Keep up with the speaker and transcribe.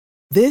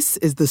This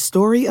is the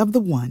story of the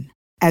one.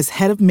 As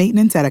head of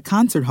maintenance at a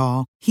concert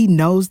hall, he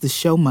knows the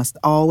show must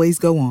always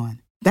go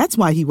on. That's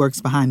why he works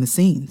behind the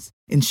scenes,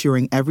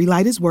 ensuring every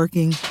light is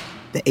working,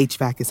 the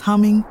HVAC is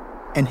humming,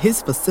 and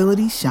his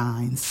facility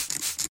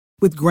shines.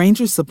 With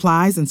Grainger's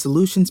supplies and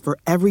solutions for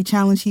every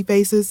challenge he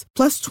faces,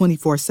 plus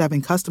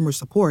 24/7 customer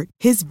support,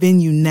 his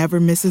venue never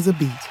misses a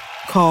beat.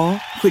 Call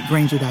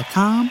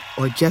quickgrainger.com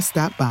or just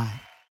stop by.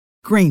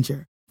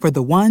 Grainger, for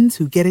the ones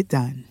who get it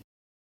done.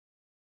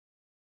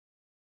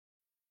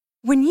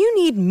 When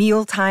you need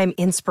mealtime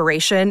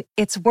inspiration,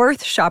 it's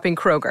worth shopping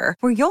Kroger,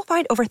 where you'll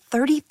find over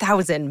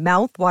 30,000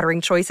 mouth-watering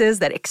choices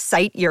that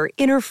excite your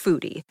inner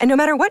foodie. And no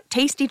matter what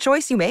tasty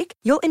choice you make,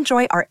 you'll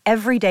enjoy our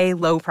everyday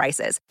low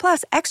prices,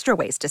 plus extra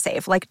ways to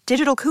save, like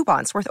digital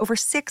coupons worth over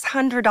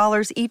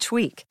 $600 each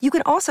week. You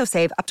can also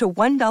save up to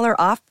 $1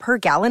 off per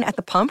gallon at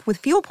the pump with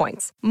fuel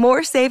points.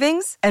 More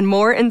savings and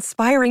more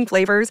inspiring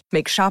flavors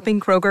make shopping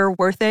Kroger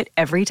worth it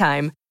every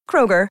time.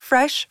 Kroger,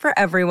 fresh for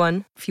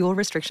everyone. Fuel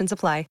restrictions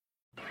apply.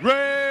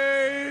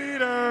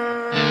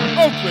 Raiders!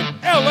 Oakland,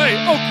 LA,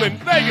 Oakland,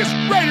 Vegas,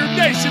 Raider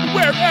Nation,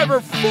 wherever,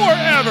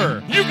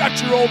 forever! You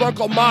got your old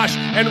Uncle Mosh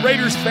and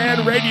Raiders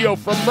Fan Radio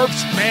from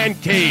Murph's Fan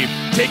Cave,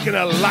 taking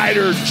a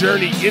lighter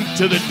journey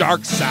into the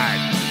dark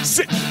side.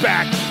 Sit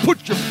back,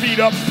 put your feet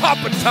up,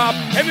 pop a top,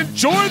 and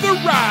enjoy the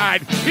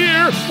ride.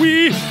 Here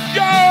we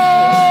go!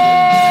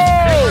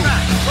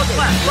 Look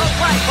left, look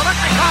right,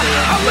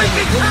 a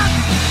leaping cut!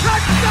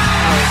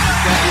 Touchdown!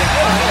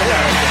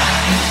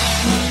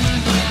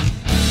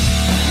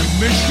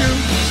 Miss you,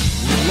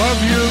 we love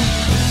you,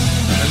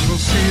 and we'll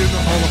see you in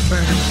the Hall of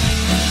Fame.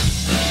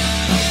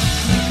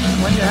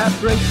 When you have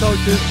great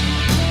coaches,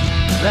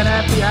 then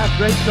after you have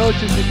great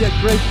coaches, you get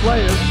great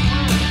players.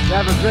 You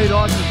have a great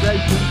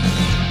organization,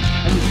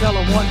 and you tell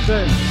them one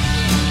thing: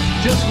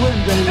 just win,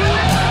 baby.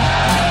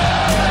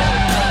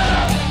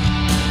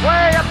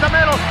 Way up the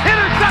middle,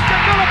 intercepted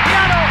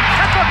Filipiano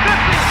at the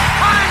 50,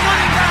 time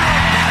running down.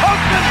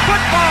 Oakland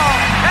football,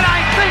 and I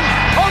think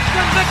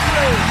Oakland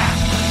victory.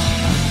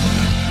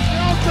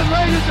 The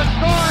Raiders have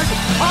scored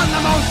on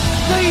the most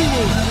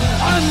zany,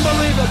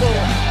 unbelievable,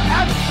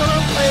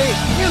 absolutely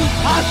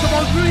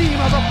impossible dream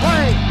of a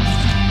play.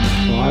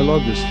 Well, I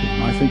love this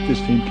team. I think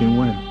this team can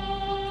win.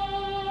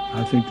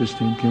 I think this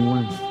team can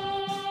win.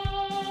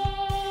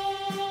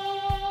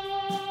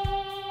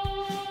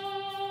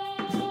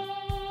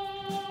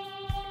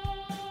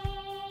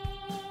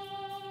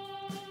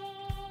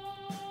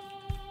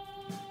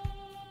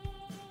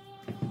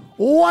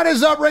 What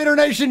is up, Raider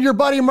Nation? Your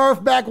buddy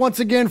Murph back once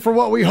again for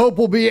what we hope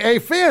will be a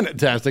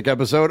fantastic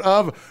episode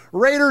of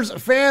Raiders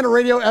Fan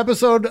Radio,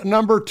 episode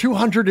number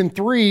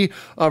 203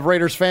 of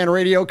Raiders Fan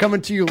Radio,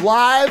 coming to you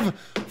live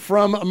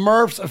from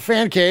Murph's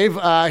Fan Cave,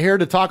 here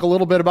to talk a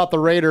little bit about the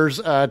Raiders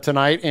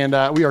tonight, and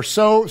we are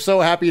so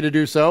happy to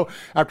do so.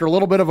 After a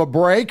little bit of a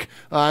break,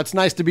 it's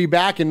nice to be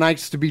back and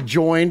nice to be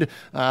joined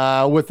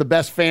with the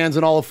best fans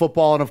in all of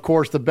football, and of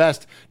course the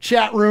best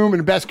chat room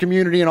and best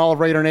community in all of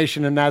Raider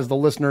Nation, and as the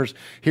listeners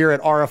here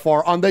at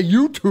RFR on the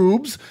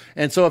YouTubes.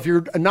 And so if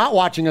you're not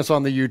watching us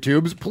on the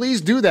YouTubes, please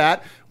do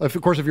that.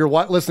 Of course, if you're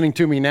listening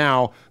to me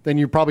now, then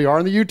you probably are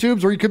on the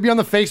YouTubes, or you could be on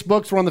the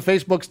Facebooks. We're on the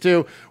Facebooks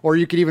too, or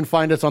you could even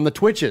find us on the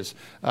Twitches,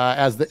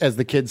 as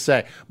the kids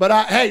say.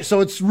 But hey,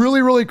 so it's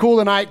really cool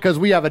tonight because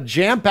we have a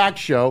jam-packed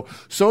show.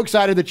 So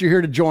excited that you're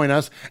here to join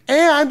us.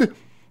 And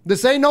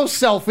this ain't no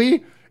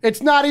selfie.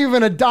 It's not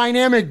even a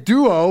dynamic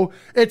duo.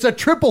 It's a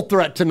triple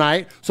threat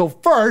tonight. So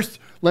first,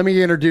 let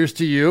me introduce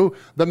to you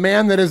the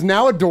man that is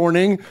now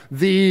adorning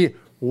the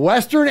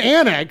Western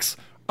Annex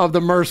of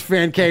the Murph's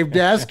Fan Cave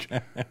desk.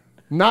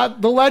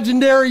 Not the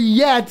legendary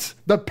yet,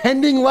 the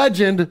pending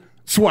legend,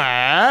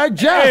 Swag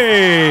Jeff.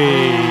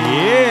 Hey,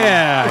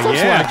 yeah. What's up,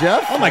 Swag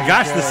Jeff? Oh my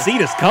gosh, the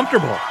seat is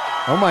comfortable.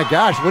 Oh my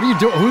gosh, what are you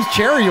doing? Whose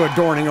chair are you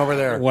adorning over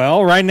there?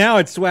 Well, right now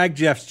it's Swag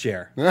Jeff's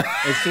chair.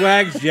 It's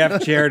Swag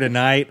Jeff's chair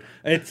tonight.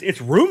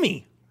 It's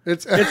roomy.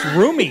 It's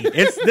roomy.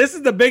 This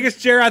is the biggest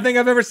chair I think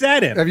I've ever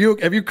sat in. Have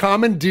you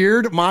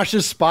commandeered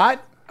Mosh's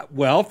spot?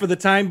 Well, for the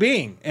time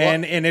being,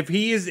 and if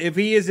he is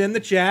in the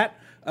chat,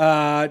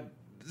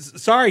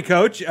 sorry,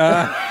 Coach.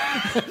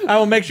 I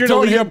will make sure to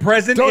leave a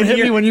present. Don't hit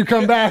me when you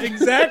come back.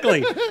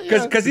 Exactly,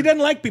 because he doesn't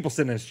like people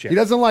sitting in his chair. He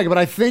doesn't like it, but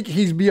I think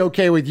he'd be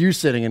okay with you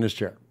sitting in his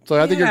chair. So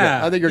I think you're good.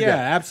 I think you're good.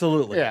 Yeah,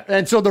 absolutely. Yeah,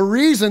 and so the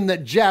reason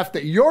that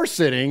you're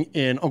sitting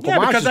in Uncle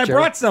Mosh's because I chair,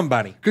 brought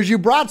somebody. Because you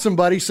brought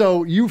somebody,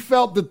 so you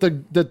felt that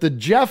the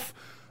Jeff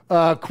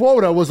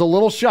quota was a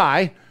little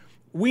shy.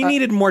 We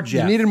needed more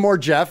Jeff. You needed more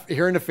Jeff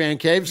here in the fan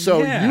cave,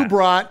 so you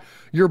brought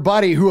your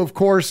buddy, who of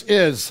course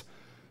is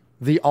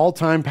the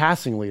all-time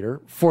passing leader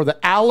for the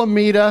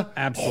Alameda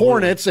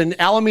Hornets in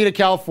Alameda,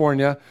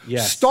 California.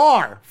 Yes.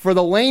 Star for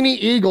the Laney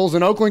Eagles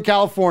in Oakland,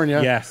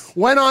 California. Yes.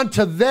 Went on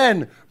to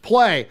then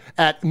play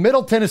at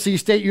Middle Tennessee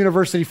State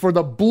University for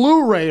the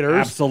Blue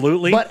Raiders.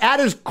 Absolutely. But at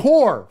his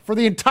core, for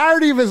the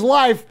entirety of his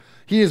life,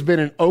 he has been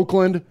an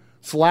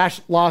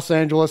Oakland/Los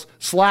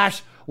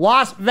Angeles/Las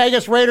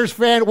Vegas Raiders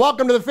fan.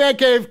 Welcome to the Fan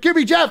Cave,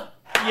 QB Jeff.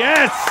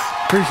 Yes.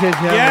 Appreciate you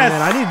having Yes. me,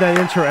 man. I need that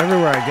intro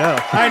everywhere I go.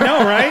 I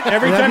know, right?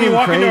 Every That'd time be you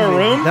walk into a crazy.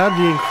 room, That'd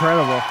be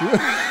incredible.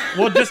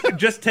 well,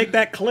 just take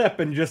that clip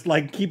and just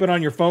like keep it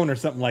on your phone or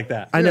something like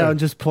that. I know, and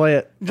just play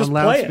it Just on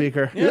play it.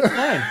 loudspeaker. Yeah, it's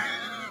fine.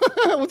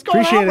 What's going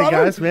Appreciate on, it,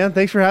 brother? guys, man.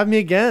 Thanks for having me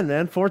again,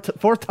 man. Fourth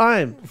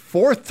time.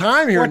 Fourth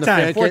time here in the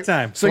fan Fourth cave.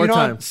 time. So Fourth you know,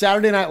 time. on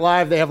Saturday Night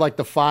Live, they have like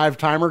the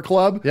 5-timer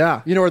club.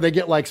 Yeah. You know, where they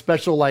get like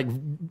special, like,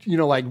 you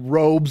know, like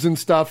robes and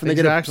stuff, and they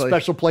Exactly. get a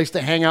special place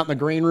to hang out in the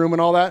green room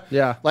and all that.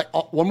 Yeah. Like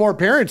one more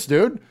appearance,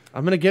 dude.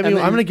 I'm gonna get And me.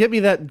 then- I'm gonna get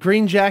me that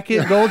green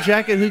jacket, gold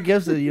jacket. Who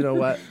gives it? You know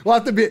what?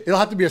 It'll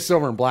have to be a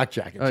silver and black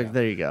jacket. Oh, Jeff.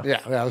 there you go.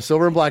 Yeah,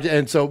 silver and black.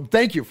 And so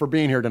thank you for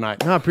being here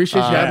tonight. No, I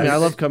appreciate you having me. I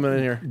it's love coming in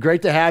here.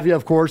 Great to have you.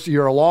 Of course,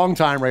 you're a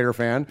longtime Raider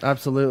fan.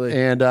 Absolutely.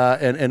 And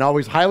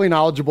always highly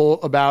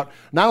knowledgeable about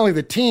not only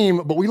the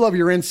team, but we love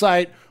your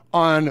insight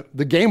on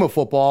the game of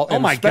football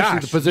and my especially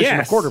gosh, the position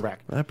yes. of quarterback.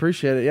 I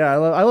appreciate it. Yeah,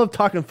 I love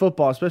talking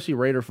football, especially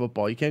Raider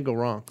football. You can't go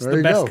wrong. There the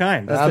you best go.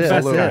 kind. That's That's the it.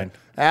 best That's it. kind.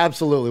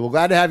 Absolutely. Well,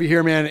 glad to have you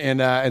here, man.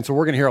 And so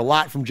we're going to hear a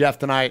lot from Jeff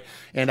tonight.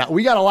 And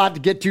we got a lot to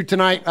get to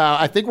tonight.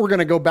 I think we're going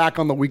to go back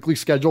on the weekly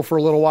schedule for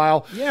a little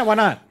while. Yeah, why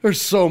not? There's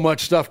so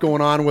much stuff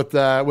going on with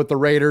the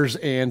Raiders,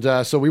 and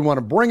so we want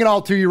to bring it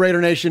all to you,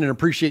 Raider Nation, and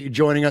appreciate you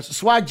joining us.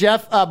 Swag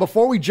Jeff,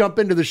 before we jump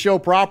into the show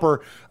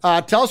proper,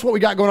 tell us what we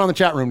got going on in the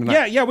chat room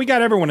tonight. Yeah, we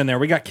got everyone in there.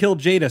 We got Kill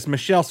Jadis,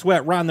 Michelle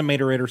Sweat, Ron the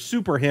Materator,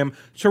 Super Him,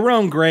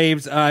 Tyrone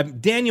Graves,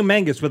 Daniel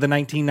Mangus with a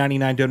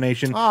 1999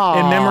 donation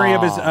in memory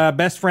of his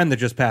best friend that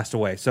just passed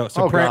away. So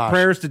Oh, gosh.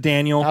 prayers to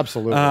Daniel.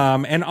 Absolutely.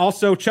 And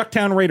also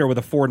Chucktown Raider with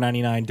a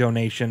 $4.99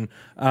 donation.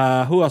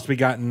 Who else we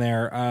got in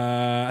there?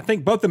 I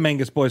think both the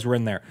Mangus boys were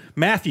in there.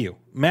 Matthew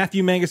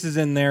Mangus is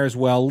in there as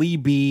well. Lee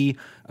B.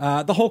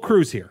 The whole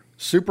crew's here.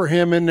 Super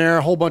Him in there,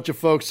 a whole bunch of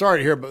folks. Sorry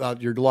to hear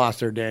about your loss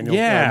there, Daniel.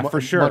 Yeah,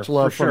 for sure, Much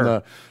love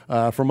for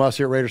sure. from us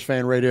here at Raiders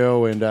Fan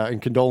Radio,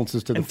 and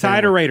condolences to the And family.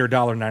 Tider Raider,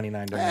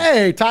 $1.99 donation.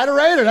 Hey, Tider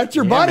Raider, that's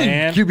your buddy,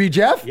 man. QB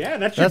Jeff. Yeah,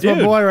 that's your That's dude.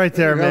 my boy right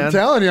there, man. I'm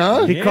telling you,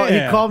 huh? He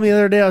Yeah. called me the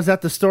other day. I was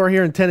at the store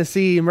here in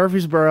Tennessee,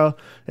 Murfreesboro,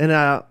 and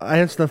I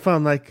answered the phone.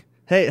 I'm like,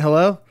 hey,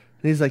 hello?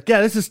 And he's like, yeah,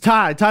 this is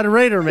Ty the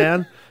Raider,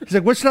 man. He's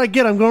like, what should I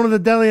get? I'm going to the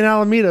deli in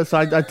Alameda. So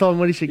I told him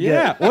what he should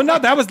Yeah. get. Well, no,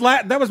 that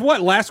was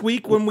what last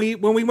week when we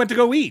went to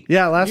go eat.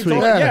 Yeah, last You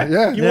week. told-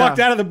 Yeah. You Yeah. walked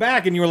out of the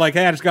back and you were like,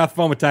 "Hey, I just got the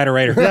phone with Tider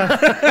Raider."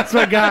 That's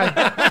my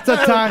guy. What's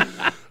up, Ty?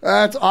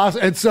 That's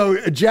awesome. And so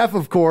Jeff,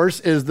 of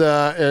course, is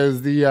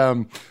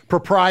the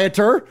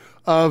proprietor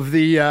of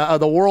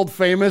the world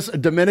famous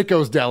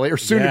Domenico's Deli, or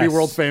soon to be Yes.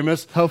 world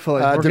famous.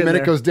 Hopefully. We're getting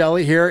Domenico's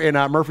Deli here in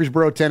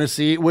Murfreesboro,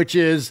 Tennessee, which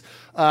is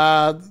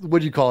what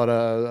do you call it?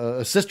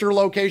 A sister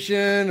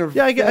location? Or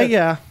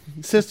Yeah,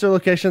 sister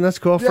location. That's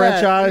cool.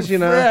 Franchise, you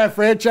know. Yeah,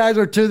 franchise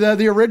or to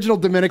the original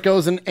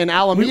Domenico's in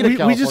Alameda, We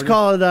California. just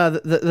call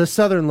it the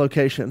southern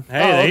location. Hey,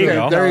 there you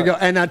go. There you go.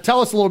 And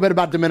tell us a little bit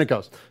about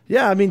Domenico's.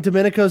 Yeah, I mean,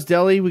 Domenico's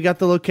Deli, we got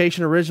the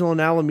location original in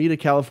Alameda,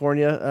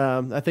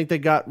 California. I think they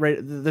got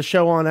the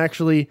show on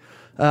actually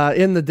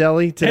in the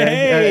deli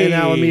today in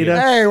Alameda.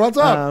 Hey, what's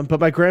up? But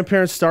my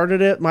grandparents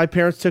started it. My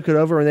parents took it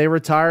over when they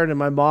retired, and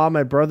my mom,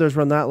 my brothers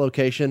run that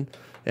location.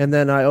 And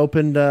then I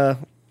opened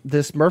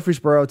this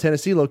Murfreesboro,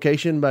 Tennessee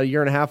location about a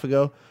year and a half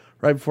ago,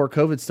 right before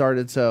COVID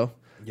started. So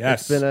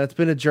Yes. it's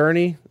been a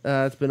journey.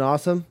 It's been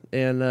awesome,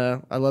 and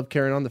I love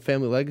carrying on the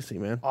family legacy,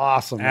 man.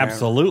 Awesome, man.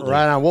 Absolutely.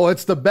 Right on. Well,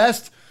 it's the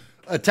best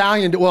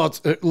Italian. Well,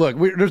 it's look.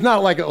 There's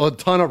not like a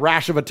ton of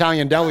rash of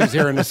Italian delis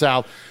here in the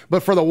South,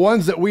 but for the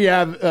ones that we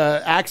have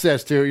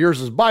access to, yours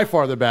is by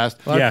far the best.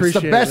 Well, I Yes. It's the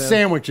appreciate best it, man.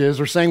 sandwiches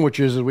or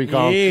sandwiches as we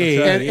call them.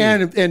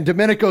 Yeah. And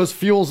Domenico's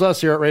fuels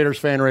us here at Raiders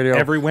Fan Radio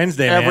Every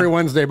Wednesday, Every man.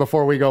 Wednesday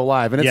before we go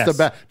live, and it's Yes. the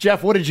best.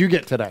 Jeff, what did you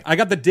get today? I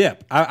got the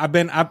dip.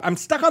 I'm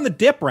stuck on the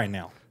dip right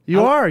now.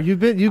 You've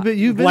been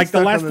Like the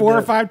stuck last on 4 or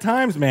dip. 5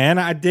 times, man.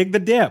 I dig the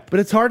dip. But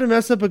it's hard to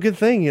mess up a good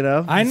thing, you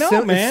know. I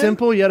know, man. It's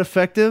simple yet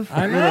effective.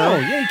 I know.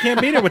 Yeah, you can't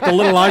beat it with the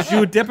little au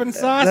jus dipping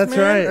sauce. That's man.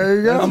 right. There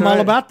you go. I'm That's all right.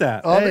 about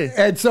that. Hey.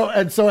 And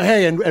so,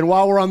 hey, and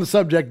while we're on the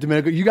subject,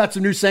 Domenico, you got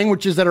some new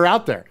sandwiches that are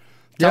out there.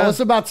 Tell Yeah. us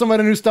about some of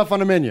the new stuff on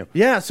the menu.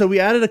 Yeah, so we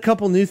added a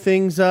couple new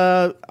things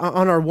on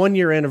our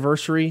 1-year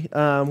anniversary.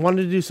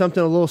 Wanted to do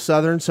something a little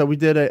southern, so we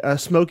did a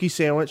smoky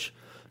sandwich.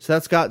 So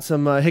that's got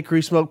some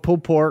hickory smoked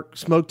pulled pork,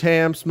 smoked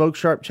ham, smoked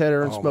sharp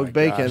cheddar, and smoked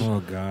bacon.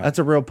 Oh, God. That's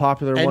a real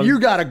popular And one. you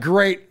got a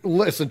great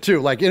listen too.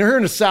 Like here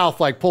in the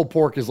South, like pulled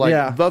pork is like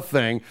Yeah. the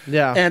thing.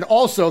 Yeah. And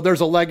also, there's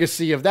a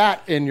legacy of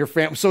that in your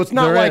family. So it's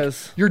not There like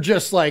is. you're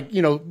just like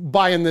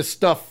buying this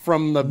stuff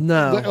from the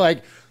No.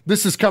 Like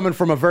this is coming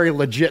from a very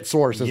legit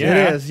source. Isn't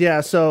Yeah. it? It is,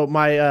 yeah. So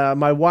my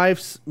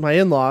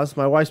in-laws,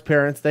 my wife's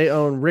parents, they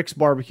own Rick's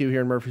Barbecue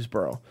here in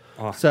Murfreesboro.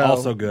 So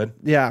also good.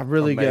 Yeah,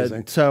 really Amazing.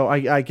 good. So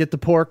I get the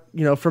pork,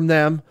 from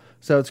them.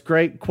 So it's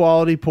great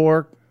quality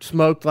pork,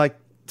 smoked like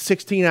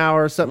 16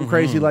 hours, something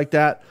crazy like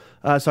that.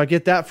 So I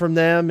get that from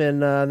them,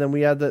 and then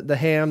we add the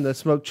ham, the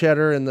smoked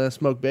cheddar, and the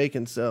smoked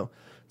bacon. So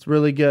it's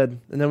really good.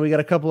 And then we got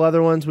a couple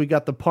other ones. We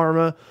got the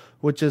Parma,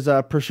 which is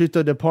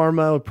prosciutto di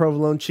Parma with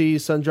provolone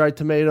cheese, sun-dried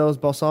tomatoes,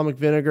 balsamic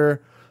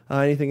vinegar,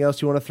 anything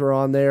else you want to throw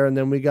on there. And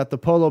then we got the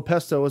Polo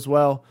Pesto as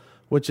well,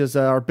 which is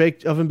our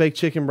oven-baked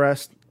chicken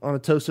breast. on a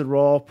toasted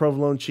roll,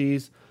 provolone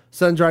cheese,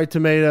 sun-dried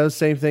tomatoes,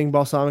 same thing,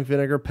 balsamic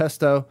vinegar,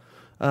 pesto.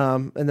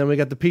 And then we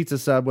got the pizza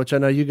sub, which I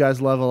know you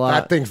guys love a lot.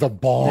 That thing's the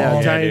bomb. Yeah,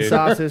 Italian dude.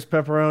 sausage,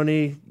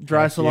 pepperoni,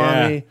 dry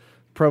salami, yeah.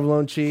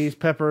 provolone cheese,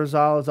 peppers,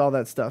 olives, all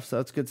that stuff. So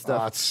it's good Oh,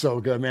 stuff. it's so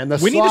good, man. The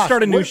We need to sauce-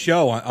 start a new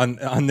show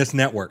on this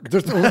network.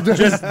 Just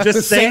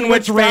Just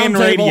Sandwich Fan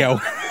Radio.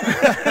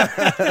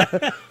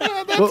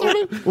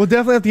 We'll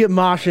definitely have to get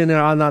Mosh in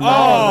there on that.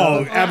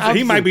 Oh, absolutely.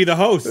 He might be the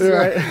host.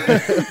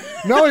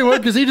 No, he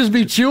would, because he'd just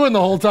be chewing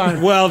the whole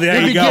time. Well, there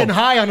He'd you be go. getting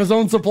high on his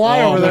own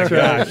supply Oh, over my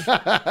there. gosh.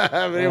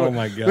 Anyway, Oh,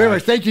 my gosh.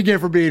 Anyways, thank you again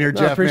for being here, I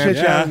Jeff. appreciate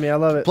man. you having me. I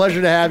love it. Pleasure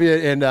to have you,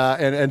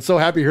 and so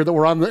happy here that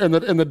we're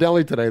in the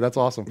deli today. That's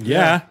awesome.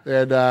 Yeah.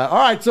 And all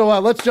right, so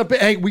let's jump in.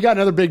 Hey, we got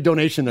another big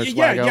donation there,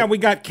 Swaggo. Yeah, we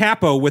got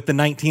Capo with the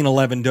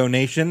 1911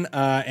 donation,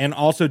 and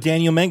also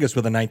Daniel Mengus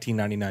with a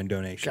 1999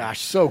 donation. Gosh,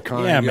 so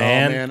kind. yeah, of y'all,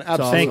 man.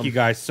 Absolutely. Thank you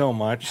guys so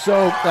much.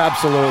 So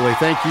absolutely,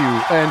 thank you.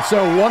 And so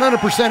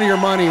 100% of your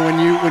money when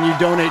you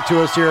donate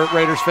to us here at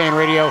Raiders Fan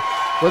Radio,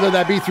 whether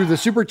that be through the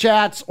super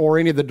chats or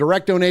any of the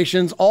direct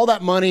donations, all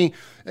that money,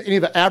 any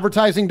of the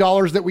advertising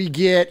dollars that we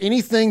get,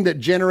 anything that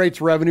generates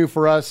revenue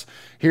for us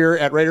here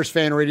at Raiders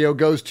Fan Radio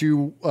goes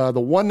to the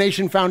One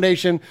Nation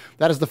Foundation.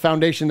 That is the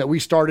foundation that we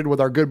started with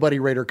our good buddy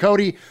Raider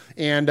Cody,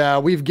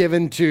 and we've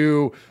given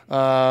to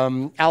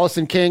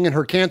Allison King and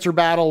her cancer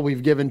battle.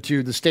 We've given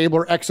to the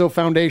Stabler Exo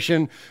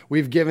Foundation.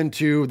 We've given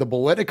to the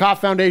Bolitnikoff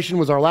Foundation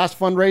was our last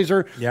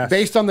fundraiser. Yes.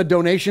 Based on the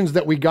donations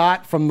that we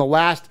got from the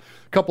last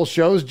couple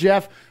shows,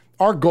 Jeff,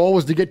 our goal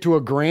was to get to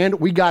 $1,000.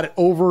 We got it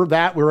over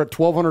that. We were at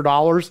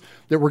 $1,200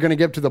 that we're going to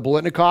give to the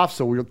Bolitnikoff.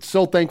 So we're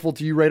so thankful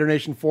to you, Raider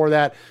Nation, for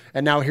that.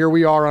 And now here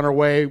we are on our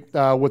way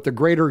with the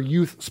Greater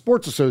Youth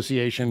Sports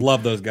Association.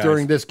 Love those guys.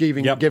 During this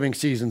giving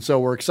season. So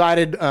we're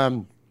excited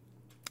to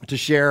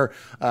share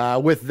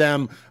with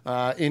them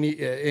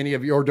any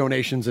of your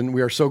donations, and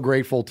we are so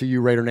grateful to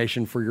you, Raider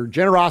Nation, for your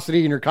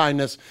generosity and your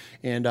kindness.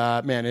 And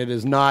man, it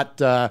is not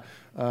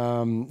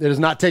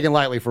taken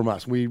lightly from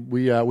us.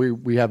 We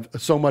have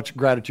so much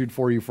gratitude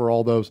for you for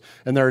all those.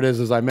 And there it is,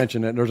 as I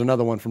mentioned. And there's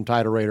another one from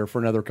Tyler Raider for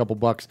another couple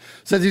bucks.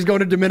 Says he's going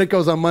to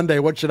Domenico's on Monday.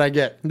 What should I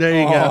get? There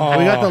you go.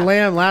 We got the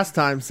lamb last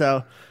time,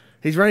 so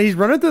he's running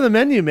through the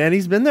menu, man.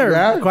 He's been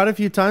there quite a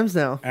few times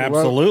now.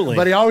 Absolutely.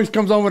 But he always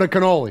comes home with a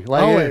cannoli.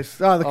 Like, Always.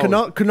 yeah. The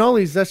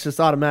cannolis, that's just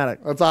automatic.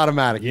 That's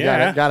automatic. You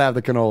Yeah. gotta have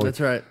the cannoli. That's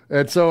right.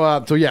 And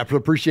so yeah,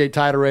 appreciate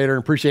Tyler Raider and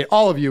appreciate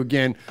all of you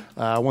again,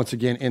 once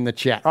again in the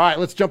chat. All right,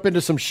 let's jump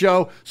into some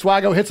show.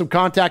 Swaggo, hit some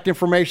contact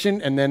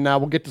information, and then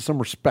we'll get to some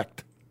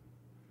respect.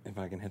 If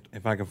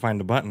I can find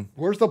the button.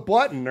 Where's the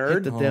button, nerd?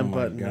 Hit the damn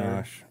button. man.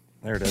 Gosh.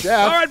 There it is. Jeff.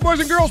 All right, boys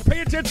and girls,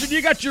 pay attention.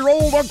 You got your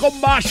old Uncle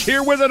Mosh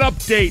here with an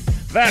update.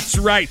 That's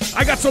right.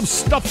 I got some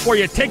stuff for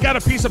you. Take out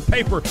a piece of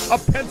paper, a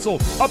pencil,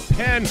 a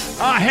pen.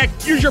 Heck,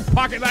 use your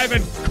pocket knife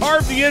and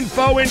carve the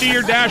info into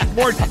your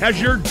dashboard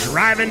as you're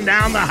driving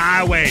down the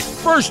highway.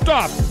 First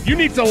off, you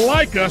need to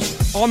like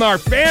us on our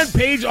fan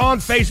page on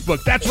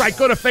Facebook. That's right.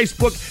 Go to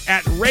Facebook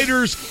at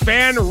Raiders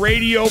Fan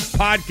Radio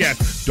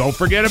Podcast. Don't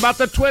forget about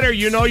the Twitter.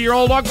 You know your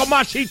old Uncle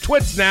Mosh, he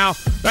twits now.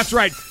 That's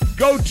right.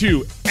 Go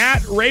to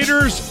at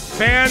Raiders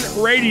Fan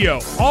Radio.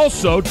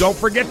 Also, don't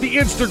forget the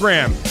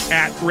Instagram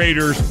at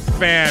Raiders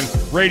Fan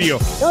Radio.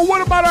 Or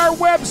what about our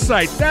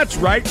website? That's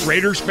right,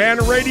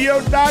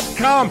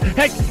 RaidersFanRadio.com.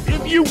 Heck,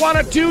 if you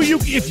want to, you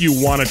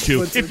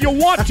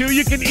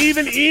can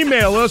even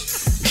email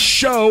us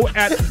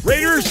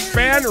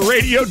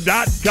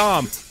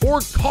show@RaidersFanRadio.com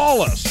or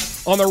call us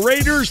on the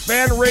Raiders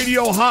Fan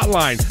Radio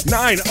hotline,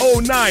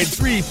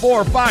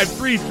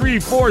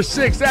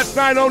 909-345-3346. That's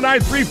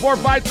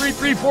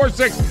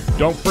 909-345-3346.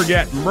 Don't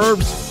forget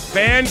Merv's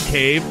Fan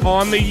Cave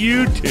on the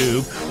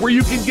YouTube, where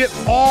you can get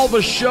all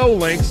the show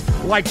links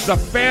like the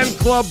Fan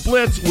Club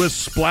Blitz with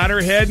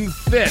Splatterhead and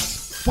Fitz.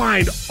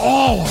 Find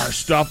all our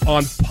stuff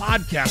on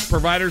podcast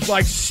providers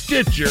like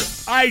Stitcher,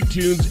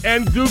 iTunes,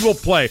 and Google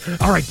Play.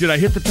 All right, did I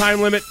hit the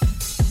time limit?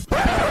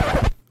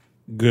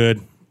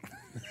 Good.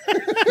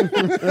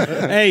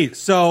 Hey,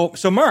 so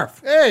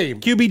Murph. Hey.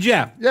 QB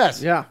Jeff.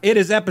 Yes. Yeah. It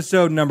is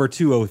episode number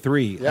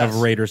 203 Yes. of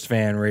Raiders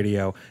Fan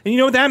Radio. And you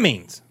know what that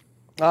means?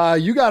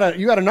 You got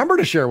a number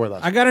to share with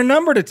us. I got a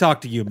number to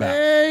talk to you about.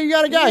 Hey, you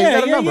got a guy. You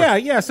got a number.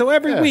 Yeah. So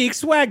every Yeah. week,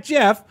 Swag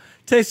Jeff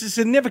takes a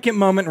significant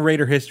moment in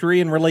Raider history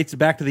and relates it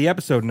back to the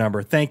episode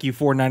number. Thank you,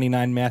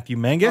 499 Matthew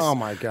Mengus. Oh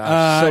my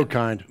gosh, so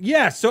kind.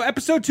 Yeah, so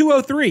episode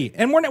 203,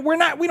 and we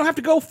don't have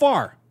to go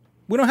far.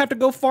 We don't have to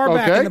go far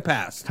back Okay. in the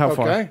past. How Okay.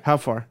 far? How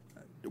far?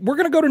 We're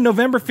going to go to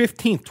November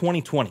 15th,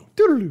 2020.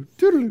 Toodaloo,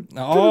 toodaloo.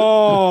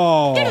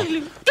 Oh.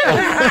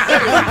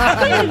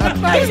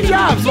 Nice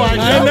job, Swaggo.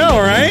 I know,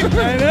 right?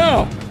 I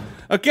know.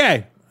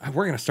 Okay.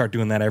 We're going to start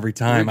doing that every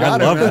time. You got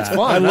I it, love man. that. It's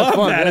fun. I That's love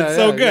fun. that. Yeah, it's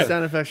so yeah, good.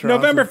 Sound effects are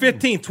November awesome.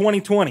 15th,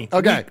 2020.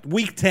 Okay.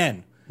 Week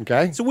 10.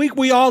 Okay. It's a week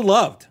we all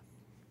loved.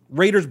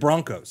 Raiders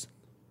Broncos.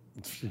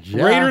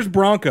 Yeah. Raiders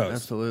Broncos.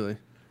 Absolutely.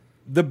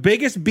 The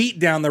biggest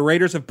beatdown the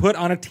Raiders have put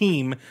on a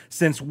team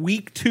since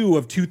week 2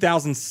 of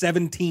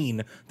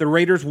 2017. The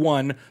Raiders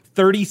won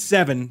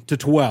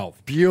 37-12.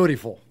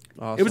 Beautiful.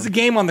 It was a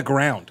game on the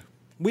ground.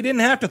 We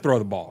didn't have to throw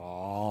the ball.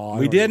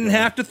 We didn't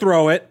have to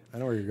throw it. I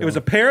know where you're going. It was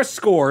a pair of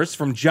scores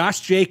from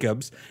Josh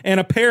Jacobs and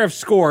a pair of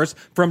scores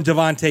from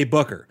Devontae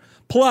Booker.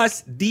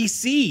 Plus,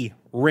 DC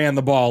ran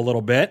the ball a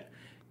little bit.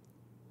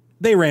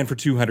 They ran for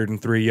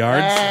 203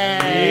 yards.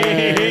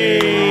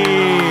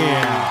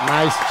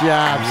 Nice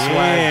job,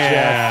 Swag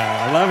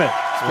Jeff. I love it.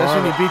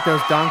 Especially when you beat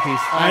those donkeys.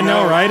 I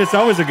know, right? It's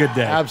always a good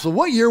day. Absolutely.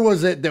 What year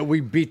was it that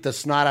we beat the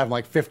snot out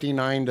of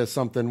 59 to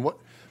something? What?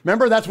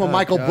 Remember, that's when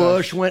Michael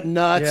Bush went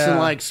nuts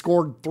and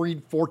scored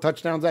 3-4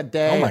 touchdowns that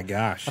day. Oh my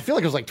gosh! I feel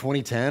like it was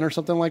 2010 or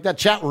something like that.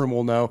 Chat room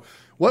will know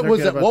what was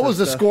it. What was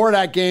the score of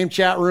that game?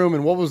 Chat room,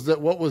 and what was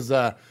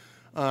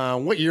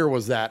what year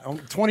was that?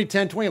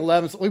 2010,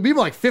 2011. So we beat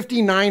them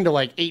 59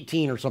 to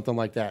 18 or something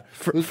like that.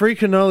 Free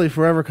cannoli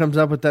forever comes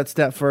up with that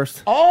stat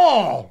first.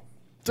 Oh.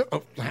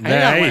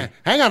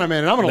 Hang on a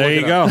minute. I'm going to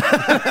look it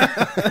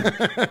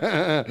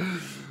up.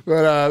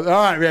 But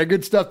all right, man,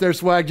 good stuff there,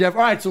 Swag Jeff.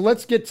 All right, so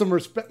let's get some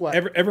respect.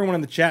 Everyone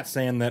in the chat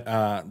saying that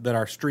that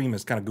our stream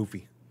is kind of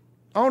goofy.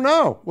 Oh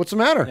no, what's the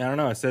matter? Yeah, I don't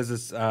know. It says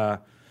it's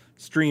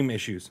stream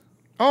issues.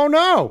 Oh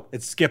no,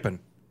 it's skipping.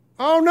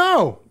 Oh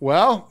no.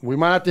 Well, we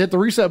might have to hit the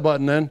reset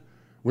button then.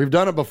 We've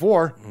done it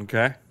before.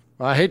 Okay.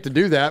 I hate to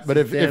do that, but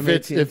if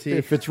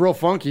it's real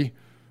funky,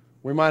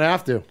 we might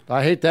have to.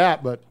 I hate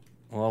that, but.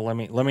 Well,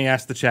 let me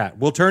ask the chat.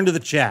 We'll turn to the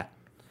chat.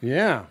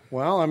 Yeah.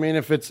 Well, I mean,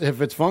 if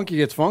it's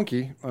funky, it's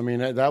funky. I mean,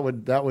 that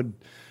would.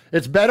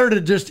 It's better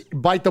to just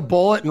bite the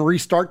bullet and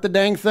restart the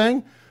dang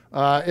thing.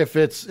 If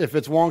it's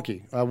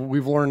wonky,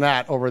 we've learned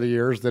that over the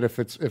years that if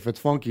it's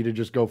funky, to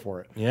just go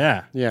for it.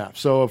 Yeah. Yeah.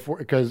 So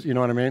because you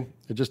know what I mean,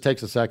 it just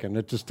takes a second.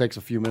 It just takes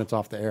a few minutes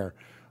off the air.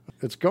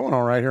 It's going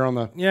all right here on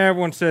the. Yeah.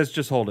 Everyone says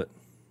just hold it.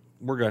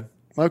 We're good.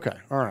 Okay.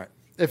 All right.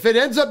 If it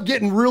ends up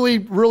getting really,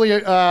 really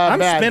I'm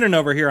bad, spinning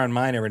over here on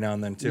mine every now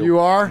and then too. You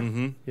are?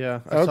 Mm-hmm. Yeah,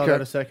 I saw that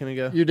a second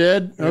ago. You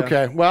did? Yeah.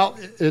 Okay. Well,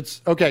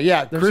 it's okay.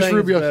 Yeah, They're Chris saying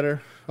Rubio. it's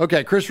better.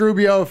 Okay, Chris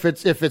Rubio. If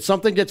it's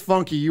something gets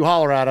funky, you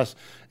holler at us.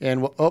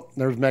 And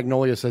there's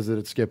Magnolia says that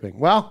it's skipping.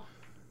 Well,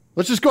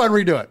 let's just go ahead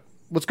and redo it.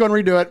 Let's go ahead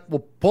and redo it.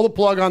 We'll pull the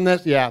plug on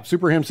this. Yeah,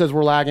 Super Him says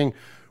we're lagging.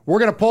 We're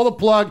gonna pull the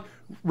plug.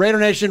 Raider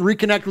Nation,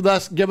 reconnect with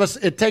us.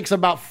 It takes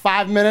about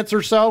 5 minutes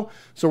or so.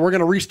 So we're going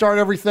to restart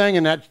everything,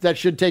 and that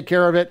should take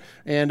care of it.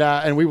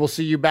 And we will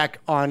see you back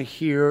on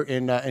here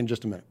in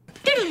just a minute.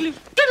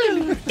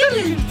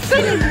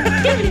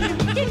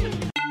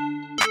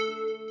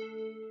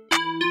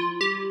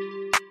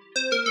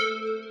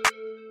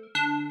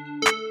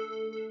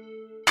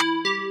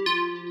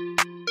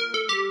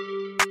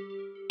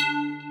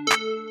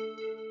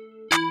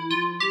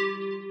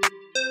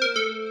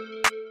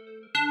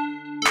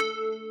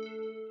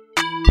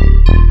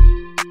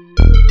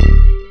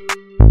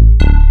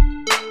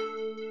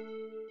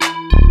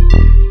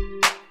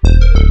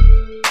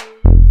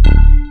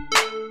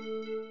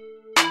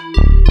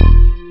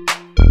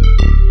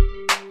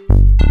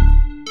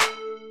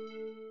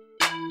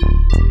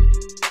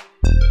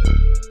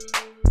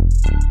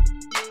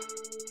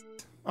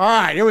 All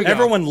right, here we go.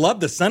 Everyone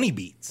loved the Sunny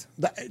Beats.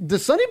 The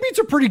Sunny Beats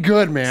are pretty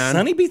good, man.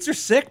 Sunny Beats are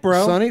sick,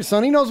 bro.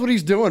 Sunny knows what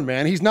he's doing,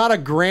 man. He's not a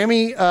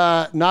Grammy,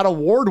 not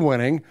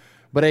award-winning,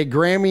 but a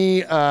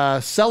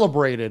Grammy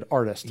celebrated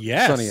artist.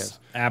 Yes, Sunny is.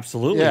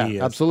 Absolutely. Yeah, he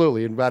is.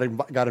 absolutely. And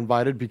got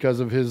invited because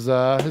of his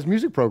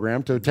music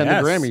program to attend the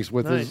Grammys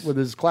with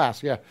his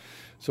class. Yeah.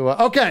 So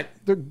okay,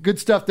 good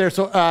stuff there.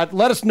 So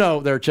let us know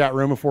there, chat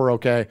room, if we're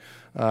okay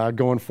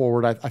going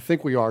forward. I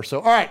think we are.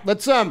 So all right,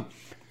 let's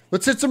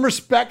hit some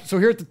respect. So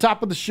here at the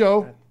top of the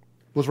show,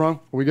 what's wrong?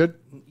 Are we good?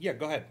 Yeah,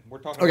 go ahead. We're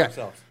talking about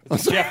ourselves.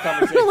 It's a Jeff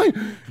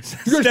conversation.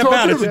 Step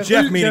out. It's a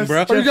Jeff meeting,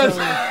 bro.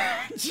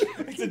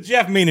 It's a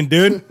Jeff meeting,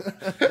 dude.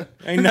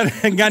 Ain't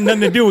got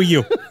nothing to do with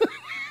you.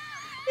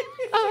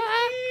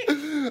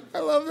 I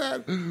love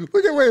that.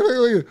 Look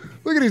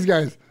at these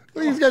guys.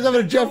 Look at these guys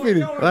having a Jeff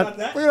meeting. Look at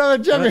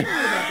that Jeff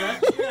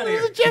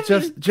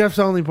meeting. Jeff's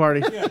only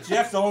party. Yeah,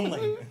 Jeff's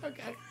only.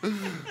 Okay.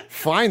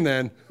 Fine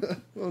then.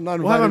 We'll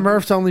have a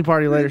Murph's only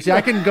party later. See,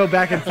 I can go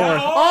back and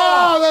forth.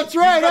 Oh, that's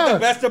right. You got the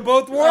best of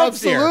both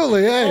worlds.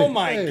 Absolutely. Here. Hey, oh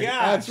my gosh.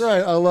 That's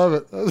right. I love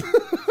it.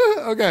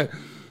 Okay.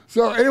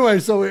 So anyway,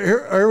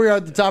 here we are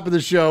at the top of the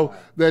show.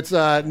 That's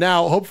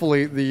now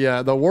hopefully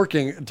the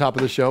working top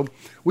of the show.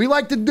 We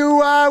like to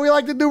do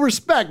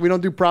respect. We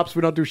don't do props.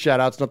 We don't do shout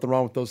outs. Nothing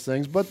wrong with those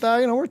things. But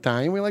we're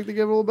Italian. We like to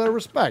give a little bit of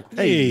respect.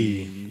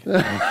 Hey.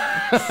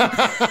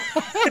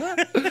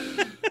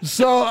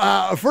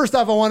 So first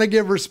off, I want to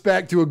give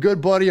respect to a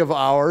good buddy of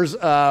ours,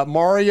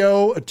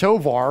 Mario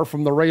Tovar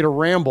from the Raider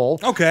Ramble.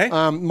 Okay.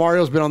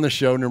 Mario's been on the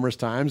show numerous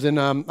times, and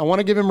I want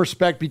to give him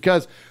respect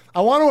because I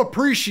want to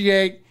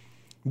appreciate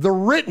the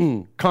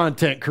written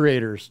content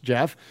creators,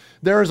 Jeff.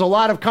 There's a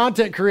lot of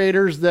content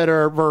creators that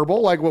are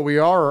verbal, like what we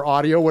are, or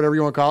audio, whatever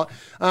you want to call it.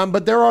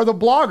 But there are the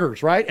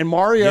bloggers, right? And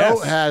Mario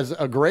has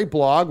a great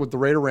blog with the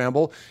Raider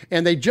Ramble,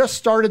 and they just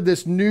started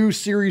this new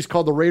series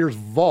called the Raiders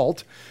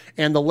Vault.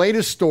 And the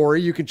latest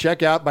story you can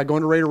check out by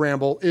going to Raider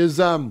Ramble is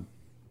the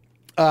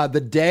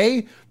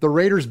day the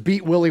Raiders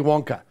beat Willy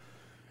Wonka.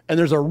 And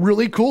there's a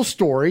really cool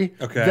story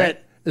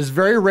that is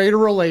very Raider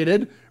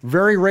related,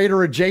 very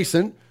Raider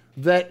adjacent.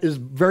 that is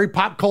very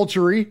pop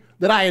culture-y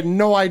that I had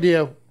no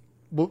idea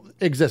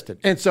existed.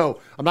 And so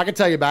I'm not going to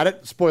tell you about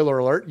it. Spoiler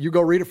alert. You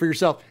go read it for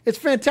yourself. It's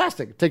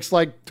fantastic. It takes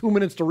like 2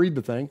 minutes to read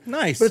the thing.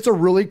 Nice. But it's a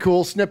really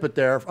cool snippet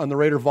there on the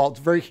Raider Vault. It's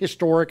very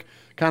historic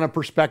kind of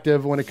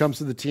perspective when it comes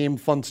to the team.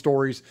 Fun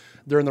stories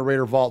there in the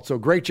Raider Vault. So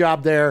great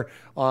job there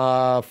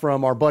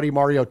from our buddy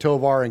Mario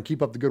Tovar, and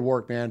keep up the good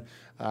work, man.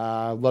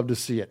 Love to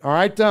see it. All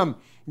right.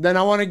 Then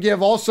I want to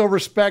give also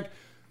respect.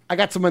 I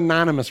got some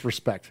anonymous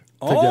respect.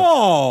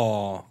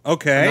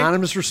 Okay.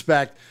 Anonymous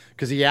respect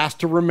because he asked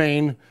to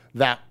remain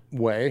that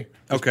way.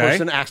 This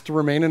person asked to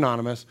remain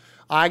anonymous.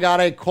 I got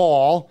a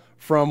call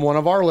from one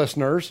of our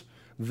listeners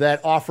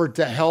that offered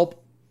to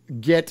help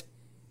get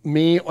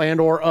me and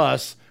or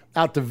us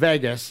out to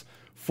Vegas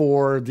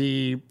for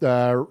the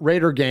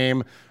Raider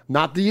game,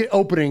 not the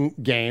opening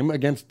game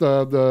against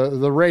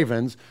the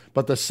Ravens,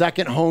 but the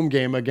second home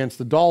game against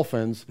the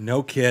Dolphins.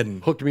 No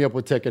kidding. Hooked me up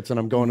with tickets, and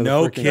I'm going to the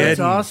freaking kidding. That's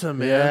awesome,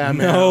 man. Yeah, man.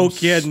 No I'm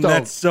kidding. stoked.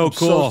 That's so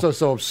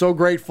cool. So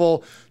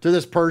grateful to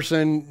this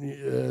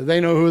person. They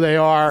know who they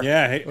are.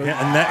 Yeah,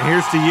 and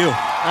here's to you.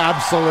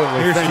 Absolutely.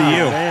 Here's Thank to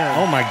you. man.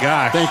 Oh my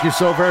gosh. Thank you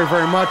so very,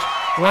 very much.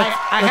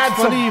 I had It's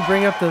funny some. you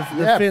bring up the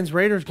Finns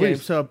Raiders game.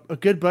 please. So a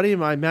good buddy of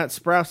mine, Matt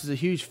Sprouse, is a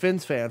huge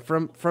Finns fan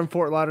from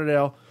Fort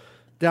Lauderdale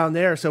down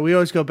there. So we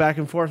always go back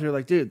and forth. We're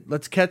like, dude,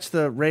 let's catch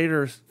the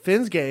Raiders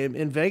Finns game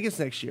in Vegas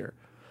next year.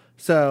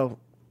 So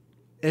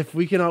if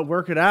we can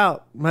work it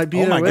out, might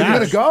be. Oh my with gosh.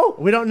 us. You gonna go?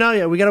 We don't know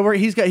yet. We got to work.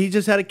 He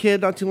just had a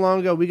kid not too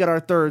long ago. We got our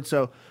third,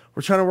 so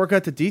we're trying to work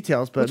out the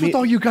details. But What's with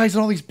all you guys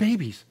and all these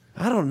babies?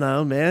 I don't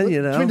know, man.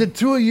 You know, Between the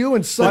two of you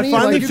and Sonny,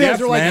 finally like, you guys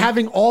figured- are like man.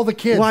 having all the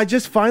kids. well, I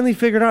just finally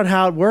figured out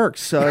how it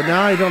works. So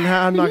now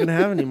I'm not going to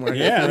have any more.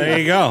 Yeah, there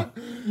you go.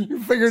 You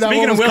figured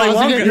Speaking out of what was Willy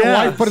causing Wonka- it. Your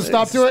Yeah. wife put a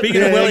stop to it.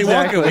 Speaking of Yeah, Willy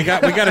exactly.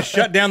 Wonka, we got to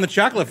shut down the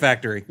chocolate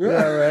factory.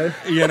 Yeah, right.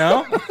 You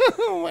know?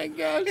 Oh my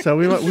gosh. So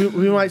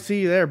we might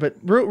see you there. But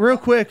real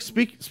quick,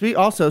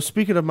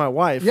 speaking of my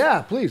wife,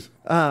 Yeah, please.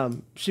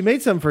 she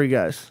made something for you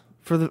guys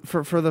for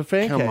the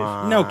fan Come cave.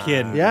 on. No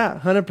kidding. Yeah,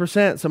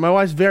 100%. So my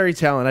wife's very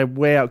talented. I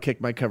way outkicked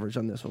my coverage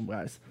on this one,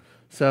 guys.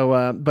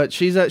 So, but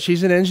she's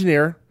an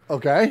engineer.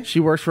 Okay. She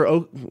works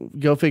for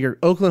go figure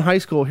Oakland High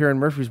School here in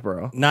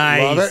Murfreesboro.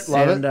 Nice.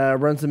 Love it.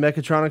 And runs the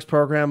mechatronics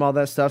program, all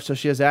that stuff. So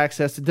she has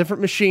access to different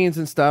machines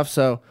and stuff.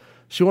 So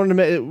she wanted to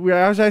make.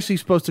 I was actually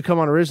supposed to come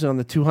on originally on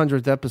the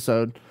 200th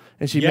episode,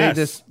 and she Yes. made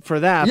this for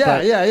that. Yeah,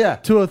 but yeah.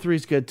 203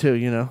 is good too,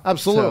 you know.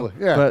 Absolutely,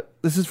 yeah. But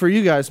this is for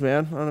you guys,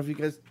 man. I don't know if you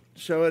guys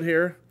show it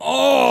here.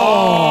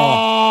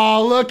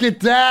 Oh, look at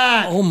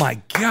that. Oh my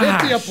Hit the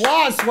gosh.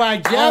 applause,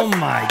 Swag Jeff. Oh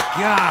my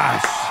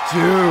gosh.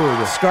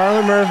 Dude.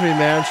 Scarlett Murphy,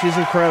 man, she's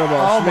incredible.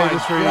 Oh she made my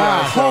this for you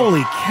gosh. guys.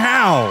 Holy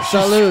cow.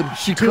 Salute.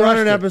 She 200 crushed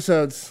it.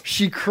 episodes.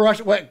 She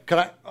crushed. Wait, could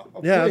I?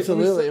 Yeah, please, let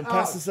me absolutely. see. And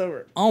pass this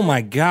over. Oh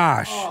my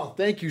gosh. Oh,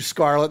 thank you,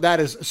 Scarlett. That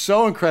is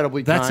so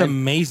incredibly That's kind.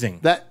 amazing.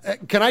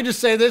 That can I just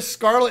say this?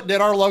 Scarlett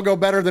did our logo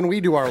better than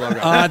we do our logo.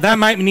 That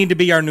might need to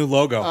be our new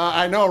logo.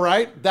 I know,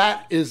 right?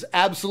 That is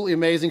absolutely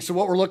amazing. So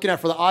what we're looking at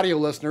for the audio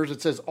listeners,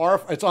 it says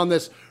RF. It's on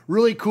this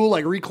really cool,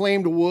 like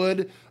reclaimed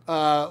wood,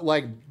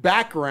 like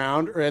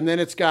background, and then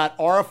it's got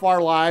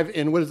RFR Live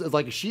in what is it,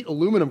 like a sheet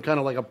aluminum, kind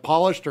of like a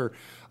polished or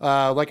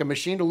like a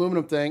machined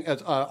aluminum thing.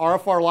 It's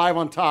RFR Live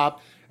on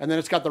top, and then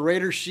it's got the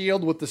Raiders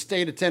shield with the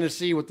state of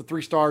Tennessee with the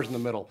 3 stars in the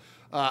middle.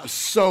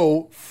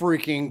 So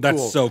freaking cool.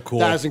 That's so cool.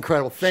 That is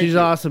incredible. Thank She's you.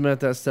 awesome at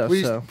that stuff.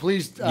 Please, so.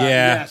 please. Yeah.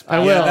 Yes, I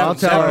will. Yeah, I'll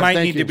tell that her. might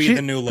Thank need you. to be She-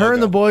 the new logo. her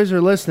and the boys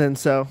are listening,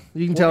 so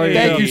you can tell her.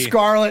 Thank you, Hey.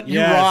 Scarlett. You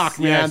Yes, rock,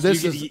 man. yes.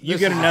 This you is get, you this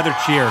get is- another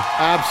cheer.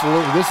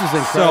 Absolutely. This is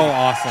incredible.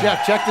 awesome.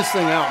 Jeff, check this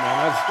thing out,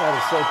 man.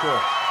 That is so cool.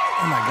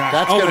 Oh my gosh.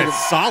 That's oh, gonna and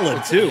it's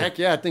solid too. Heck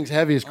yeah, that thing's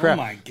heavy as crap.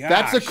 my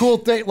That's the gosh. cool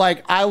thing.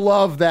 Like, I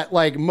love that,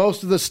 like,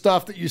 most of the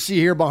stuff that you see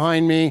here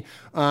behind me,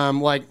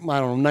 like, I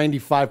don't know,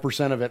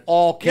 95% of it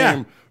all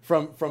came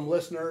from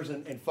listeners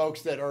and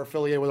folks that are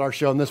affiliated with our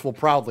show, and this will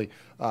proudly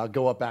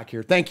go up back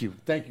here. Thank you.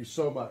 Thank you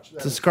so much.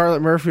 It's a Scarlett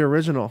Murphy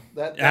original.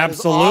 That is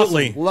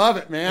Absolutely. awesome. Love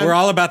it, man. We're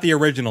all about the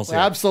originals here.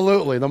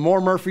 Absolutely. The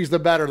more Murphys, the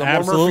better. The more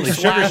Absolutely. Murphys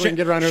swag we can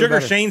get around here, the Sugar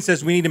better. Shane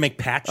says we need to make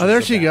patches. Oh, there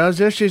of she that. goes.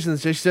 There she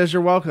is. She says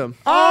you're welcome.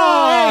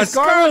 Oh, Hey,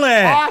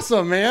 Scarlett.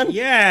 Awesome, man.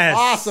 Yes.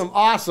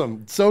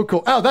 Awesome. So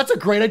cool. Oh, that's a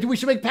great idea. We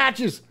should make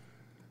patches.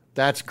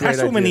 That's a great.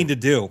 That's what we idea. need to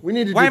do. We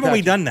need to. Why do haven't we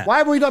patches. done that? Why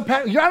haven't we done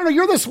patches? I don't know.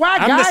 You're the swag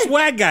guy. I'm the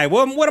swag guy.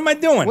 What am I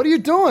doing? What are you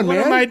doing, What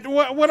man? am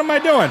I? What am I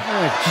doing?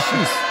 Oh,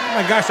 jeez.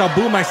 Oh my gosh, I'll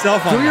boo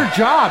myself on Do your that.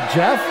 job,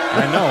 Jeff.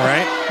 I know,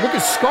 right? Look at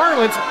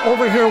Scarlett's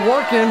over here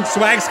working.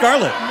 Swag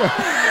Scarlet.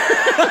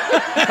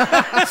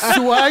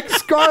 Swag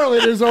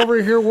Scarlett is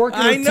over here working.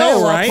 I her know, tail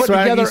off, right? putting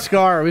Swaggy together.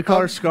 Scar. We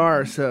call her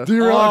Scar. So Do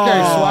you really?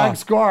 Okay, Oh. Swag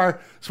Scar,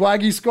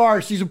 Swaggy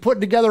Scar. She's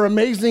putting together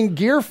amazing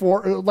gear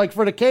for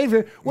the cave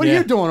here. What are Yeah.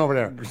 you doing over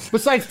there?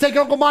 Besides taking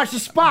Uncle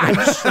Mosh's spot.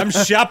 I'm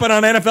shopping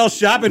on NFL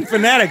Shopping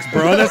Fanatics,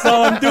 bro. That's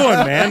all I'm doing,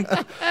 man.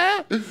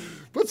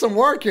 Put some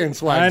work in,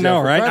 Swag. I know,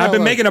 Jeff. right? Right I've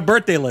been on. making a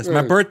birthday list.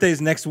 My birthday's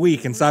next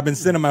week, and so I've been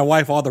sending my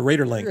wife all the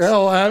Raider links.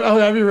 Oh,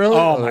 have you really?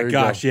 Oh there my you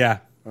gosh, go. yeah.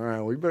 All right,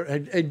 fine. We better,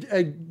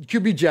 hey,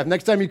 QB Jeff,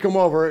 next time you come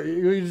over,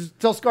 you just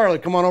tell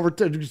Scarlett, come on over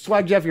to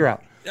Swag Jeff, you're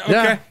out.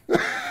 Okay.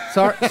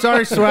 Sorry,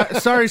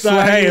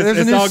 Swaggy. Hey, There's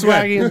a new all good.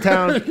 Swaggy in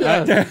town.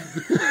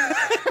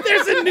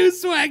 There's a new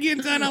Swaggy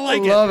in town. I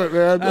like it. Love it,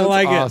 man. That's I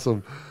like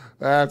awesome.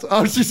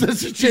 She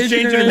says she's She's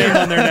changing her name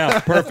on there now.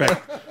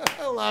 Perfect.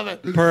 I love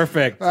it.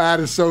 Perfect. That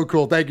is so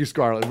cool. Thank you,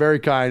 Scarlett. Very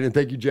kind, and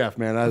thank you, Jeff,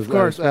 man. That is, Of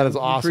course, that is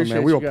man. awesome, Appreciate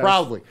man. We will you guys.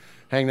 proudly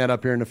hang that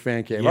up here in the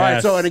fan cave. Yes. All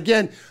right. So, and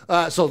again,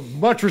 so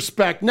much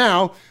respect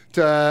now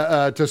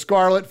to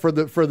Scarlett for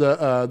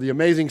the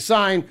amazing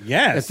sign.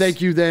 Yes. And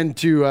thank you then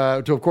to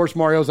of course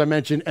Mario, as I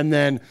mentioned, and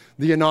then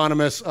the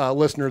anonymous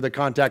listener that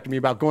contacted me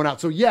about going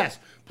out. So yes,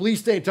 please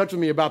stay in touch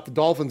with me about the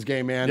Dolphins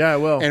game, man. Yeah, I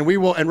will. And we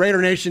will. And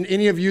Raider Nation,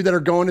 any of you that are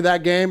going to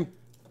that game,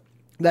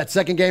 that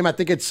second game, I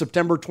think it's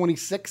September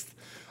 26th.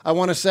 I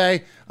want to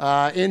say,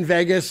 in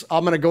Vegas.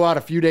 I'm going to go out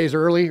a few days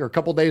early, or a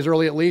couple days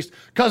early at least.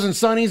 Cousin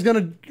Sonny's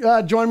going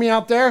to join me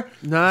out there.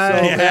 Nice.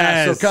 So,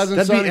 Yes. so Cousin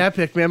That'd Sonny. be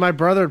epic, man. My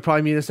brother would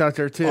probably meet us out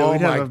there too. Oh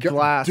We'd my have a God.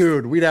 blast,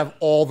 Dude, we'd have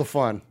all the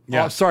fun.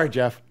 Yeah. Oh, sorry,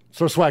 Jeff.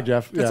 So Swag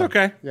Jeff. It's Yeah.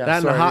 okay. Yeah, That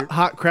and the sorry.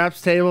 hot craps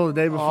table the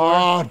day before.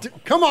 Oh,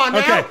 come on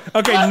now.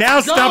 Okay, Let's now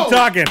go. stop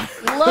talking.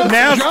 Let's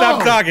Now go.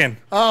 stop talking.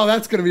 Oh,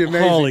 that's going to be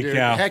amazing. Holy dude.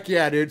 cow. Heck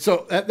yeah, dude.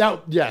 So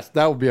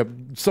that would be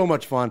so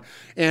much fun.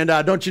 And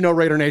don't you know,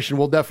 Raider Nation,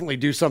 we'll definitely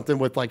do something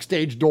with like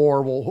Stage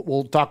Door.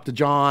 We'll talk to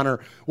John, or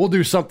we'll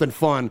do something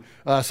fun,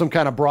 some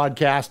kind of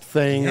broadcast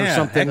thing or Yeah,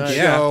 something, heck show,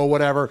 yeah.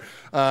 whatever.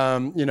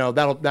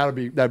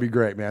 That'd be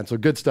great, man. So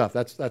good stuff.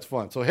 That's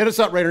fun. So hit us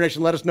up, Raider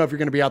Nation. Let us know if you're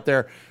going to be out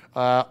there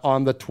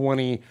on the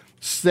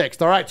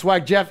 26th. All right,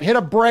 Swag Jeff, hit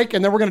a break,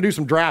 and then we're going to do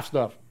some draft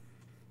stuff.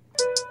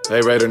 Hey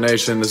Raider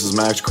Nation, this is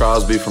Max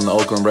Crosby from the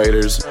Oakland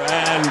Raiders.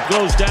 And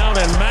goes down,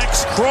 and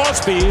Max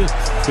Crosby,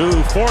 who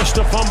forced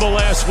a fumble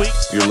last week.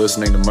 You're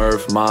listening to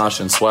Murph,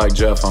 Mosh, and Swag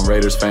Jeff on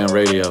Raiders Fan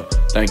Radio.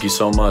 Thank you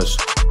so much.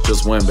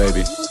 Just win,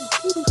 baby.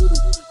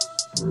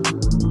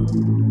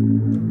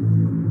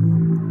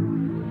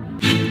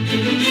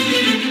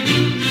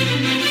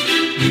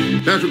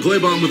 Patrick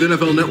Claybon with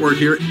NFL Network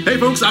here. Hey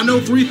folks, I know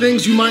 3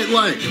 things you might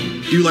like.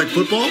 Do you like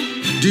football?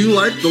 Do you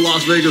like the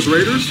Las Vegas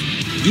Raiders?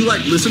 Do you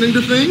like listening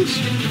to things?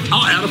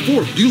 I'll add a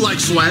 4th. Do you like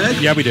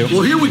swag? Yeah, we do.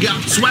 Well, here we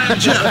got Swag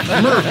Jeff,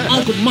 Murph,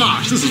 Uncle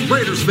Mosh. This is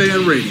Raiders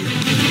Fan Radio.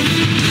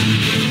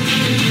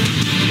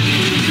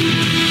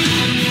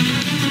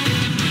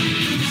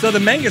 So the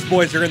Mangus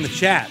boys are in the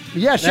chat.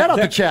 Yeah, shout out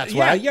the chat,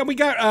 Swag. Yeah, we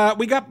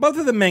got both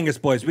of the Mangus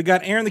boys. We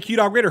got Aaron the Q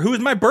Dog Raider, who was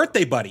my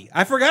birthday buddy.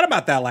 I forgot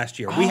about that last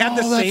year. We had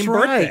the that's same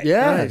right. birthday.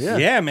 Yeah, Nice. yeah.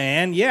 Yeah,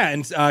 man. Yeah,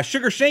 and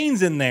Sugar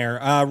Shane's in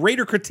there.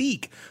 Raider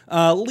Critique,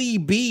 Lee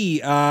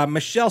B,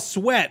 Michelle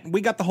Sweat.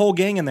 We got the whole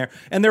gang in there,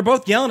 and they're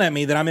both yelling at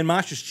me that I'm in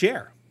Mosh's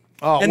chair.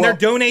 Oh, and well- they're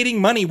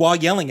donating money while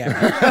yelling at me.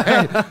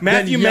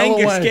 Matthew Then yell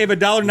Mangus away. gave a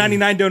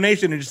 $1.99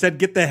 donation and just said,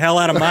 "Get the hell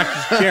out of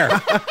Mosh's chair."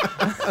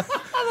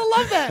 I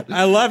love that.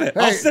 I love it.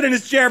 I'll Hey, sit in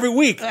his chair every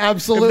week.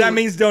 absolutely. If that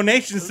means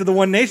donations to the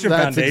One Nation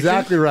That's Foundation.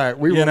 exactly right.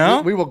 We You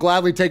know? we will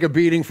gladly take a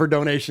beating for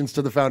donations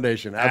to the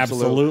foundation.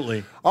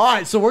 Absolutely. All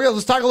right, so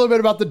let's talk a little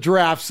bit about the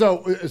draft. So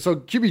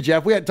QB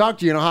Jeff, we hadn't talked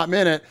to you in a hot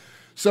minute.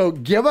 So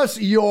give us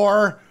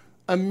your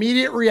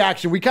immediate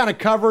reaction. We kind of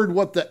covered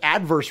what the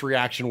adverse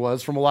reaction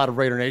was from a lot of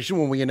Raider Nation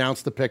when we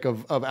announced the pick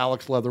of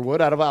Alex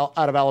Leatherwood out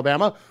of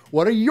Alabama.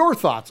 What are your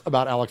thoughts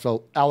about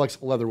Alex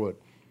Leatherwood?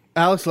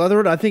 Alex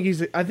Leatherwood, I think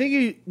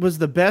he was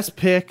the best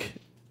pick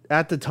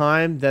at the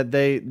time that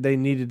they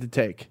needed to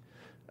take,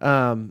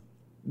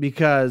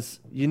 because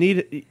you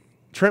need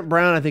Trent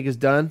Brown. I think is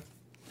done,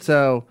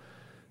 so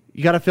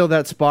you got to fill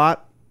that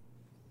spot.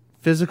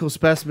 Physical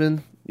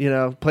specimen,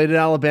 played at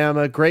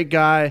Alabama, great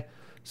guy.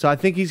 So I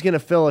think he's going to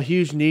fill a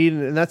huge need,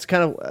 and that's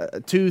kind of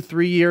a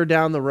 2-3 year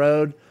down the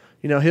road.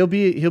 He'll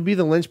be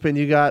the linchpin.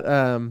 You got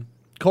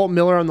Colton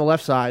Miller on the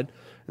left side,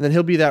 and then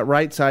he'll be that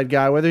right side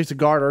guy, whether he's a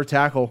guard or a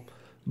tackle.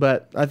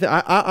 But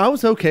I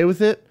was okay with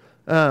it.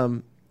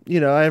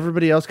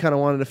 Everybody else kind of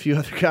wanted a few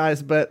other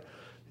guys, but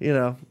he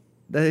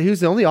was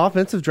the only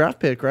offensive draft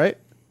pick, right?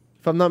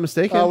 If I'm not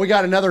mistaken. We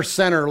got another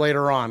center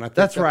later on. I think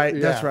That's right.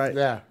 yeah, That's right.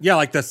 Yeah. Yeah,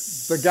 like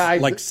the guy-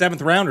 like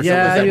 7th round or something.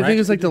 Yeah, Is that I right? think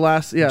it's like the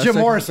last. Yeah, Jim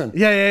second- Morrison.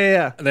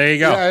 Yeah. There you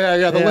go.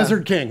 Yeah. The Yeah.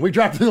 Lizard King. We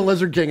drafted the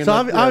Lizard King. So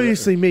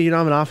obviously, me,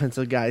 I'm an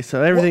offensive guy,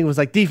 so everything was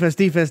like defense.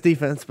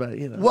 But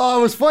Well,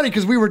 it was funny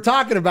because we were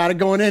talking about it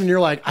going in, and you're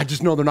like, I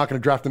just know they're not going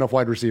to draft enough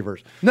wide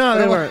receivers. No,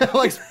 they weren't.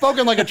 Like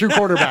spoken like a true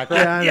quarterback,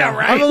 right? I know. Yeah,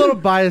 right. I'm a little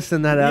biased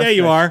in that aspect. Yeah,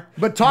 you are.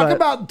 But talk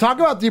about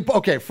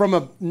the from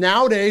a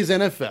nowadays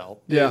NFL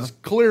Yeah. is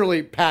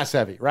clearly pass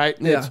heavy, right?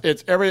 Yeah.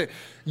 It's everything.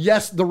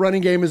 Yes, the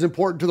running game is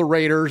important to the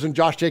Raiders, and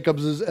Josh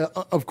Jacobs is,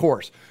 of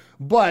course.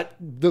 But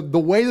the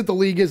way that the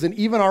league is, and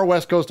even our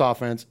West Coast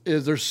offense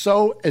is, it's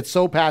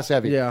so pass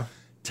heavy. Yeah.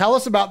 Tell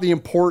us about the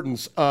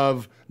importance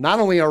of not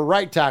only a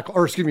left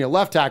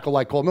tackle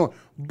like Cole Miller,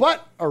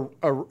 but a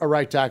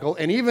right tackle,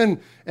 and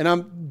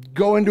I'm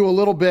going to a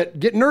little bit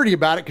get nerdy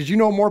about it because you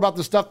know more about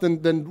the stuff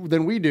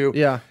than we do.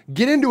 Yeah.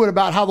 Get into it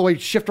about how they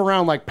shift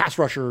around like pass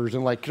rushers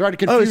and like try to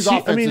confuse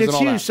offenses. It's and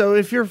all huge. that. So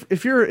if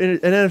you're in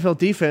an NFL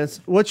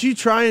defense, what you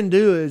try and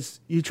do is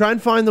you try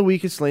and find the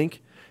weakest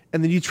link,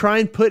 and then you try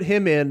and put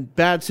him in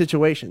bad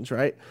situations,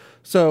 right?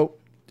 So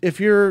if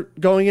you're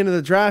going into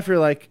the draft, you're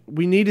like,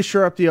 we need to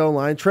shore up the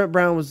O-line. Trent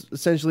Brown was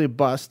essentially a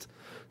bust.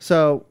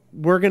 So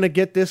we're going to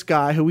get this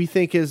guy who we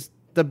think is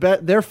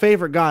their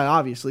favorite guy,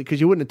 obviously, because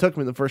you wouldn't have took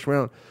him in the first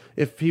round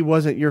if he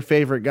wasn't your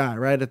favorite guy,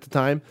 right, at the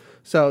time.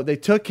 So they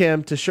took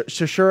him to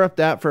shore up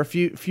that for a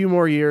few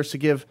more years to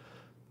give,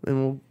 and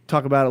we'll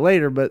talk about it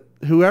later, but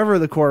whoever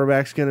the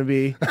quarterback's going to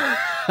be,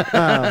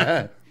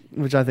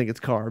 which I think it's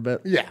Carr,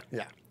 but yeah.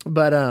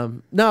 But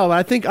no,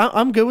 I think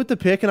I'm good with the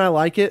pick and I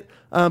like it.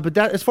 But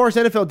that, as far as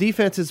NFL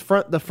defenses,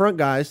 the front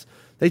guys,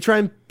 they try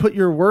and put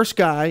your worst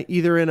guy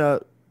either in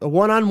a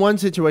one-on-one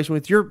situation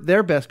with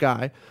their best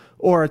guy,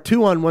 or a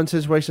 2-on-1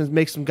 situation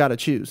makes them got to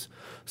choose.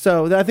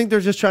 So I think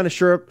they're just trying to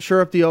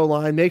shore up the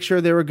O-line, make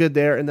sure they were good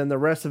there, and then the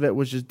rest of it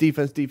was just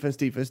defense,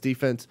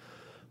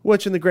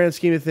 which in the grand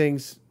scheme of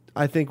things,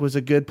 I think was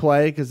a good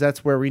play because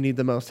that's where we need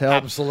the most help.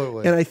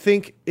 Absolutely. And I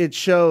think it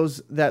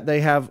shows that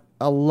they have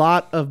a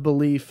lot of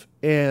belief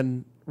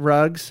in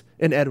Ruggs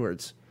and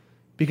Edwards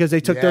because they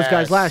took those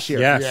guys last year.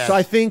 Yes. So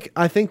I think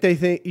they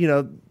think,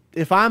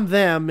 if I'm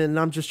them and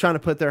I'm just trying to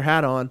put their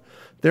hat on,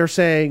 they're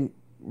saying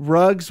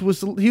Ruggs he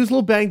was a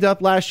little banged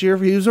up last year.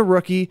 He was a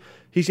rookie.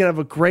 He's going to have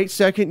a great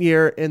second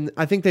year, and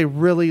I think they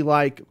really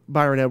like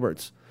Byron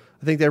Edwards.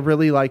 I think they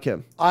really like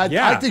him.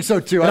 I think so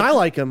too. And I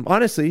like him.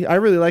 Honestly, I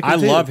really like him. I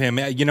love him.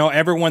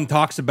 Everyone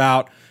talks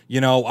about,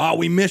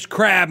 we miss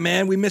Crab,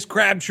 man. We miss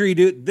Crabtree,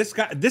 dude.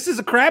 This is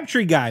a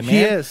Crabtree guy, man.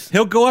 He is.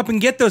 He'll go up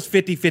and get those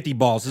 50-50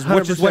 balls,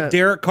 which is what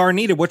Derek Carr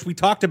needed, which we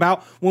talked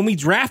about when we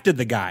drafted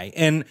the guy.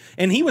 And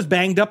he was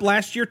banged up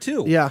last year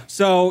too. Yeah.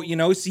 So,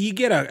 so you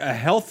get a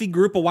healthy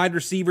group of wide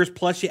receivers,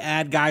 plus you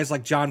add guys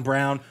like John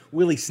Brown,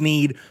 Willie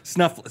Snead,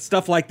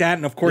 stuff like that.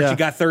 And of course you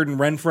got third and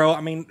Renfro.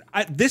 I mean,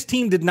 this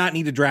team did not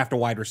need to draft a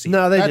wide receiver.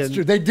 No, That's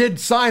true. They did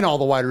sign all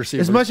the wide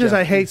receivers. As much as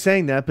I hate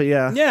saying that, but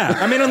yeah. Yeah.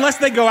 I mean, unless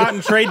they go out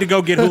and trade to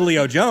go get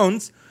Julio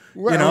Jones,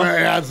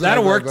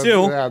 that'll work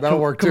too. Yeah, that'll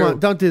work too. Come on,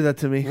 don't do that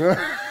to me.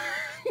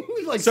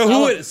 Like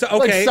okay,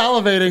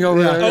 salivating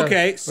over there.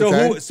 Okay,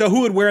 so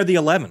who would wear the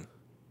 11?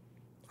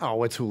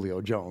 Oh, it's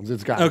Julio Jones.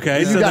 It's got.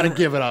 Okay, you got to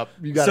give it up.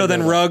 So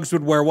then Ruggs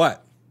would wear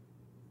what?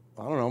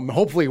 I don't know.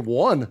 Hopefully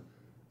one.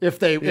 If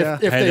they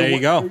there you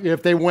go.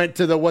 If they went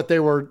to what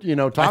they were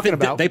talking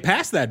about, they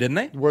passed that, didn't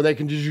they? Where they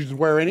can just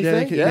wear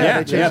anything.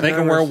 They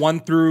can wear 1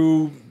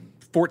 through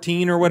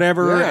 14 or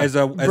whatever as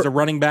a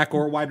running back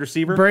or wide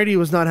receiver. Brady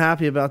was not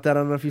happy about that. I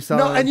don't know if you saw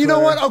that. No, and you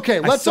know what?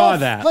 Okay, let's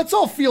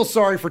all feel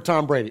sorry for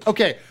Tom Brady.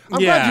 Okay, I'm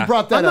glad you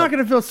brought that I'm up. not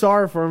going to feel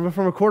sorry for him, but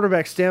from a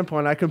quarterback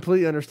standpoint, I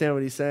completely understand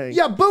what he's saying.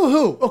 Yeah,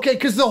 boo-hoo. Okay,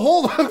 because the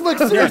whole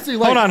seriously,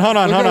 hold on.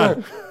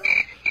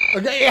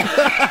 Okay,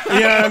 you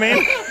know what I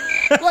mean?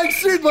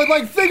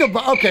 Think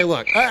about. Okay,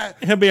 look.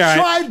 He'll be all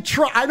right.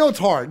 Try. I know it's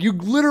hard. You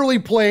literally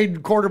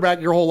played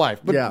quarterback your whole life,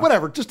 but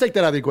whatever. Just take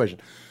that out of the equation.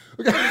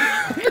 Okay.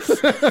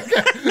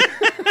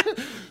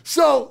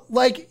 So,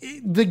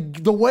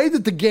 the way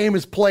that the game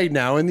is played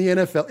now in the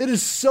NFL, it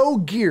is so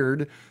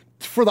geared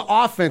for the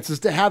offenses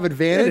to have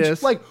advantage. It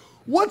is.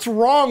 What's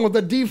wrong with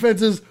the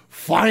defenses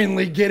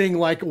finally getting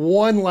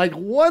one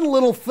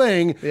little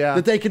thing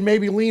that they can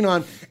maybe lean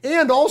on?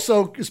 And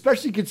also,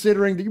 especially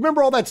considering, do you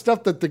remember all that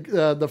stuff that the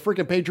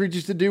freaking Patriots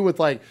used to do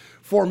with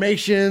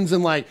formations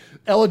and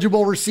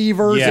eligible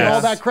receivers and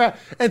all that crap?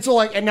 And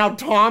so and now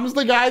Tom's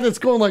the guy that's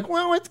going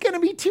well, it's going to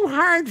be too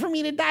hard for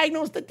me to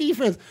diagnose the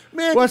defense.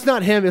 Man. Well, it's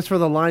not him, it's for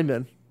the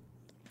linemen.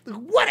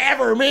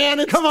 Whatever,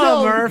 man. Come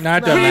on, Murph.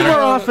 We need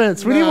more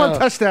offense. We need more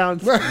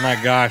touchdowns. Oh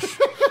my gosh.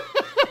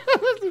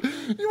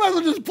 You might as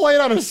well just play it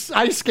on an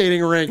ice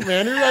skating rink,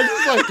 man. He's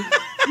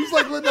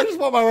like, I just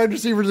want my wide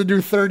receivers to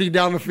do 30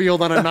 down the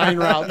field on a 9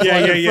 route.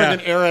 Yeah.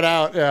 Freaking air it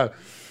out. Yeah.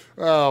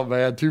 Oh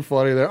man, too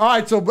funny there. All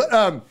right,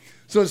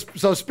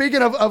 so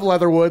speaking of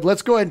Leatherwood,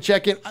 let's go ahead and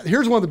check in.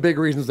 Here's one of the big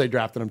reasons they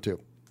drafted him too.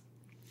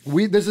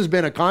 This has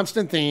been a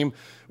constant theme.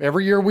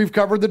 Every year we've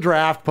covered the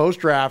draft,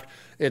 post-draft.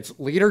 It's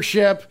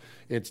leadership.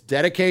 It's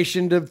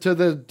dedication to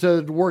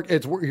work.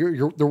 It's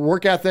the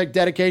work ethic,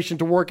 dedication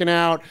to working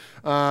out.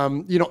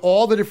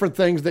 All the different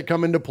things that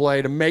come into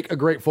play to make a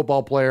great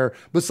football player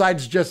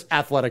besides just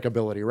athletic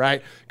ability,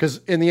 right?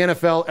 Because in the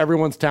NFL,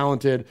 everyone's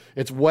talented.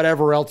 It's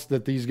whatever else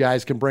that these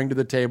guys can bring to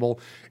the table.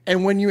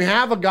 And when you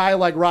have a guy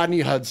like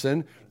Rodney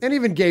Hudson and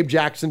even Gabe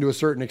Jackson to a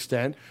certain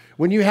extent,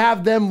 when you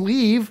have them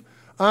leave,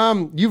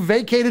 you've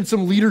vacated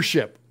some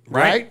leadership,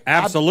 right?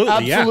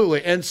 Absolutely.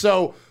 Absolutely. And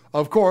so,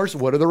 of course,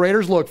 what do the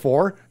Raiders look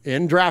for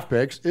in draft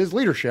picks is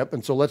leadership.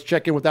 And so let's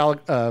check in with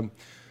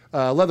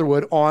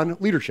Leatherwood on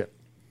leadership.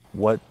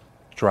 What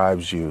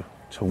drives you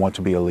to want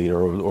to be a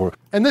leader?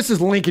 And this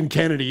is Lincoln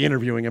Kennedy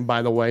interviewing him,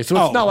 by the way. So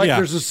it's not like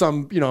there's just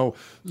some,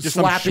 just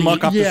slapping. Some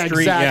schmuck up the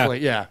street.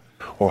 Exactly, yeah.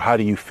 Or how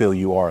do you feel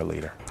you are a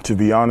leader? To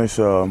be honest,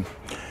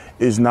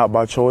 it's not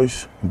by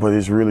choice, but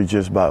it's really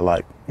just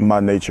by my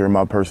nature and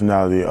my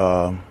personality.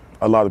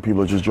 A lot of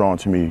people are just drawn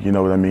to me, you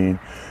know what I mean?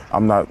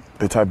 I'm not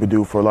the type of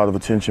dude for a lot of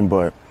attention,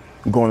 but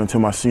going into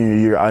my senior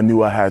year, I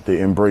knew I had to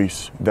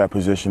embrace that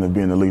position of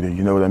being a leader,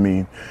 you know what I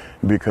mean?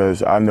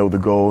 Because I know the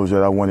goals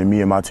that I wanted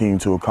me and my team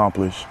to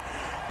accomplish.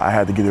 I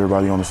had to get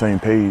everybody on the same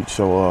page.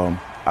 So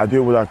I did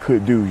what I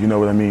could do, you know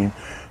what I mean,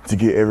 to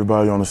get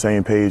everybody on the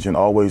same page and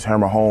always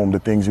hammer home the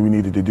things we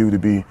needed to do to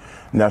be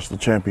national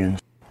champions.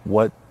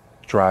 What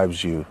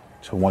drives you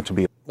to want to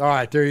be? All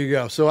right, there you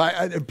go. So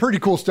pretty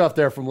cool stuff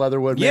there from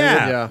Leatherwood.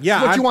 Yeah. It's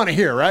what you want to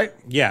hear, right?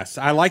 Yes,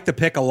 I like the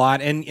pick a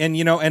lot, and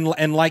you know,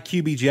 and like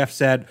QB Jeff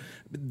said,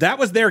 that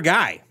was their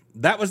guy.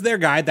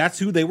 That's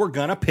who they were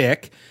gonna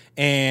pick,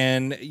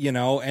 and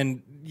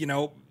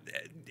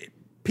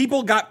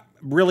people got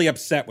really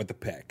upset with the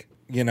pick.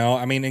 You know,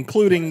 I mean,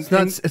 including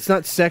it's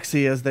not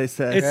sexy, as they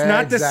say. It's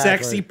not the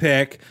sexy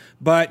pick,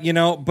 but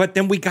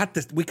then we got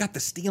the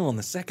steal in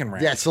the second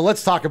round. Yeah, so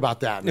let's talk about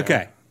that, man.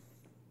 Okay.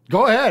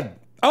 Go ahead.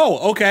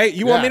 Oh, okay.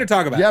 You want me to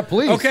talk about it? Yeah,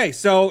 please. Okay,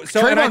 so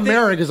Trayvon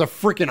Merrick is a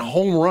freaking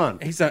home run.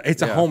 It's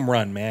a home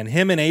run, man.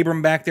 Him and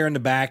Abram back there in the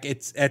back,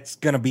 it's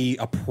going to be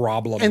a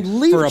problem. And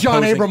leave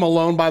John Abram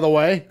alone, by the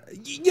way.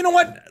 You know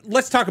what?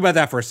 Let's talk about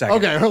that for a second.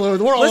 Okay,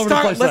 we're all over the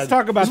place. Let's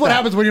talk about this is what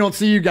happens when you don't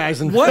see you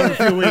guys in a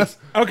few weeks.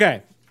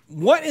 Okay.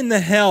 What in the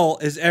hell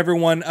is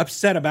everyone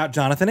upset about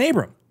Jonathan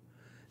Abram?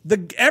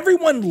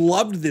 Everyone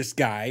loved this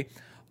guy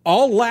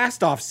all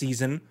last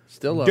offseason.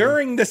 Still love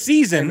during the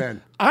season.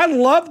 Amen. I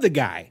love the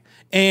guy.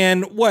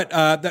 And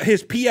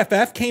his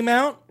PFF came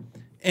out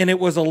and it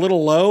was a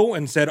little low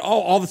and said, oh,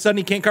 all of a sudden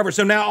he can't cover.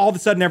 So now all of a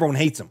sudden everyone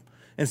hates him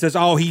and says,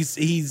 oh, he's.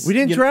 We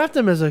didn't draft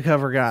him as a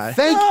cover guy.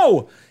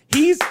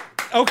 He's.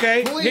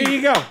 Okay, Please. Here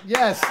you go.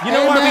 Yes. You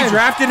know why we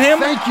drafted him?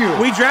 Thank you.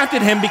 We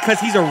drafted him because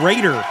he's a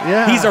Raider.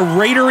 Yeah. He's a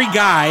Raidery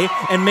guy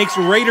and makes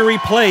Raidery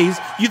plays.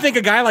 You think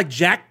a guy like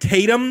Jack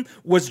Tatum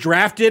was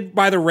drafted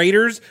by the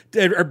Raiders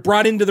or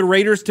brought into the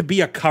Raiders to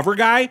be a cover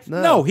guy?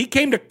 No, he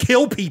came to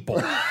kill people.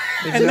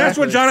 And that's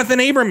what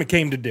Jonathan Abram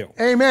came to do.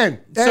 Amen.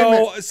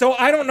 So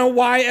I don't know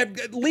why.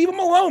 Leave him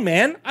alone,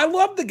 man. I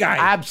love the guy.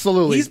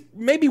 Absolutely. He's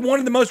maybe one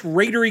of the most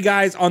Raidery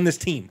guys on this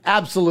team.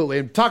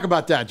 Absolutely. Talk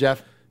about that,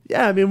 Jeff.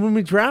 Yeah, I mean, when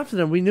we drafted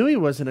him, we knew he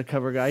wasn't a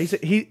cover guy.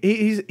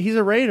 He's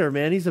a Raider,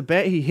 man.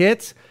 He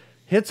hits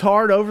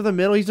hard over the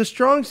middle. He's a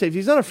strong safety.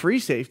 He's not a free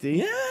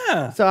safety.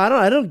 Yeah. So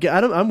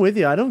I'm with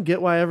you. I don't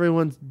get why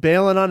everyone's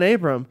bailing on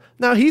Abram.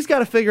 Now he's got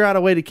to figure out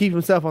a way to keep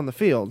himself on the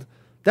field.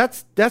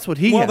 That's what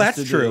he has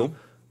to do. True.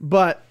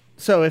 But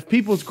so if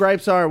people's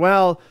gripes are,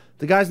 well,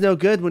 the guy's no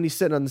good when he's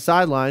sitting on the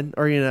sideline,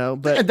 or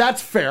but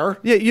that's fair.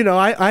 Yeah,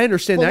 I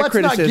understand that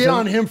criticism. Let's not get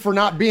on him for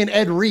not being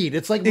Ed Reed.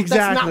 It's like exactly.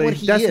 That's not what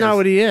he is. That's not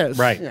what he is.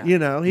 Right.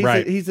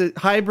 Yeah. He's a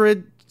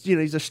hybrid.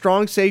 He's a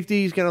strong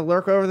safety. He's going to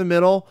lurk over the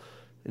middle,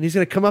 and he's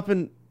going to come up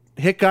and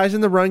hit guys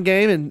in the run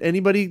game. And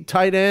anybody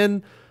tight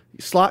end,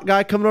 slot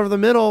guy coming over the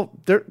middle,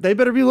 they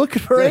better be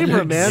looking for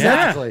Abram, man.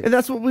 Exactly. And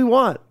that's what we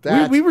want.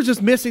 We were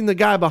just missing the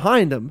guy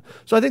behind him.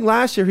 So I think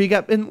last year he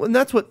got, and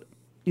that's what,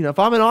 if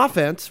I'm an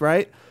offense,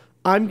 right,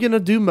 I'm going to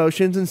do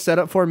motions and set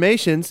up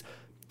formations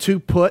to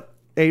put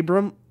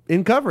Abram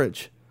in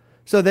coverage.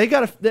 So they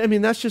got to,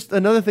 that's just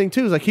another thing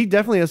too, is like he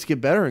definitely has to get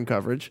better in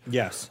coverage.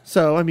 Yes.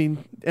 So,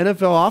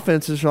 NFL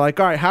offenses are like,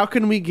 all right, how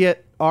can we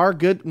get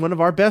one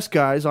of our best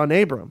guys on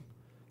Abram?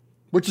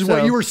 Which is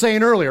what you were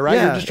saying earlier, right?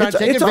 Yeah, You're just trying to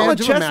take advantage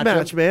of a chess of a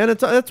match, man.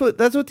 That's what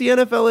the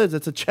NFL is.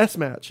 It's a chess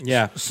match.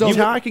 Yeah. So it's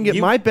how I can get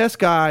my best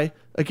guy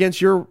against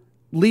your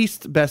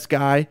least best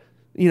guy,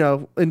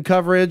 in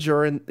coverage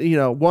or in,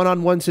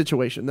 one-on-one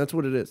situation. That's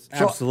what it is.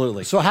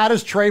 Absolutely. So how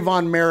does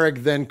Trayvon Merrick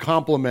then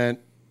complement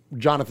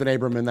Jonathan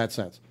Abram in that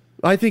sense?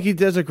 I think he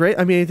does a great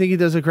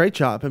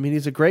job.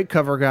 He's a great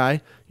cover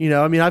guy.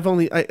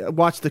 I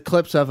watched the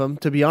clips of him,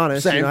 to be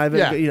honest. Same.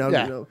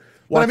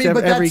 Watched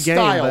every that game.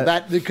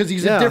 Style, because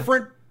he's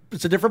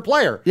it's a different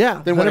player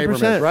than what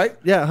Abram is, right?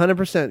 Yeah,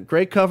 100%.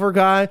 Great cover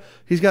guy.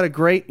 He's got a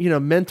great,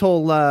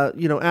 mental,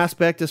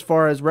 aspect as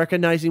far as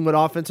recognizing what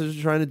offenses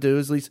are trying to do.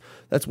 At least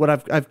that's what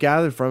I've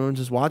gathered from him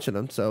just watching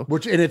him. So,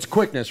 and it's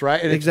quickness,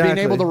 right? And exactly. It's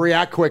being able to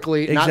react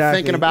quickly, not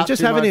thinking about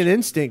just having an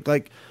instinct.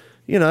 Like,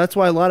 that's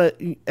why a lot of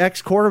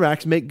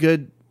ex-quarterbacks make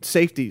good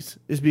safeties,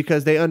 is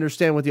because they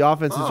understand what the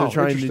offenses are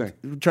trying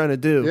to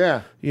do.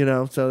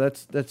 Yeah. So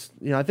that's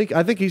I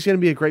think he's going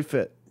to be a great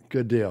fit.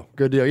 Good deal.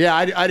 Yeah,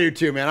 I do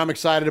too, man. I'm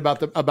excited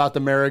about the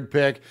Merrick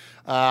pick.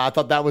 I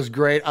thought that was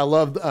great. I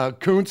loved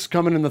Kuntz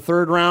coming in the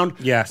third round.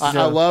 Yes.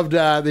 I loved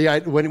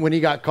when he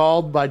got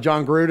called by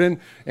John Gruden,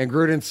 and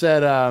Gruden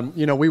said,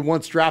 we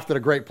once drafted a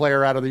great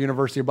player out of the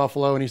University of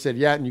Buffalo, and he said,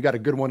 yeah, and you got a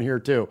good one here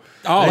too.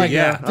 Oh,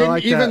 yeah.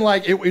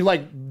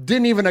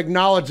 Didn't even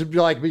acknowledge to be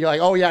like,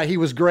 oh yeah, he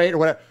was great or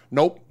whatever.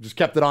 Nope, just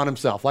kept it on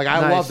himself. Like,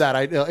 I love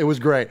that. It was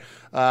great.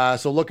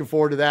 So looking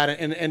forward to that,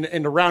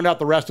 and to round out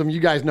the rest of them, you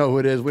guys know who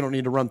it is. We don't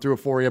need to run through it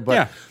for you,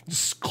 but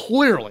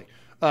clearly.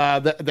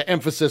 The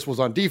emphasis was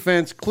on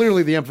defense.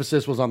 Clearly, the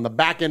emphasis was on the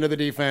back end of the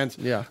defense.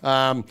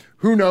 Yeah.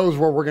 Who knows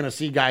where we're going to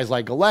see guys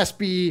like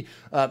Gillespie?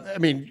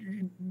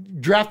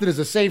 Drafted as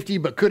a safety,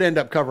 but could end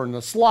up covering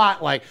the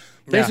slot. Like,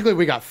 basically,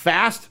 we got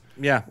fast.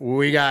 Yeah.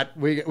 We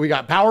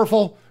got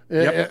powerful.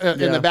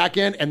 in the back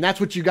end, and that's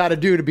what you got to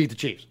do to beat the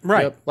Chiefs.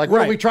 Right. Like,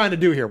 what are we trying to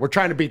do here? We're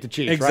trying to beat the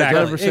Chiefs.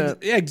 Exactly. Right?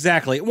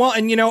 Exactly. Well,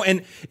 and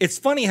and it's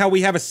funny how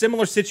we have a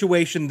similar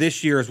situation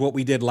this year as what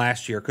we did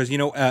last year, because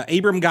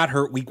Abram got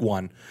hurt week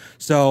 1,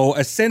 so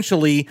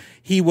essentially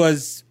he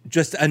was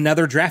just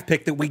another draft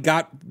pick that we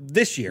got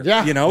this year.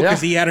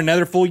 Because he had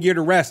another full year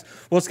to rest.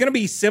 Well, it's going to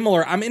be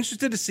similar. I'm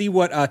interested to see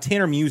what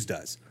Tanner Muse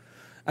does.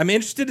 I'm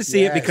interested to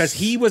see it because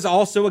he was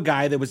also a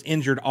guy that was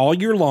injured all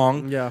year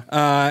long.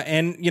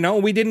 And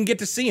we didn't get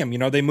to see him.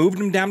 They moved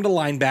him down to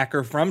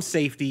linebacker from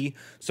safety.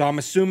 So I'm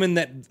assuming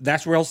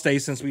that's where he'll stay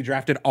since we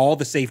drafted all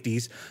the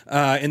safeties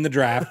in the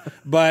draft.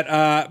 But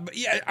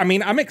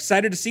I'm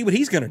excited to see what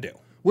he's going to do.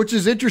 Which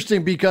is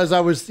interesting because I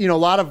was, a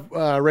lot of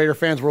Raider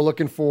fans were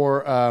looking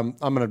for, I'm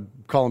going to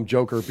call him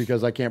Joker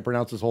because I can't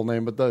pronounce his whole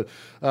name, but the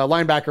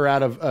linebacker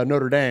out of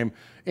Notre Dame.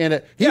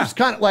 And he was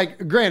kind of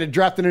like, granted,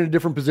 drafted in a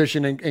different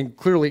position and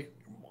clearly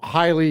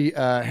highly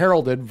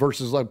heralded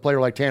versus a player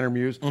like Tanner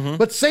Muse.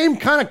 But same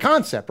kind of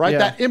concept, right?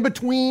 That in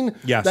between,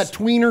 that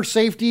tweener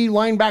safety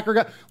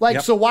linebacker guy.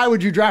 So why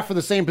would you draft for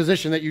the same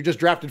position that you just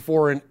drafted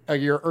for a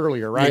year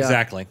earlier, right?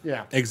 Exactly.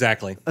 Yeah.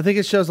 Exactly. I think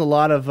it shows a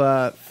lot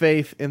of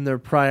faith in their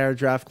prior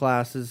draft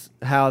classes,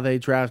 how they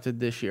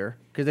drafted this year.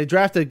 Because they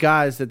drafted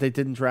guys that they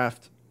didn't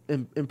draft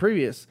in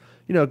previous.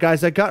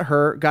 Guys that got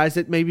hurt, guys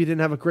that maybe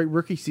didn't have a great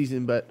rookie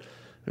season, but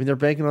they're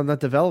banking on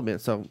that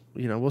development. So,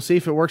 we'll see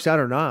if it works out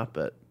or not,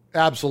 but.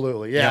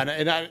 Absolutely, yeah.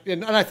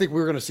 And I think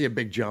we're going to see a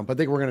big jump. I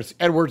think we're going to see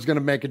Edwards going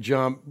to make a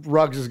jump.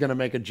 Ruggs is going to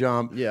make a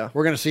jump. Yeah,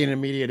 we're going to see an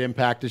immediate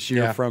impact this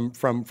year from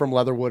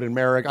Leatherwood and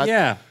Merrick.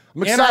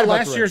 I'm excited about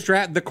last year's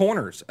draft, the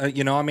corners.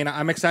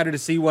 I'm excited to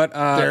see what.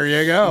 There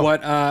you go.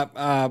 What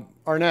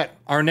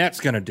Arnett's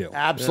going to do.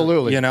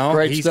 Absolutely,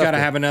 Great he's got to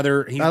have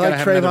another. I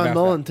like Trayvon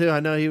Mullen too.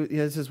 I know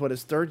this is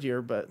his third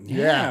year, but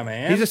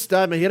man, he's a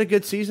stud. Man, he had a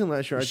good season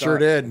last year. I sure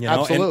did.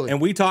 Absolutely, and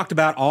we talked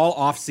about all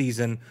off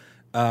season.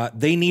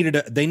 They need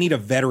a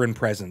veteran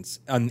presence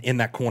in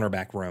that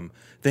cornerback room.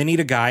 They need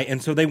a guy,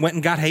 and so they went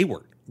and got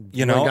Hayward. That's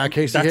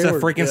Hayward. A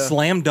freaking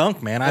slam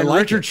dunk, man. And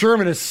Richard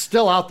Sherman is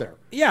still out there.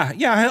 Yeah.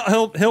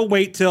 He'll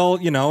wait till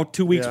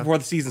 2 weeks before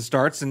the season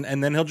starts,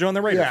 and then he'll join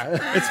the Raiders.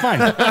 Yeah. It's fine.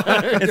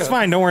 It's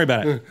fine. Don't worry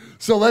about it.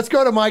 So let's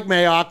go to Mike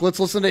Mayock. Let's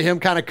listen to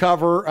him kind of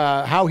cover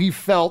how he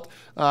felt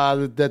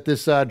that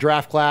this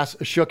draft class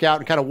shook out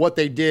and kind of what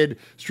they did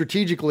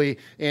strategically.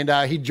 And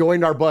he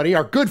joined our buddy,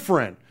 our good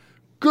friend.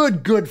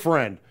 Good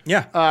friend.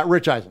 Yeah.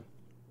 Rich Eisen.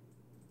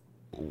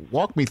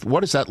 Walk me through,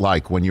 what is that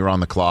like when you're on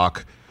the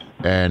clock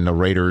and the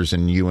Raiders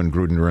and you and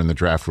Gruden are in the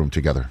draft room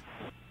together,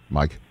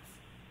 Mike?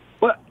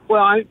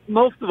 Well,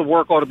 most of the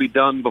work ought to be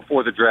done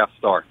before the draft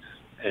starts.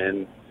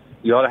 And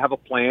you ought to have a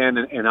plan,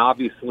 and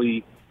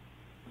obviously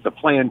the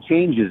plan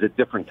changes at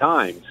different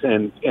times.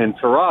 And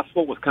for us,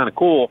 what was kind of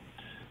cool,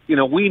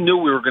 we knew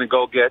we were going to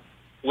go get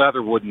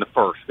Leatherwood in the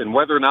first. And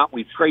whether or not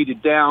we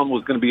traded down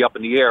was going to be up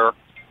in the air.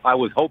 I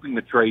was hoping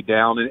to trade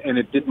down, and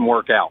it didn't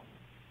work out.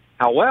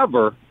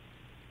 However,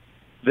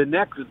 the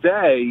next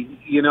day,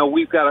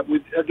 we've got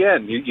to,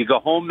 you go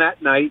home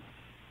that night,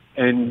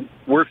 and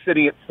we're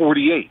sitting at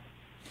 48,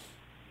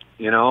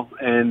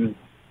 and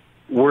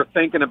we're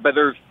thinking about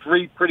there's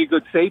 3 pretty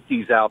good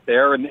safeties out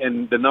there,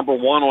 and the number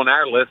 1 on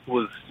our list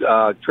was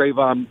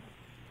Trayvon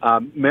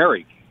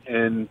Merrick,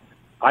 and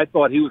I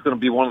thought he was going to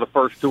be one of the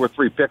first 2 or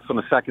 3 picks on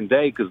the second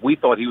day because we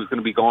thought he was going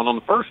to be going on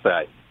the first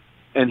day.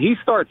 And he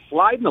starts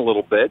sliding a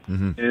little bit,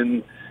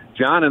 and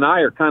John and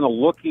I are kind of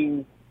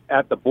looking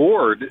at the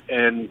board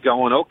and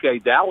going, okay,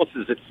 Dallas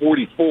is at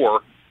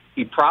 44.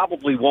 He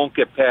probably won't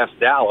get past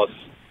Dallas.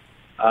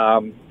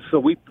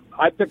 So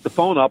I picked the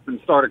phone up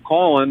and started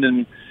calling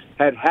and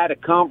had a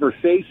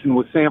conversation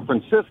with San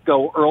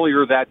Francisco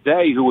earlier that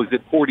day, who was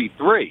at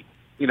 43,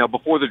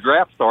 before the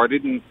draft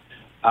started. And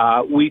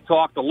we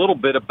talked a little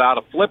bit about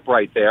a flip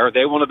right there.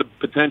 They wanted to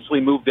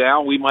potentially move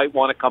down. We might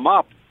want to come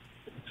up.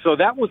 So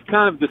that was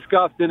kind of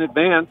discussed in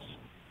advance.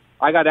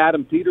 I got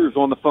Adam Peters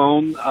on the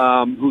phone,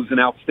 who's an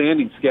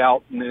outstanding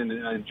scout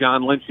and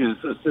John Lynch's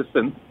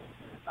assistant.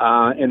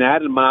 And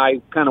Adam and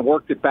I kind of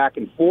worked it back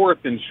and forth.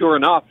 And sure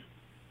enough,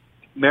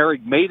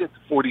 Merrick made it to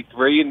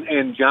 43,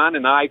 and John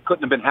and I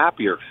couldn't have been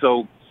happier.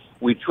 So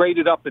we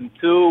traded up in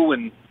 2,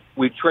 and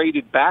we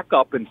traded back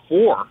up in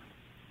 4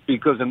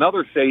 because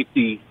another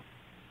safety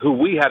who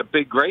we had a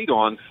big grade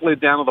on slid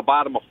down to the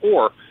bottom of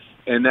 4.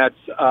 And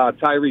that's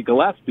Tyree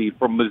Gillespie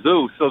from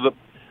Mizzou. So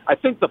I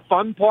think the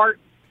fun part,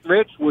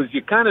 Rich, was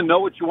you kind of know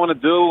what you want to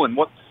do and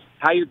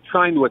how you're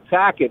trying to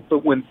attack it.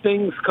 But when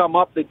things come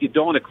up that you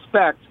don't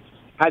expect,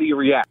 how do you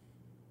react?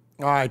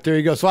 All right, there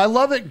you go. So I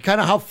love it, kind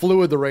of how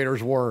fluid the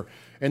Raiders were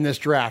in this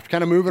draft,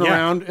 kind of moving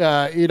around.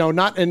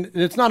 And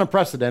it's not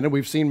unprecedented.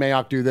 We've seen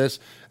Mayock do this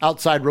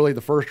outside really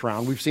the first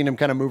round. We've seen him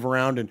kind of move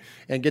around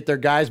and get their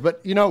guys.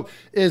 But,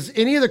 is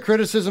any of the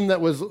criticism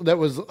that was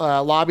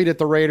lobbied at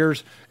the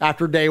Raiders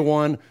after day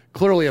one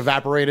clearly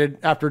evaporated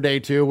after day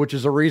two, which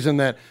is a reason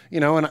that,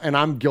 and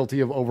I'm guilty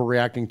of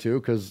overreacting too,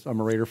 because I'm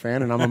a Raider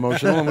fan and I'm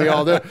emotional and we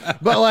all do.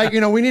 But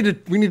we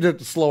need to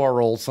slow our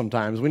rolls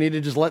sometimes. We need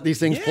to just let these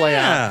things play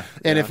out.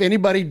 And if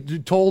anybody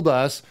told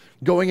us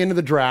going into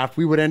the draft,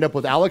 we would end up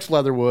with Alex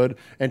Leatherwood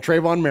and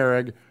Trayvon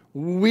Merrick,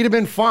 we'd have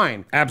been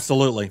fine.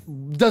 Absolutely.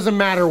 Doesn't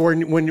matter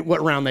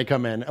what round they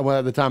come in,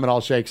 by the time it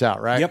all shakes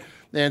out, right? Yep.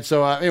 And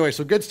so anyway,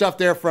 so good stuff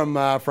there from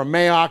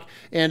Mayock.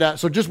 And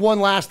so just one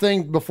last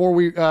thing before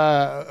we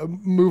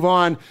move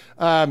on.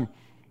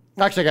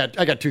 Actually,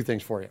 I got two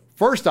things for you.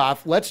 First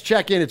off, let's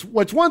check in. It's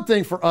one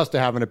thing for us to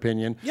have an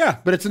opinion. Yeah.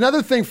 But it's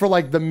another thing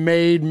for the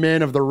made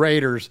men of the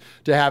Raiders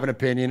to have an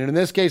opinion. And in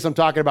this case, I'm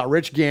talking about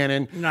Rich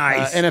Gannon,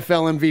 nice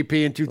NFL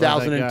MVP in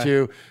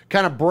 2002,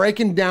 kind of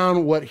breaking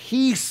down what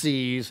he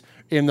sees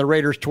in the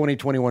Raiders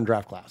 2021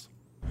 draft class.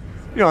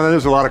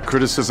 There's a lot of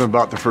criticism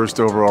about the first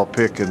overall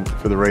pick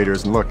for the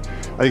Raiders. And look,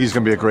 I think he's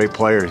going to be a great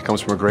player. He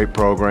comes from a great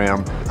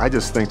program. I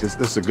just think this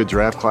is a good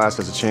draft class.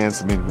 Has a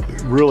chance. I mean,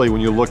 really,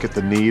 when you look at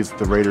the needs that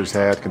the Raiders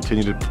had,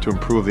 continue to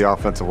improve the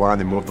offensive line.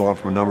 They moved on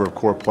from a number of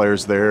core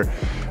players there.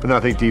 And then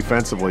I think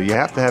defensively, you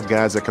have to have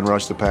guys that can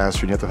rush the passer,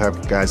 and you have to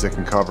have guys that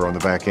can cover on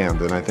the back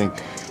end. And I think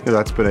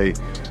that's been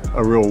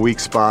a real weak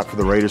spot for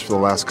the Raiders for the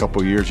last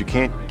couple of years. You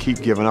can't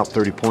keep giving up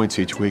 30 points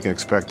each week and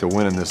expect to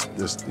win in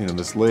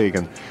this league.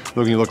 And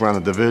when you look around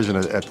the division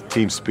at the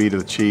team speed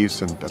of the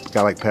Chiefs and a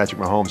guy like Patrick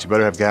Mahomes, you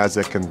better have guys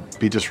that can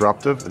be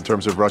disruptive in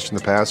terms of rushing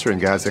the passer and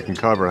guys that can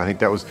cover. And I think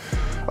that was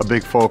a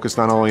big focus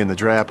not only in the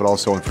draft but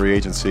also in free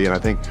agency. And I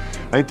think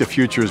the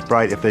future is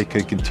bright if they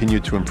can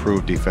continue to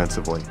improve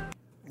defensively.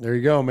 There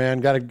you go,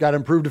 man. Got to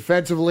improve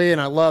defensively, and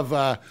I love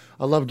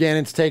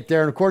Gannon's take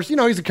there. And of course,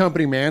 he's a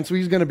company man, so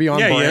he's going to be on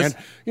brand.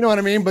 You know what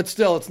I mean? But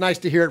still, it's nice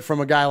to hear it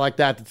from a guy like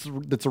that's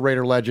a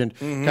Raider legend,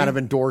 kind of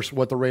endorse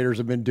what the Raiders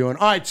have been doing.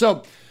 All right,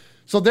 so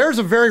there's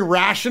a very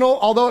rational,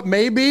 although it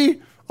may be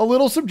a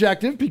little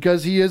subjective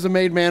because he is a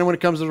made man when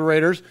it comes to the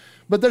Raiders,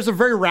 but there's a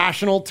very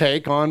rational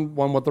take on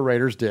what the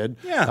Raiders did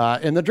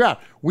in the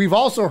draft. We've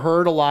also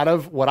heard a lot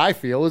of what I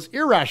feel is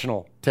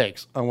irrational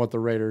takes on what the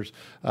Raiders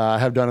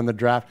have done in the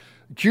draft.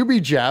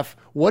 QB Jeff,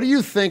 what do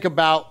you think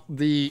about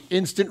the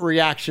instant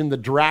reaction, the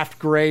draft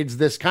grades,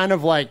 this kind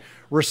of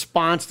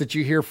response that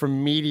you hear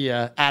from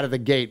media out of the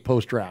gate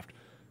post-draft?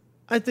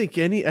 I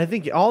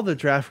think all the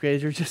draft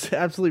grades are just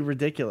absolutely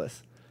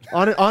ridiculous.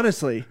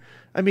 Honestly,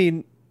 I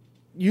mean,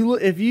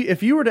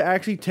 if you were to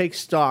actually take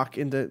stock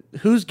into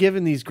who's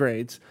given these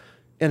grades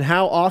and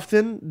how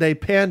often they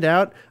panned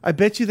out, I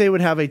bet you they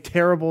would have a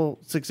terrible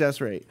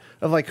success rate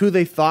of who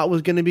they thought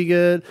was going to be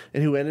good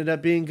and who ended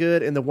up being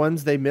good, and the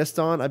ones they missed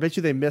on. I bet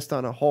you they missed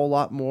on a whole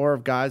lot more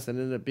of guys that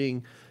ended up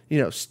being,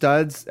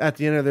 studs at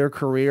the end of their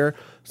career.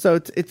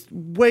 So it's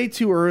way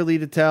too early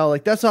to tell.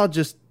 That's all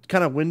just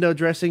kind of window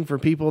dressing for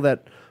people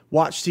that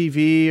watch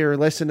TV or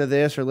listen to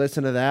this or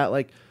listen to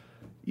that.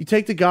 You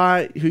take the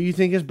guy who you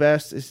think is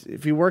best.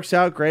 If he works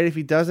out, great. If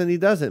he doesn't, he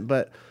doesn't.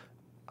 But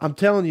I'm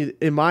telling you,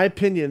 in my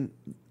opinion,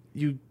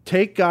 you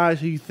take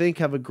guys who you think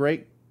have a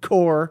great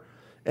core,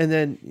 and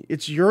then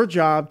it's your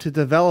job to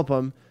develop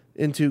them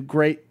into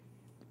great,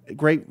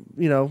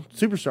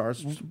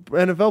 superstars,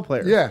 NFL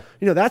players. Yeah.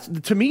 That's,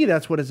 to me,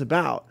 that's what it's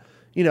about.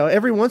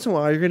 Every once in a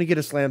while, you're going to get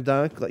a slam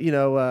dunk,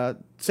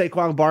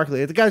 Saquon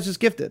Barkley. The guy's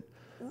just gifted.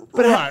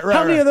 But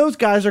how many of those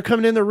guys are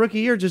coming in their rookie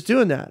year just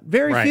doing that?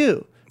 Very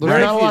few.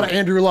 There's not a lot of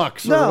Andrew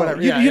Lucks or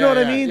whatever. You know what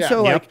I mean? Yeah.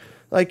 So,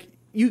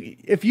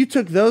 if you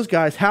took those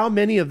guys, how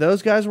many of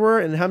those guys were,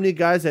 and how many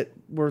guys that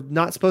were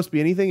not supposed to be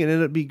anything and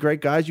ended up being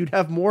great guys, you'd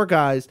have more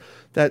guys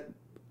that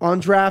on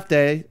draft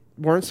day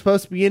weren't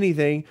supposed to be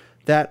anything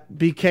that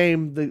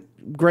became the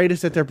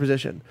greatest at their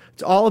position.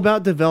 It's all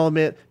about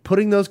development,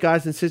 putting those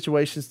guys in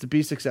situations to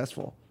be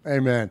successful.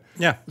 Amen.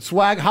 Yeah.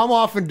 Swag, how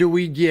often do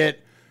we get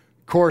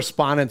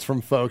correspondence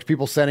from folks,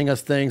 people sending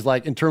us things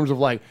in terms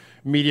of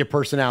media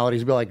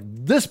personalities, be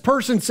this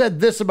person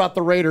said this about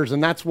the Raiders,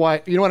 and that's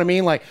why, you know what I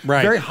mean?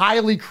 Very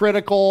highly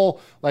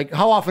critical.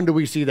 How often do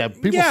we see that?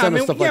 People send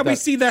us stuff like that. Yeah, we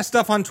see that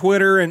stuff on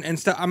Twitter and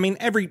stuff.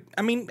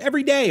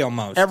 Every day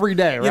almost. Every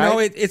day,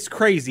 right? It's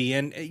crazy.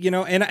 And,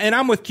 and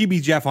I'm with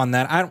QB Jeff on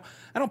that. I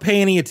don't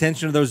pay any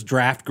attention to those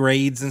draft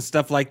grades and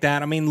stuff like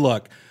that.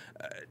 Look,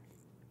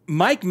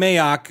 Mike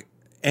Mayock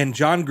and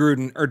John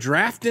Gruden are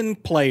drafting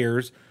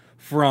players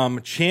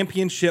from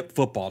championship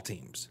football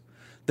teams.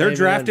 They're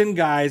drafting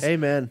guys.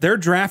 Amen. They're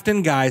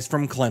drafting guys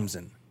from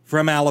Clemson,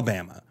 from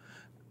Alabama.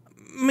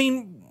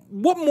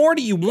 What more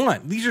do you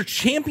want? These are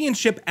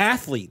championship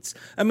athletes.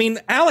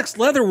 Alex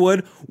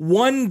Leatherwood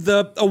won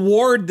the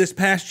award this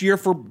past year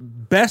for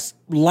best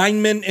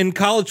lineman in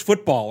college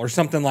football or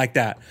something like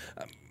that.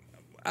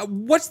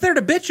 what's there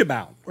to bitch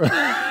about?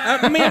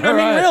 I mean,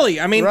 really.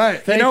 I mean,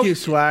 Thank you,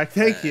 Swag.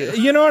 Thank you.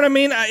 You know what I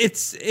mean?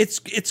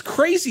 It's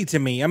crazy to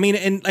me. I mean,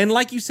 and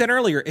like you said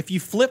earlier, if you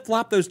flip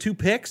flop those two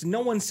picks, no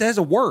one says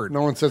a word.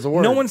 No one says a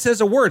word. No one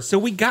says a word. So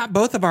we got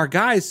both of our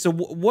guys. So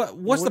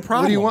what's the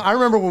problem? What do you want? I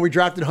remember when we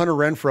drafted Hunter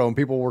Renfrow and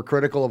people were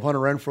critical of Hunter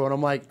Renfrow, and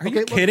I'm like, are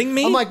you kidding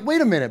me? I'm like,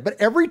 wait a minute. But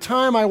every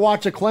time I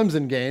watch a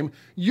Clemson game,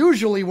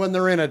 usually when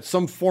they're in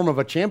some form of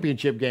a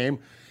championship game,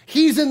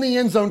 he's in the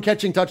end zone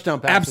catching touchdown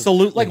passes.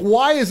 Absolutely. Like,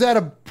 why is that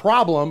a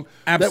problem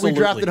that we Absolutely.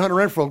 drafted Hunter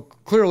Renfrow?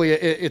 Clearly,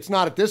 it's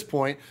not at this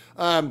point.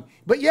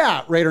 But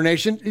yeah, Raider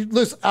Nation,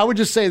 listen, I would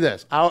just say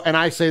this, and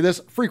I say this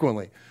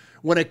frequently.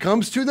 When it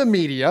comes to the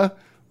media,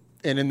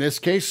 and in this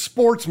case,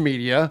 sports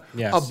media,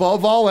 Yes.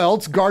 above all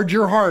else, guard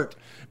your heart,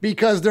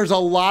 because there's a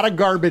lot of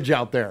garbage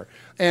out there.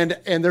 And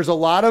there's a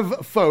lot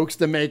of folks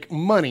that make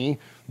money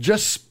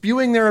just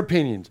spewing their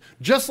opinions,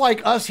 just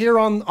like us here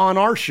on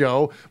our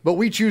show, but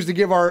we choose to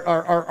give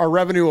our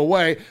revenue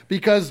away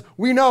because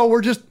we know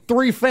we're just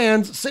three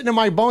fans sitting in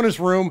my bonus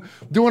room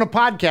doing a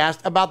podcast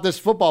about this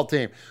football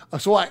team.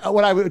 So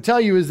what I would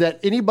tell you is that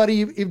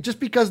anybody, just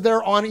because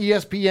they're on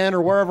ESPN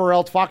or wherever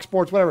else, Fox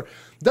Sports, whatever,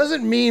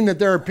 doesn't mean that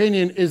their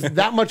opinion is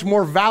that much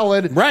more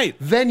valid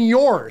than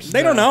yours.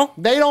 They don't know.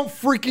 They don't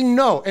freaking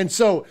know. And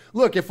so,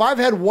 look, if I've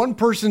had one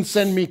person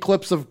send me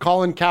clips of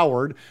Colin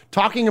Cowherd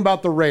talking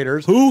about the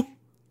Raiders. Who?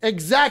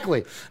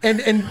 Exactly. And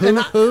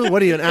who?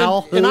 What are you, an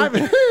owl? And I've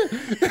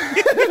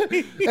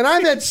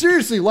had,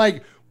 seriously,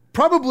 like,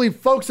 probably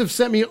folks have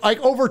sent me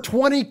like over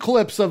 20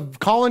 clips of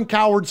Colin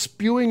Cowherd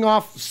spewing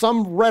off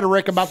some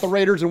rhetoric about the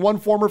Raiders in one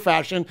form or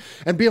fashion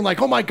and being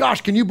like, oh my gosh,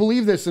 can you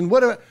believe this? And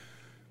what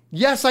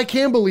yes, I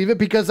can believe it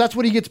because that's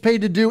what he gets paid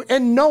to do.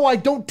 And no, I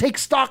don't take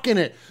stock in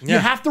it. Yeah. You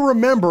have to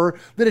remember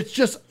that it's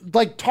just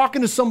like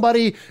talking to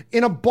somebody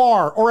in a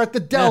bar or at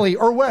the deli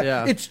or what.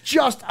 Yeah. It's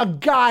just a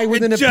guy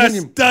with an opinion. It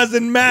just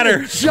doesn't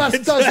matter. It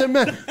just doesn't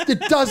matter.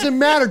 It doesn't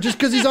matter. Just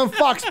because he's on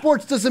Fox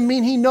Sports doesn't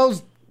mean he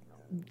knows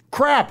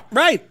crap.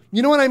 Right.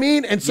 You know what I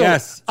mean? And so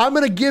Yes. I'm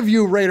going to give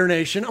you, Raider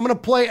Nation, I'm going to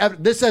play,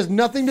 this has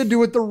nothing to do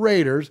with the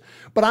Raiders,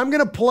 but I'm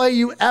going to play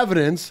you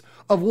evidence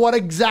of what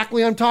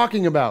exactly I'm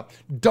talking about.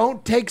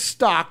 Don't take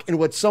stock in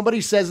what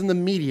somebody says in the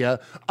media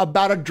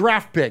about a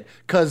draft pick,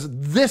 because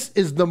this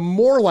is the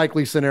more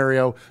likely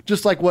scenario,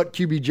 just like what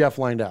QB Jeff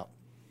lined out.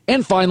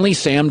 And finally,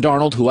 Sam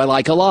Darnold, who I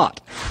like a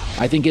lot.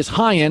 I think his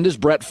high end is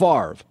Brett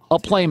Favre, a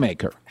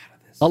playmaker,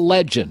 a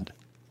legend,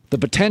 the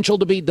potential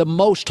to be the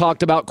most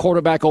talked about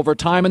quarterback over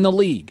time in the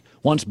league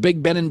once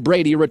Big Ben and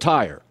Brady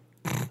retire.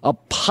 A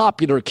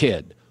popular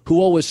kid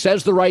who always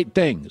says the right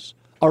things.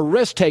 A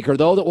risk taker,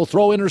 though, that will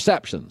throw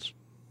interceptions.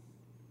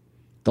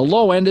 The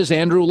low end is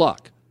Andrew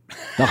Luck.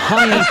 The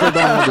high end for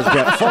Darnold is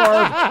Brett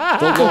Favre.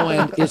 The low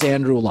end is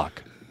Andrew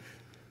Luck.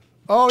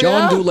 Oh,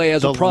 John Dooley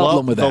has a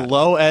problem with that. The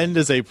low end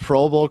is a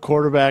Pro Bowl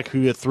quarterback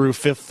who threw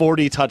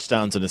 40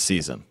 touchdowns in a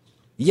season.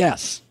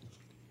 Yes.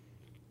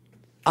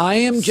 I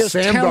am just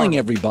telling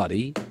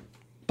everybody,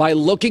 by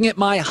looking at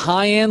my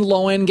high-end,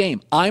 low-end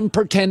game, I'm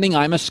pretending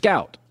I'm a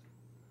scout.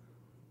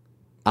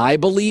 I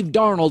believe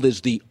Darnold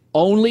is the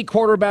only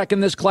quarterback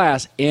in this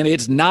class, and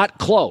it's not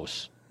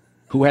close,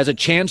 who has a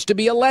chance to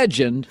be a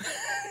legend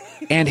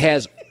and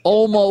has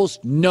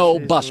almost no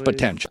bust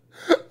potential.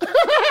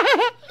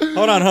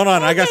 Hold on.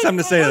 I got something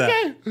to say to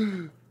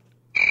that.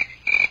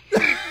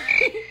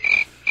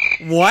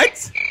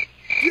 What?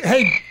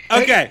 Hey.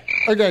 Okay.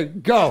 Okay,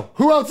 go.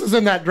 Who else is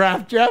in that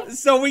draft, Jeff?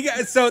 So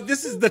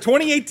this is the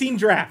 2018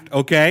 draft,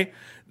 okay?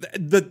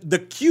 The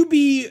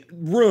QB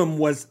room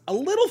was a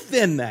little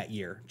thin that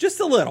year. Just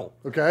a little.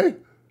 Okay.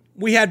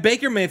 We had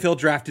Baker Mayfield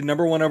drafted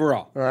number 1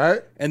 overall. All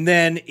right. And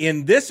then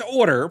in this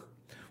order,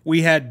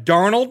 we had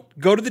Darnold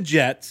go to the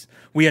Jets.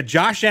 We had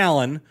Josh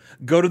Allen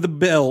go to the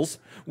Bills.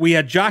 We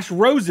had Josh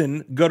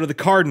Rosen go to the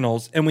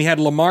Cardinals. And we had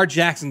Lamar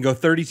Jackson go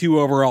 32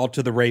 overall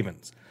to the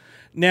Ravens.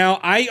 Now,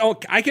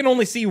 I can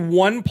only see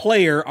one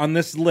player on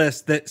this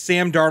list that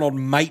Sam Darnold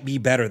might be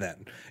better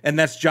than, and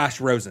that's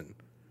Josh Rosen.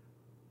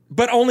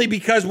 But only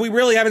because we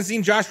really haven't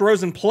seen Josh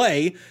Rosen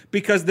play,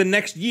 because the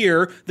next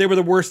year they were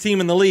the worst team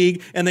in the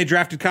league and they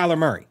drafted Kyler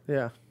Murray.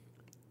 Yeah.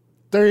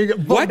 There you go.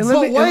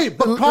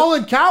 But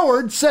Colin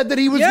Cowherd said that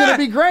he was going to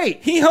be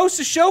great. He hosts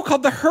a show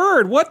called The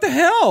Herd. What the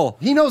hell?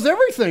 He knows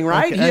everything,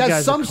 right? Okay, he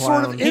has some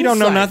sort of insight. He don't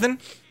know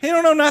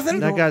nothing.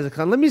 That guy's a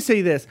clown. Let me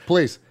say this.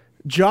 Please.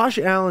 Josh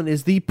Allen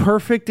is the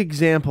perfect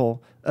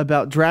example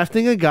about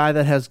drafting a guy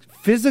that has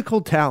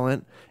physical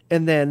talent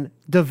and then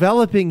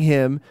developing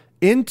him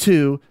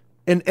into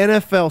an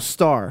NFL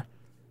star.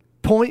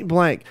 Point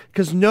blank.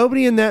 Because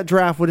nobody in that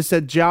draft would have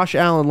said Josh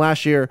Allen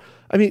last year.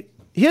 I mean,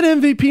 he had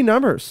MVP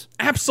numbers.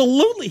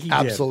 Absolutely he did.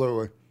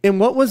 Absolutely. And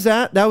what was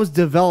that? That was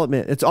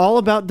development. It's all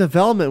about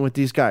development with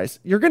these guys.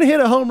 You're going to hit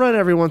a home run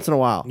every once in a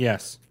while.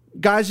 Yes.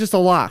 Guy's just a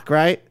lock,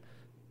 right?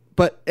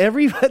 But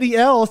everybody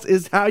else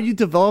is how you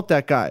develop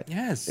that guy.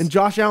 Yes. And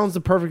Josh Allen's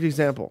the perfect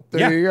example.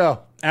 There you go.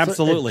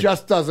 Absolutely. So it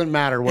just doesn't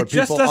matter what It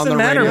just people on doesn't the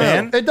matter, radio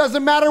man. It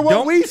doesn't matter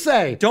what we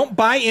say. Don't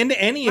buy into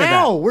any of that.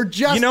 No, we're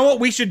just You know what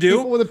we should do?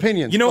 people with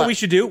opinions. You know what we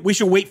should do? We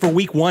should wait for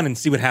week 1 and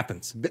see what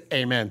happens.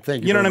 Amen.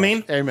 Thank you. You know what I very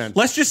mean? much. Amen.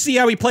 Let's just see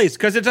how he plays,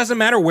 because it doesn't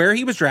matter where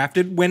he was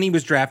drafted, when he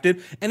was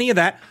drafted, any of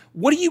that.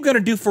 What are you going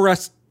to do for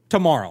us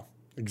tomorrow?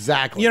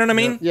 Exactly. You know what I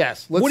mean?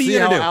 Yes. Let's what are see you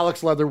how gonna do?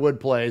 Alex Leatherwood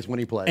plays when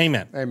he plays.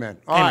 Amen. Amen.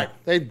 All right.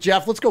 Hey,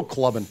 Jeff, let's go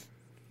clubbing.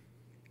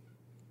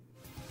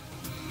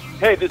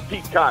 Hey, this is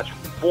Pete Koch,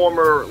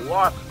 former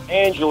Los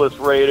Angeles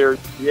Raiders.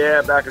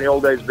 Yeah, back in the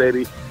old days,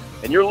 baby.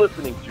 And you're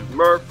listening to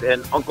Murph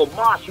and Uncle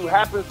Mosh, who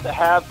happens to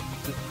have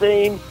the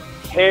same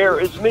hair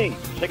as me.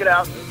 Check it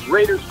out. It's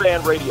Raiders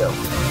Fan Radio.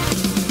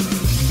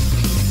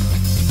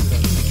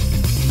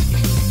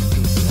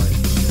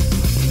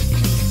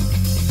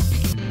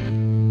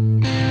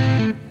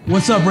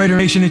 What's up, Raider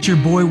Nation? It's your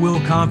boy, Will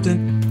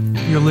Compton.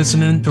 You're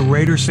listening to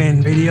Raiders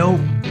Fan Radio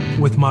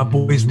with my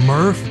boys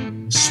Murph,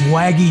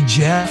 Swaggy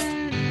Jeff,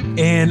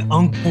 and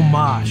Uncle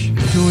Mosh.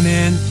 Tune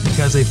in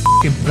because they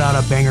fucking put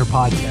out a banger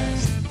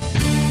podcast.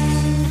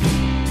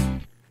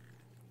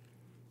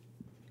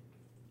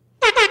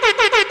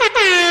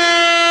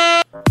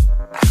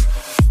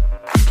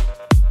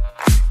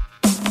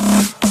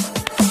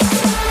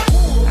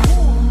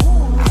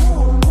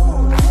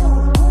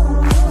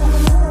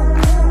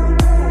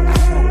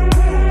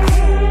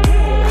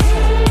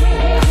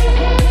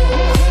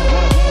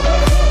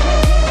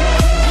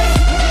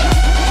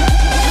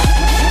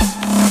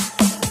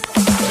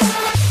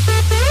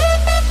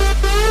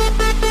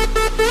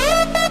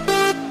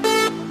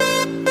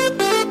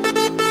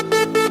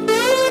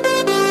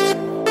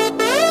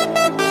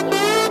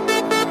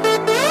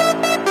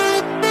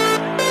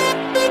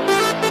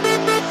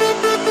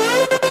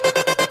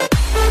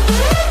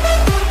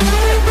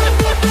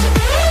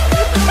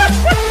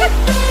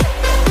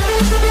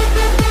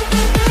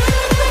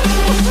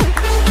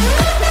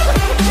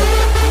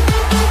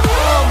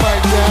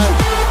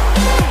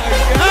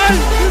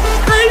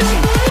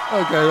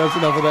 Okay, that's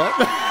enough of that.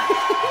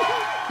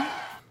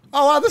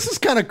 Oh, wow, this is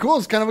kind of cool.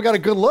 It's kind of got a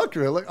good look,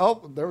 really.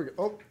 Oh, there we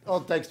go. Oh,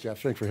 thanks,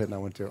 Jeff. Thanks for hitting that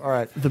one, too. All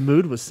right. The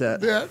mood was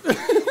set. Yeah.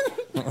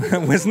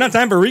 It's not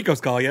time for Rico's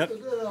call yet.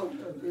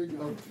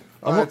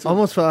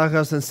 Almost felt like I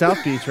was in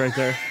South Beach right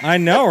there. I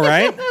know,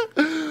 right?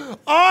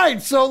 All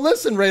right, so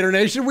listen, Raider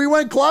Nation, we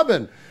went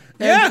clubbing.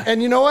 Yeah.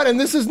 And you know what? And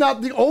this is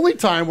not the only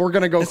time we're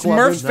going to go It's clubbing.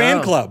 Murph's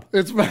fan club.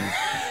 It's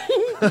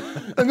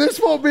and this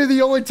won't be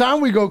the only time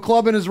we go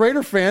clubbing as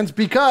Raider fans,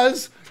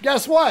 because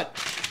guess what?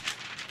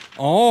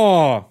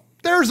 Oh.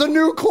 There's a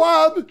new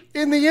club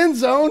in the end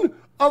zone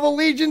of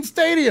Allegiant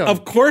Stadium.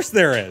 Of course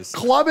there is.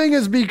 Clubbing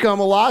has become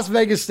a Las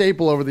Vegas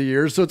staple over the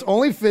years, so it's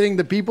only fitting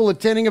that people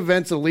attending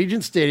events at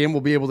Allegiant Stadium will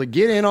be able to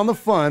get in on the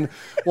fun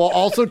while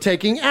also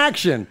taking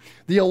action.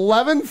 The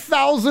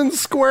 11,000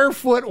 square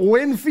foot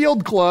Wynn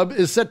Field Club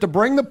is set to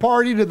bring the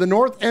party to the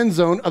north end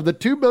zone of the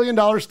 $2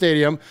 billion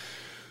stadium.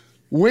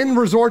 Wynn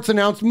Resorts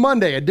announced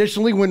Monday.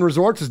 Additionally, Wynn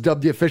Resorts is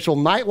dubbed the official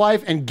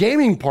nightlife and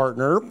gaming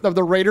partner of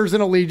the Raiders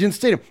in Allegiant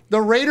Stadium. The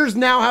Raiders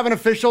now have an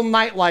official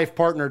nightlife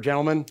partner,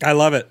 gentlemen. I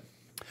love it.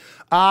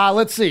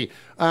 Let's see.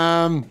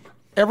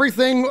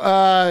 Everything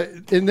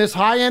in this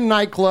high-end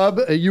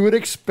nightclub you would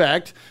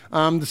expect.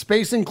 The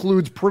space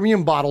includes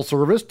premium bottle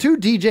service, 2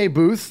 DJ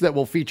booths that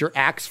will feature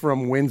acts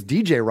from Wynn's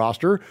DJ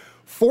roster,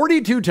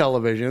 42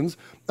 televisions,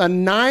 a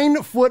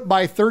 9-foot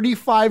by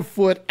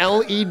 35-foot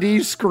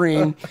LED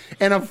screen,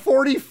 and a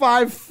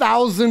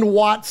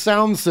 45,000-watt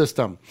sound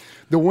system.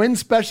 The Wynn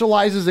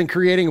specializes in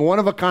creating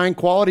one-of-a-kind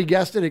quality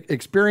guest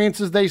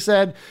experiences, they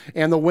said,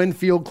 and the Wynn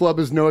Field Club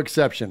is no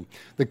exception.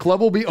 The club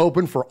will be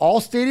open for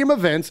all stadium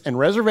events, and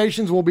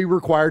reservations will be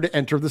required to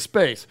enter the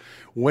space.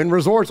 Wynn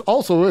Resorts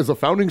also is a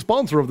founding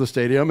sponsor of the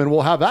stadium and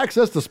will have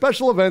access to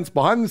special events,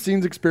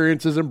 behind-the-scenes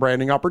experiences, and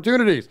branding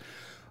opportunities.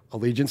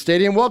 Allegiant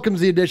Stadium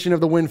welcomes the addition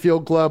of the Wynn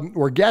Field Club,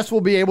 where guests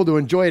will be able to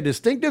enjoy a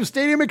distinctive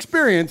stadium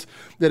experience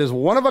that is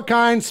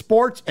one-of-a-kind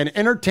sports and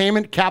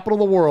entertainment capital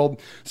of the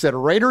world, said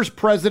Raiders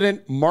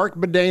president Mark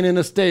Bedane in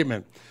a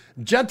statement.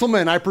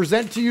 Gentlemen, I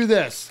present to you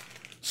this.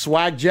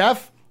 Swag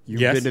Jeff, you've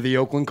been to the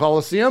Oakland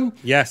Coliseum.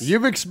 Yes.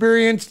 You've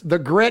experienced the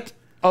grit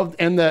of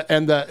and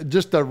the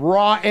just the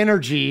raw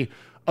energy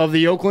of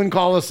the Oakland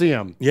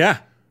Coliseum. Yeah.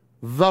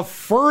 The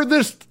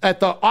furthest,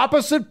 at the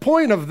opposite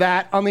point of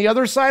that, on the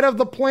other side of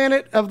the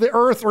planet, of the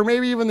Earth, or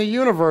maybe even the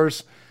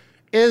universe,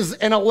 is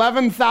an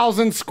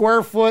 11,000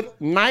 square foot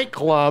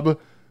nightclub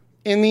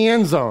in the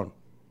end zone.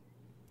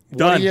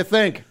 Done. What do you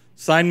think?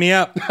 Sign me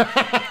up.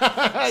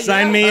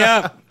 Sign me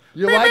up.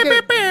 You like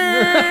it?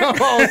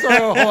 Oh, sorry.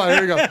 Hold on.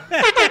 Here we go.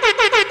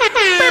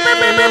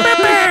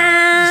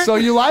 So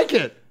you like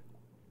it?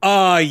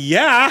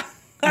 Yeah.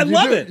 I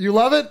love it. You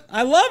love it?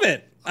 I love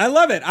it. I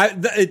love it.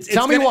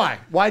 Tell me why.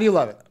 Why do you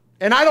love it?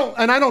 And I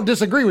don't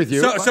disagree with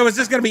you. So is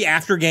this going to be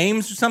after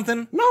games or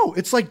something? No,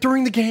 it's like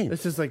during the game.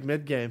 This is like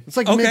mid-game. It's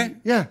like okay.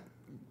 yeah.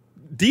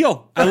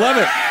 Deal. I love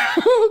it.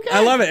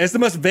 I love it. It's the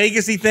most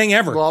Vegas-y thing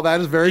ever. Well, that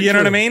is very true. You know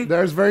what I mean?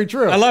 That is very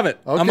true. I love it.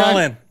 Okay. I'm all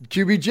in.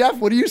 QB Jeff,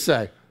 what do you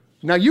say?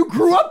 Now, you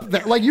grew up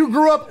there. Like, you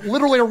grew up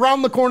literally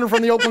around the corner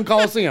from the Oakland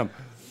Coliseum.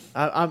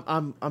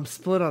 I'm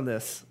split on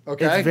this.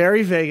 Okay. It's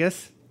very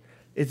Vegas.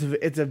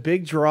 It's a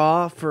big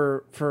draw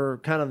for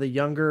kind of the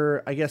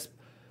younger, I guess.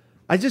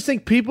 I just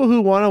think people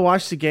who want to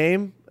watch the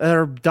game that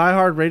are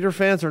diehard Raider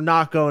fans are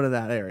not going to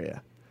that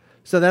area.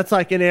 So that's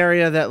like an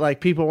area that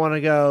like people want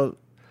to go,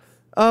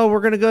 oh,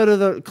 we're going to go to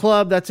the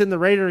club that's in the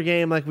Raider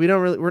game. Like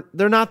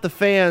they're not the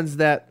fans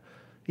that,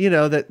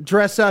 that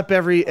dress up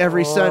every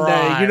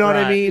Sunday. You know what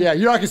I mean? Yeah,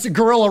 you're not going to see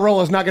Gorilla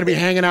Roll is not going to be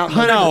hanging out.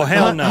 No,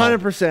 hell no.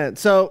 100%.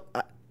 So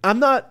I'm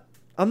not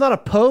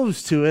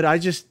opposed to it. I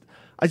just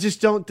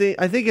don't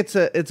think. I think it's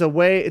a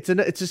way.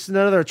 It's just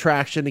another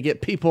attraction to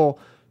get people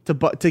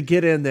to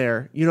get in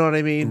there. You know what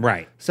I mean?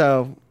 Right.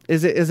 So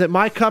is it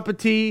my cup of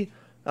tea?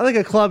 I like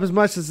a club as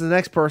much as the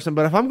next person,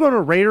 but if I'm going to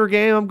a Raider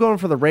game, I'm going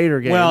for the Raider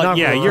game. Well,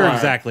 yeah, you're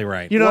exactly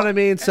right. You know what I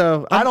mean?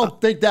 So I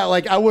don't think that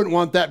I wouldn't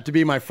want that to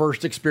be my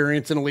first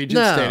experience in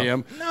Allegiant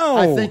Stadium. No.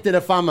 I think that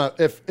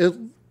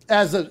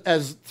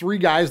as three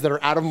guys that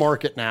are out of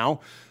market now,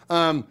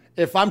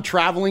 if I'm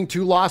traveling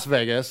to Las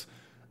Vegas,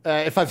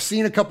 if I've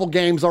seen a couple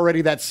games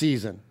already that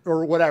season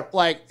or whatever,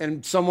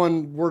 and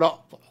someone were to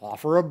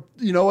offer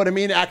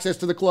access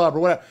to the club or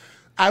whatever,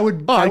 I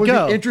would be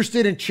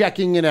interested in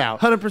checking it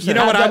out. 100%. You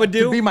know what I would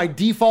do? To be my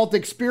default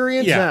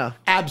experience? Yeah.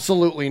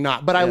 Absolutely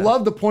not. But I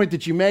love the point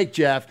that you make,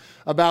 Jeff,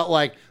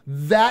 about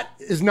that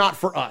is not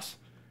for us.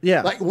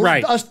 Yeah.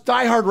 Right. Us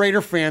diehard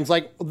Raider fans,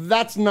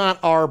 that's not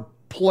our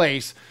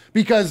place.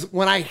 Because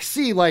when I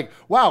see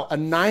wow, a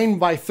 9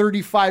 by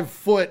 35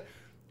 foot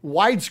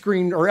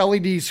widescreen or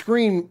LED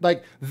screen,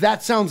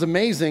 that sounds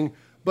amazing.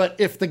 But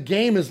if the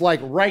game is right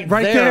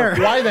there,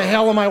 why the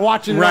hell am I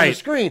watching it on the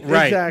screen?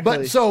 Right.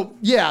 Exactly.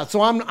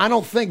 But I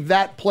don't think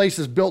that place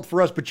is built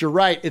for us. But you're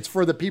right; it's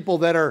for the people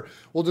that are,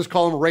 we'll just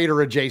call them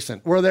Raider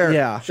adjacent, where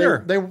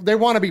they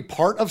want to be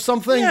part of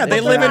something. Yeah,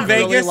 they live in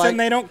Vegas and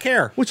they don't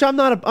care. Which I'm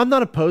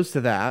not opposed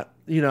to that.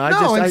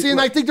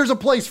 I think there's a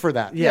place for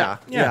that. Yeah.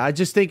 I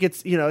just think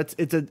it's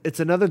it's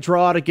another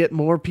draw to get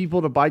more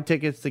people to buy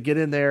tickets to get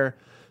in there,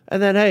 and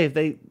then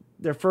if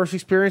their first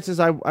experiences,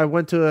 I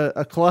went to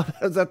a club.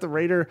 I was at the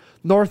Raider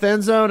North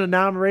End Zone, and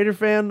now I'm a Raider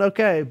fan.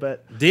 Okay,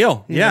 but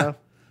deal, yeah,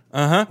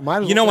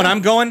 You know when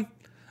I'm going?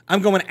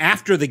 I'm going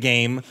after the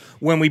game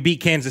when we beat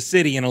Kansas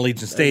City in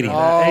Allegiant Stadium.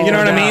 You know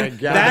what I mean?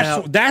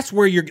 That's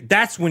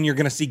when you're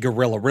going to see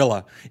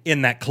Gorilla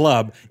in that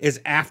club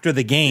is after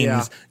the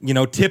games.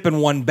 Yeah. Tipping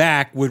one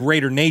back with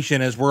Raider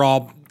Nation as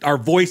our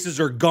voices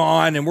are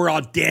gone and we're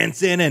all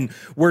dancing and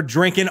we're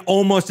drinking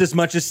almost as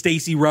much as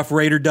Stacy Rough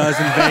Raider does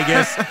in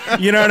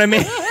Vegas. You know what I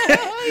mean?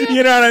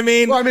 You know what I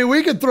mean? Well,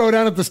 we could throw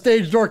down at the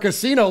Stage Door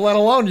Casino, let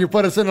alone you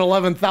put us in an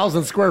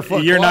 11,000 square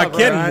foot You're club, not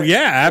kidding. Right?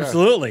 Yeah,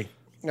 absolutely.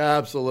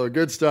 Absolutely.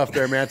 Good stuff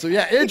there, man. So,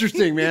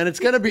 interesting, man. It's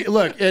going to be,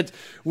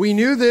 we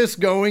knew this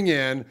going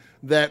in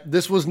that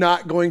this was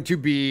not going to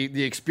be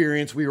the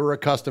experience we were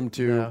accustomed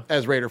to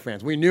as Raider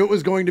fans. We knew it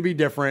was going to be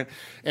different.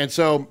 And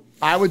so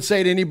I would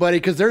say to anybody,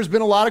 because there's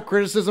been a lot of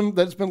criticism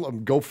that's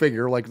been, go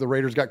figure, the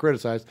Raiders got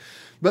criticized.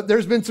 But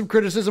there's been some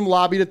criticism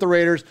lobbied at the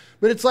Raiders.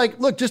 But it's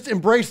just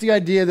embrace the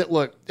idea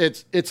that,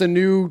 it's a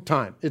new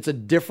time. It's a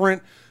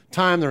different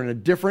time. They're in a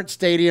different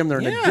stadium. They're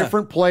in a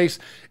different place.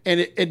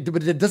 And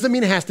but it doesn't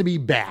mean it has to be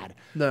bad.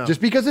 No.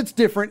 Just because it's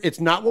different, it's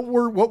not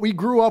what we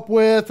grew up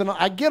with. And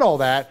I get all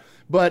that.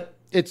 But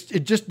it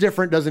just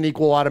different doesn't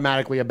equal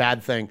automatically a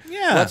bad thing.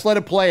 Yeah. Let's let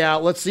it play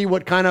out. Let's see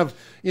what kind of,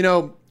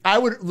 I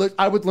would,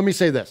 let me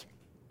say this.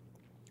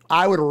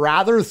 I would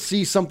rather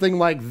see something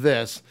like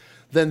this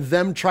than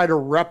them try to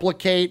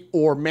replicate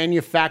or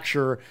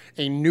manufacture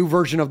a new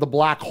version of the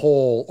black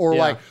hole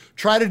or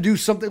try to do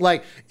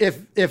something if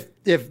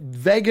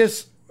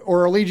Vegas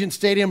or Allegiant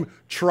Stadium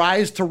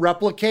tries to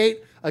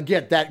replicate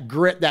again that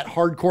grit, that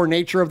hardcore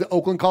nature of the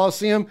Oakland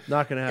Coliseum,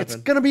 not going to happen. It's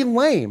going to be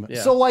lame.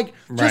 Yeah. So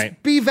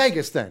just be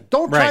Vegas then.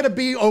 Don't try to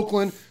be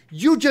Oakland.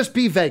 You just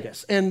be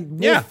Vegas, and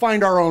we'll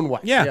find our own way.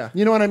 Yeah.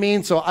 You know what I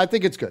mean? So I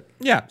think it's good.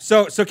 Yeah.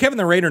 So Kevin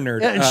the Raider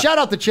Nerd. And shout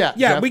out the chat.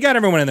 Yeah, Jeff. we got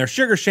everyone in there.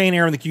 Sugar Shane,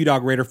 Aaron the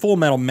Q-Dog Raider, Full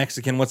Metal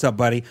Mexican, what's up,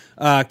 buddy?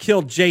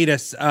 Kill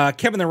Jadis,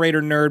 Kevin the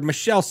Raider Nerd,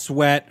 Michelle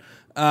Sweat,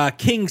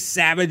 King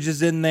Savage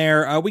is in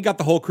there. We got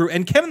the whole crew.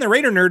 And Kevin the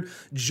Raider Nerd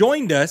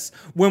joined us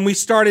when we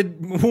started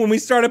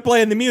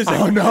playing the music.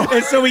 Oh, no.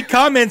 And so he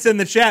comments in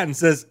the chat and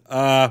says,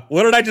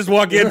 what did I just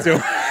walk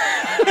into?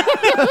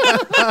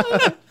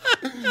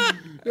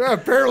 Yeah,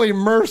 apparently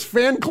Murph's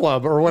fan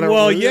club or whatever.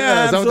 Well,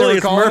 yeah, absolutely.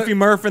 It's Murphy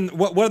Murph and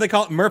what do they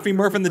call it? Murphy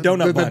Murph and the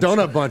Donut Bunch. The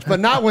Donut Bunch, but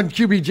not when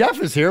QB Jeff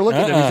is here. Look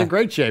at him; he's in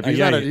great shape. He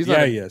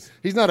is.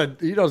 He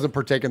doesn't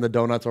partake in the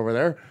donuts over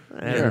there.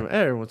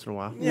 Every once in a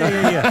while.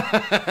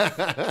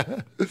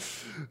 Yeah.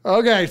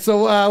 Okay,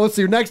 so let's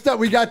see. Next up,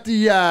 we got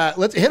the.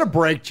 Let's hit a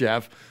break,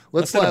 Jeff.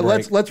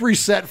 Let's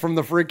reset from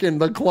the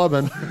freaking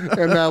clubbing,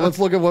 and let's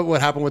look at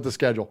what happened with the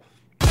schedule.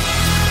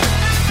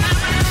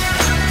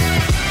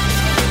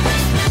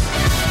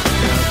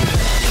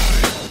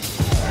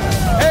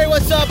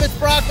 What's up? It's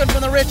Brockman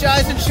from the Rich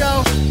Eisen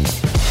Show.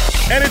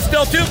 And it's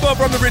Del Tufo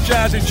from The Rich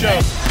Eisen Show.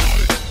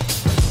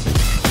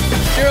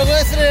 You're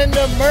listening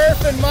to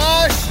Murph and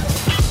Mosh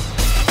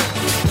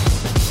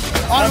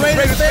on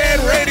Raiders Fan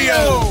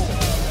Radio.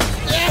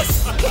 Yes!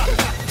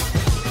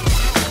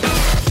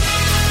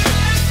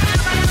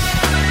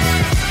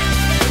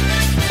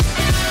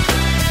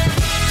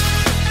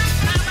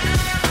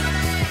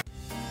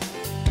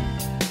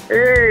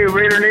 Hey,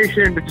 Raider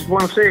Nation. I just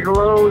want to say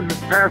hello. This is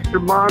Pastor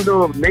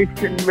Mondo of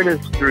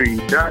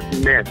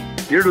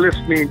NationMinistry.net. You're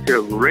listening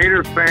to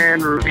Raider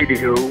Fan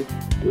Radio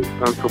with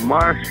Uncle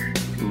Mosh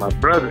and my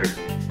brother,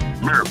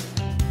 Murph.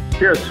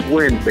 Just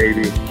win,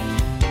 baby.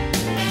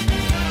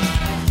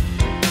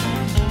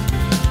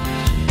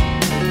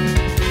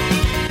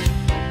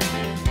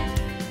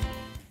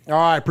 All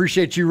right,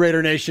 appreciate you,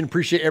 Raider Nation.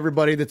 Appreciate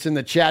everybody that's in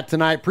the chat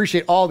tonight.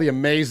 Appreciate all the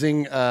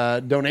amazing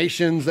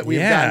donations that we've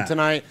gotten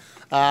tonight.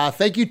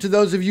 Thank you to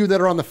those of you that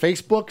are on the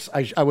Facebooks.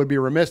 I would be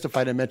remiss if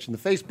I didn't mention the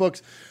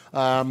Facebooks.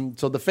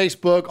 So the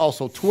Facebook,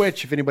 also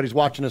Twitch, if anybody's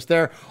watching us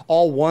there,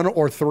 all one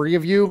or three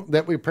of you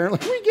that we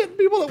get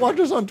people that watch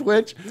us on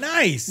Twitch.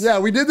 Nice. Yeah,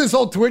 we did this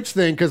whole Twitch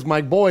thing because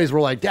my boys were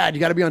like, Dad, you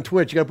got to be on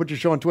Twitch. You got to put your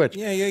show on Twitch.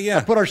 Yeah.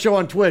 I put our show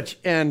on Twitch,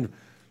 and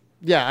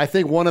yeah, I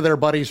think one of their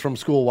buddies from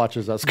school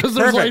watches us because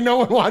there's like no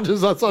one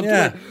watches us on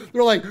Twitch.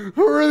 They're like,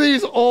 who are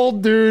these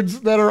old dudes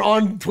that are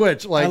on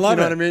Twitch? Like, I love you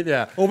know it. what I mean?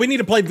 Yeah. Well, we need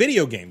to play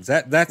video games.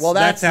 That's how.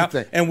 The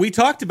thing. And we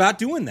talked about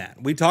doing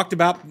that. We talked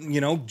about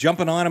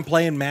jumping on and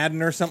playing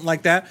Madden or something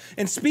like that.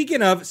 And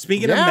speaking of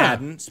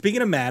Madden, and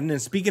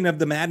speaking of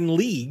the Madden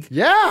League,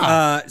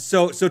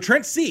 So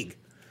Trent Sieg.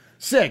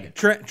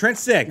 Trent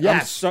Sieg.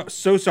 Yes. I'm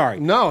so sorry.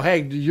 No,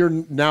 hey,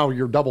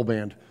 you're double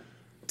banned.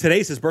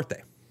 Today's his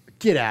birthday.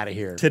 Get out of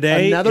here.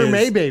 Another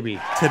May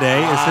baby.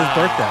 Today is his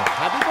birthday.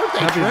 Happy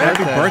birthday, Trent.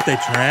 Happy birthday,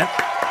 Trent.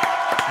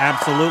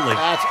 Absolutely.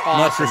 That's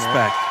awesome. Much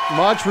respect. Man.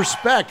 Much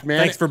respect,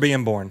 man. Thanks for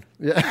being born.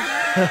 Yeah.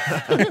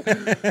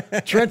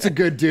 Trent's a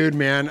good dude,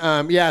 man.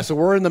 So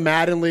we're in the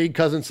Madden League.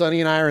 Cousin Sonny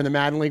and I are in the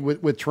Madden League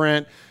with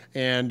Trent.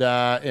 And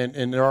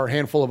there are a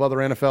handful of other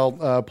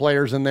NFL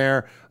players in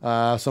there,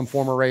 some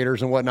former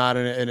Raiders and whatnot,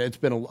 and it's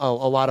been a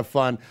lot of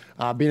fun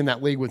being in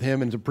that league with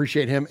him and to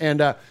appreciate him.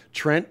 And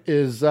Trent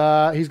is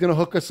he's going to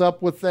hook us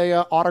up with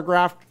a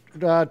autographed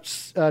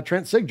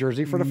Trent Sieg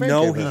jersey for the fan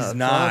No, cave. he's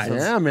not. Awesome.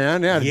 Yeah,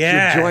 man. Yeah,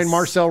 Yes. join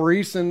Marcel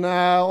Reese and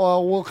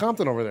Will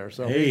Compton over there.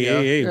 So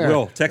Hey,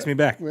 Will, text me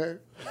back.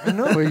 I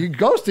know he's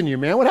ghosting you,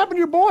 man. What happened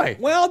to your boy?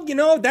 Well,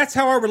 that's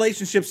how our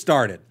relationship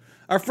started.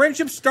 Our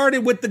friendship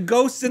started with the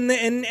ghosts and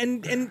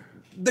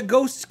the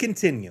ghosts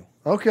continue.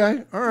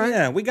 Okay, all right.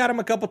 Yeah, we got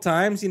him a couple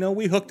times.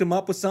 We hooked him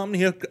up with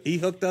something. He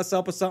hooked us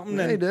up with something.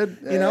 Yeah, and, he did.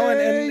 You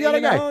got a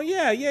guy.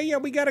 Yeah,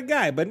 we got a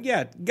guy. But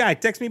yeah, guy,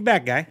 text me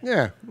back, guy.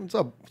 Yeah, what's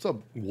up,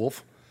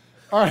 Wolf?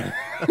 All right,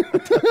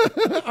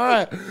 all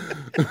right.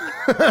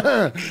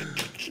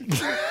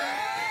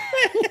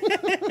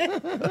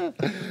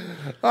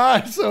 All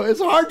right, so it's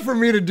hard for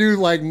me to do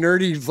like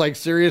nerdy, like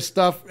serious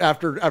stuff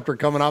after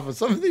coming off of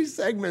some of these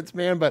segments,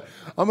 man. But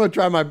I'm gonna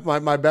try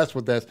my best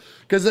with this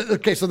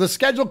because so the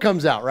schedule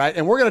comes out, right,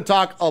 and we're gonna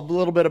talk a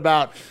little bit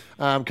about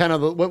kind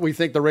of what we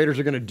think the Raiders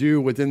are gonna do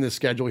within this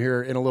schedule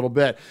here in a little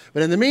bit.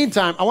 But in the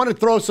meantime, I want to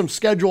throw some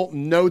schedule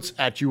notes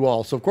at you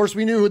all. So of course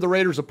we knew who the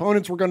Raiders'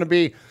 opponents were going to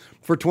be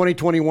for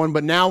 2021,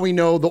 but now we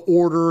know the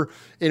order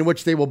in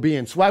which they will be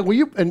in. Swag, will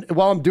you, and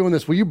while I'm doing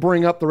this, will you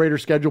bring up the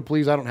Raiders schedule,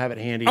 please? I don't have it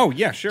handy. Oh,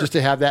 yeah, sure. Just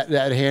to have that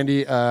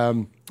handy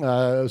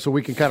so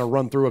we can kind of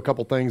run through a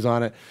couple things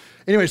on it.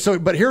 Anyway,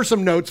 but here's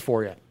some notes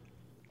for you.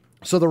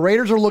 So the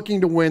Raiders are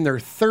looking to win their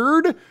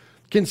third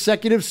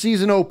consecutive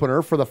season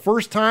opener for the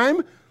first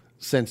time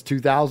since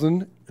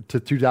 2000 to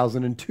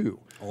 2002.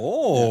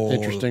 Oh.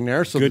 Interesting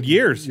there. So good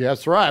years.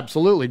 Yes, right,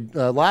 absolutely.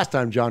 Last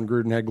time John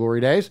Gruden had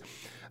glory days.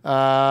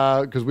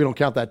 Because we don't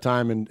count that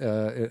time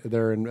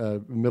there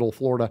in middle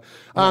Florida.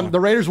 The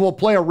Raiders will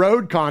play a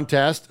road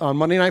contest on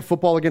Monday Night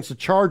Football against the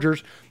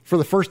Chargers for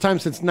the first time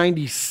since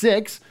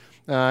 '96.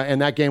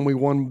 And that game we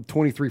won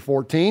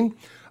 23-14.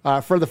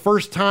 For the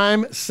first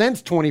time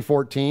since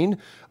 2014,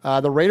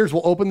 the Raiders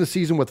will open the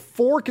season with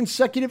 4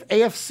 consecutive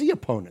AFC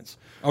opponents.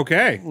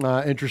 Okay.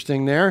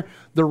 Interesting there.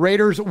 The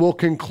Raiders will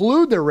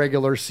conclude their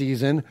regular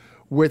season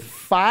with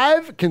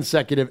 5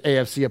 consecutive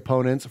AFC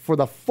opponents for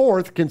the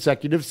 4th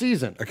consecutive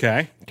season.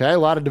 Okay, a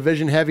lot of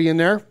division heavy in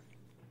there.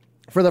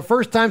 For the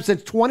first time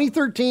since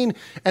 2013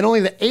 and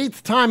only the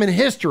 8th time in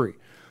history,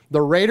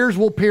 the Raiders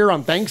will appear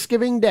on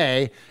Thanksgiving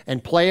Day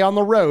and play on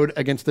the road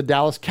against the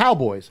Dallas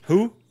Cowboys.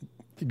 Who?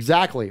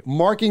 Exactly.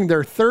 Marking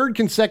their 3rd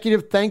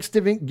consecutive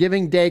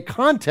Thanksgiving Day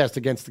contest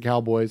against the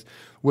Cowboys,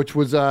 which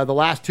was the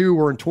last 2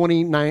 were in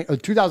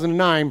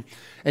 2009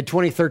 and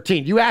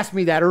 2013. You asked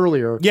me that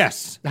earlier.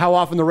 Yes. How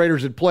often the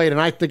Raiders had played,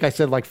 and I think I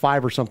said like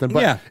 5 or something,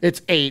 but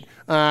it's 8.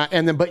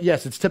 But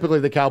yes, it's typically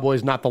the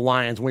Cowboys, not the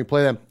Lions when we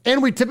play them.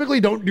 And we typically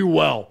don't do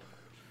well.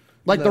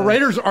 Like the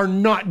Raiders are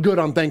not good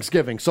on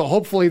Thanksgiving. So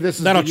hopefully this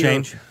is that'll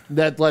change.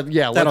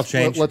 That'll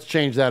change. Let's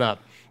change that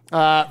up.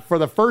 For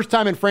the first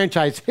time in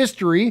franchise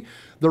history,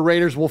 the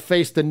Raiders will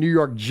face the New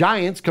York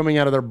Giants coming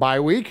out of their bye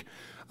week.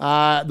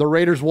 The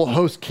Raiders will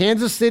host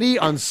Kansas City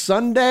on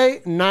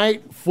Sunday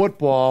Night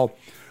Football,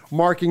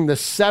 marking the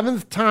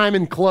 7th time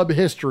in club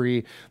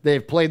history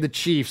they've played the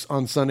Chiefs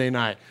on Sunday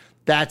night.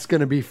 That's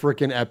going to be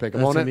freaking epic.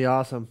 That's going to be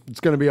awesome. It's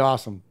going to be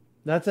awesome.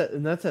 That's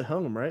at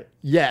home, right?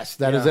 Yes,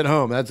 that is at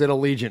home. That's at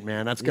Allegiant,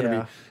 man. That's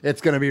gonna be. It's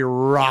gonna be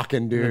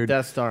rocking, dude. The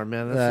Death Star,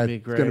 man. That's gonna be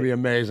great. It's gonna be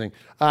amazing.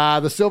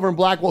 The Silver and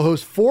Black will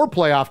host 4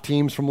 playoff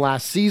teams from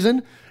last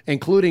season,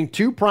 including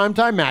 2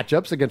 primetime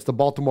matchups against the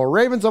Baltimore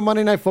Ravens on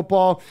Monday Night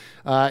Football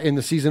in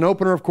the season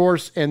opener, of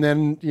course, and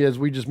then, as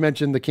we just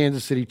mentioned, the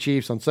Kansas City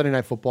Chiefs on Sunday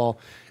Night Football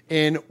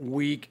in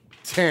Week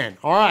 10.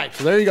 All right,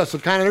 so there you go. So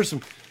kind of there's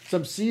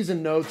some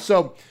season notes.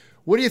 So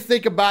what do you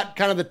think about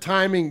kind of the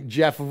timing,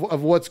 Jeff,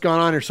 of what's gone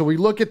on here? So we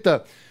look at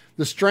the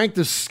strength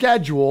of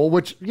schedule,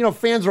 which,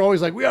 fans are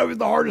always like, we have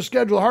the hardest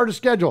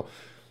schedule.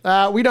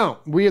 We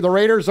don't. The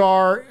Raiders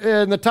are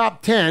in the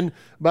top 10,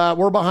 but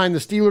we're behind the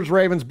Steelers,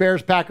 Ravens,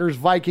 Bears, Packers,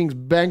 Vikings,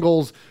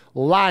 Bengals,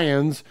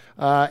 Lions,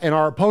 and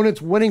our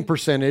opponent's winning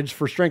percentage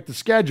for strength of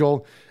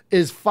schedule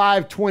is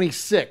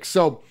 .526.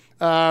 So,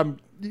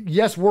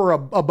 yes, we're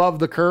above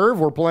the curve.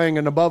 We're playing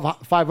an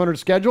above 500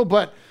 schedule,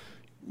 but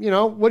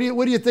what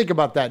do you think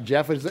about that,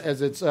 Jeff,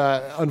 as it's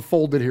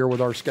unfolded here with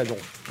our schedule?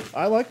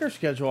 I like our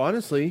schedule,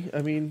 honestly.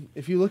 I mean,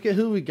 if you look at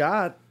who we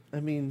got,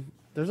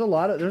 there's a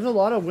lot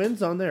of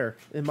wins on there,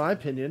 in my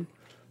opinion.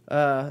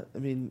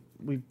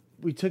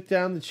 We took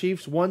down the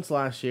Chiefs once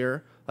last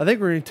year. I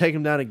think we're going to take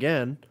them down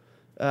again.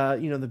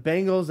 The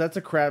Bengals, that's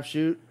a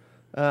crapshoot.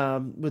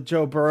 With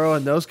Joe Burrow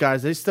and those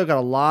guys, they still got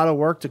a lot of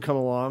work to come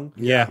along.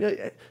 Yeah.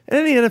 In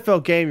any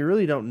NFL game, you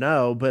really don't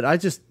know. But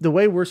the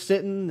way we're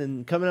sitting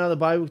and coming out of the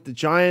bye with the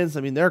Giants,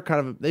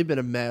 they've been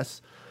a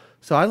mess.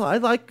 So I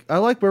like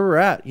where we're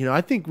at.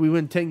 I think we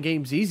win 10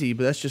 games easy,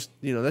 but that's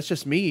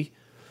just me.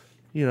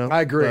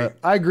 I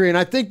agree, and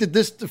I think that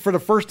this, for the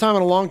first time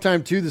in a long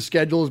time too, the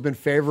schedule has been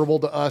favorable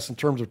to us in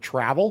terms of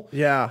travel.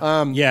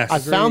 Yeah. Yes. I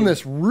found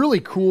this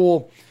really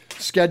cool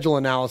schedule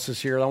analysis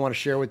here that I want to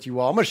share with you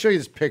all. I'm going to show you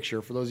this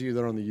picture for those of you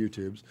that are on the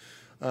YouTubes.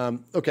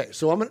 Okay,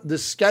 so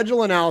this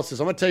schedule analysis,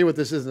 I'm going to tell you what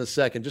this is in a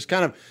second. Just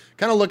kind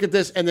of look at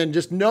this, and then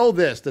just know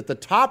this, that the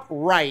top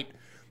right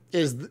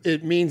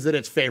it means that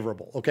it's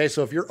favorable. Okay,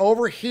 so if you're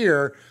over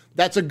here,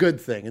 that's a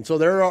good thing. And so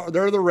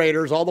they're the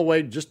Raiders all the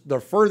way, just the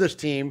furthest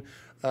team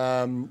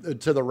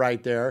to the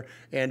right there,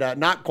 and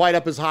not quite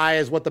up as high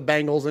as what the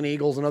Bengals and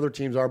Eagles and other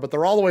teams are, but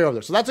they're all the way over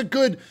there. So that's a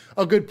good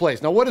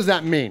place. Now, what does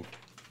that mean?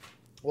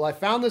 Well, I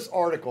found this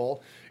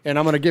article, and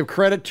I'm going to give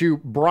credit to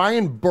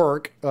Brian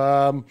Burke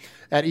at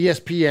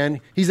ESPN.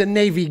 He's a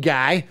Navy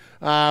guy,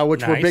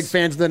 which we're big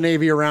fans of the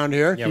Navy around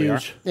here. Yeah, we are.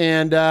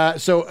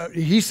 And so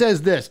he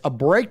says this: a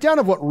breakdown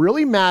of what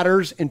really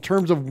matters in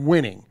terms of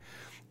winning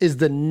is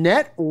the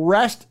net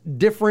rest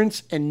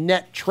difference and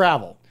net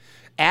travel.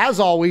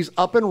 As always,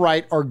 up and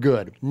right are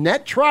good.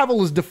 Net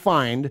travel is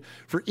defined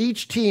for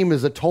each team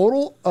as a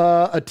total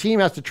a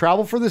team has to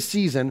travel for the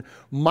season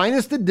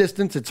minus the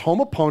distance its home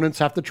opponents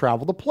have to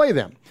travel to play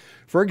them.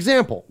 For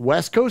example,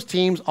 West Coast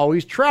teams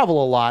always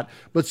travel a lot,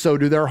 but so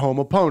do their home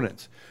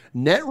opponents.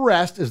 Net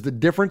rest is the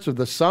difference of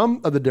the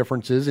sum of the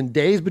differences in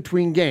days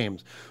between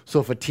games. So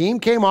if a team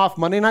came off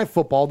Monday Night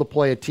Football to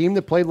play a team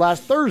that played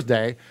last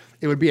Thursday,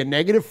 it would be a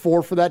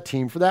 -4 for that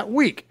team for that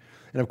week.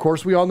 And of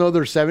course, we all know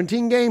there's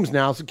 17 games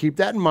now, so keep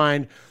that in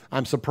mind.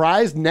 I'm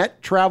surprised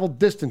net travel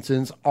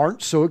distances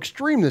aren't so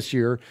extreme this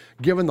year,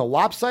 given the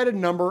lopsided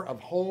number of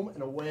home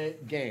and away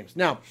games.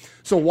 Now,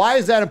 so why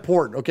is that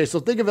important? Okay, so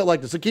think of it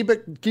like this. So keep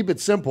it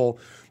simple.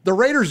 The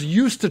Raiders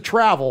used to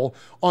travel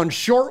on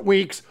short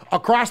weeks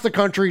across the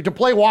country to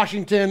play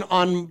Washington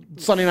on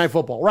Sunday Night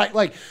Football, right?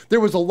 Like, there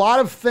was a lot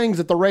of things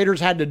that the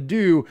Raiders had to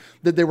do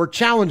that they were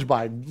challenged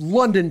by,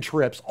 London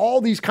trips, all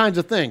these kinds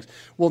of things.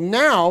 Well,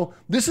 now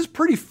this is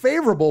pretty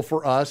favorable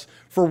for us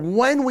for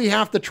when we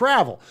have to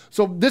travel.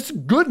 So this is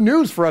good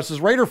news for us as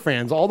Raider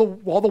fans. All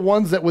the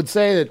ones that would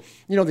say that,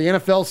 the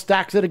NFL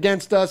stacks it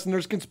against us and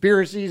there's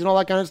conspiracies and all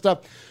that kind of stuff.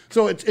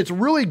 So it's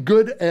really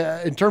good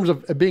in terms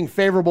of being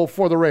favorable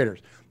for the Raiders.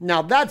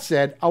 Now, that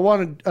said, I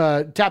want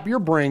to tap your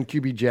brain,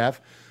 QB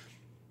Jeff.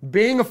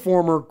 Being a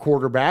former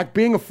quarterback,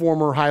 being a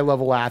former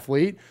high-level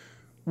athlete,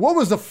 what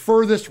was the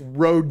furthest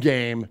road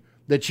game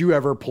that you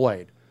ever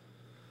played?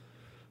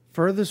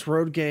 Furthest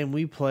road game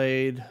we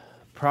played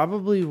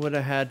probably would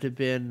have had to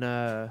been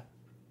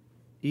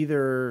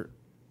either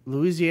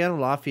Louisiana,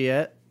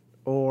 Lafayette,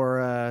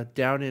 or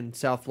down in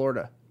South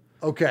Florida.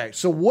 Okay,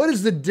 so what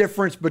is the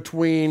difference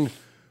between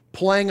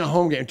playing a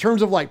home game in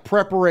terms of like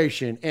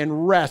preparation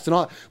and rest and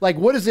all? Like,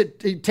 what does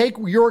it take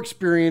your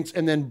experience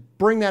and then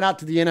bring that out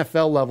to the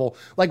NFL level?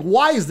 Like,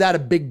 why is that a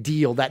big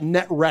deal, that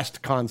net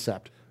rest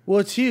concept? Well,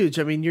 it's huge.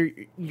 I mean,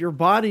 your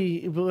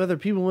body, whether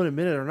people want to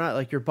admit it or not,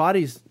 like, your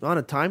body's on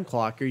a time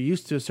clock. You're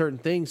used to a certain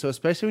thing. So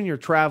especially when you're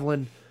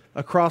traveling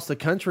across the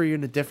country, you're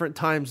in a different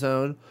time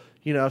zone.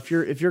 If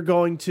you're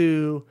going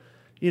to,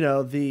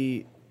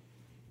 the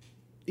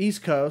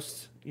East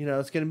Coast,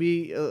 it's going to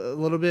be a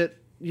little bit,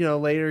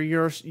 later.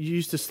 You're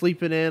used to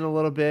sleeping in a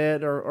little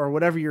bit or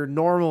whatever your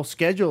normal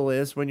schedule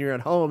is when you're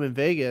at home in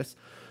Vegas.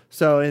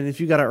 So, and if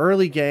you got an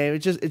early game, it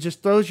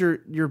just throws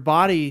your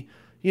body,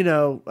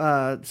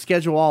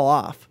 schedule all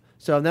off.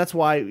 So, and that's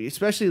why,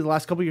 especially the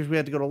last couple of years, we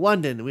had to go to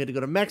London, we had to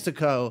go to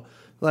Mexico,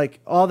 like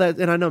all that.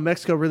 And I know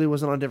Mexico really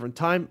wasn't on a different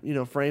time,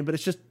 frame, but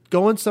it's just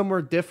going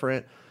somewhere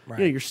different.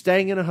 Right. You're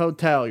staying in a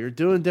hotel, you're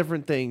doing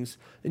different things,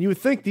 and you would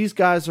think these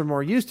guys are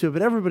more used to it,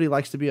 but everybody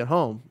likes to be at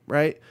home,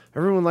 right?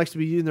 Everyone likes to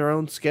be in their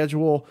own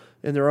schedule,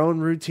 in their own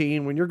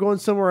routine. When you're going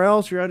somewhere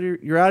else, you're out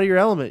of your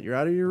element, you're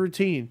out of your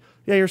routine.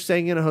 Yeah, you're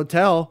staying in a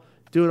hotel,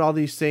 doing all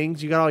these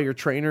things. You got all your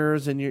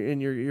trainers and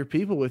your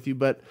people with you,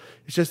 but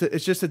it's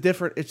just a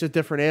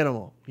different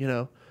animal,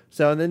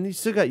 So, and then you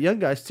still got young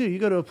guys too. You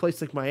go to a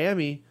place like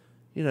Miami,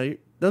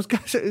 those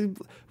guys,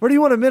 whether you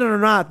want to admit it or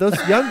not, those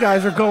young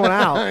guys are going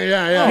out.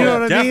 Yeah. You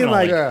know what I mean?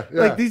 Like, yeah.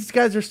 like these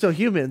guys are still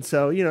human.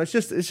 So, it's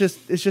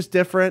just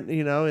different, and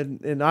you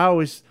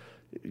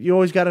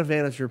always got an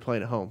advantage if you're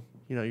playing at home.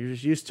 You're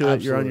just used to it.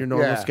 Absolutely. You're on your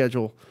normal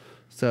schedule.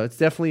 So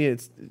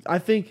I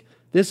think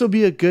this will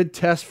be a good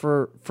test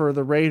for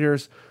the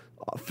Raiders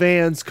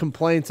fans'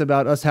 complaints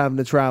about us having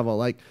to travel.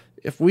 Like,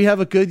 if we have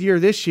a good year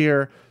this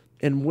year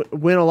and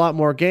win a lot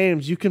more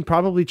games, you can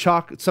probably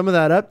chalk some of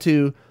that up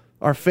to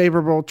our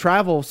favorable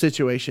travel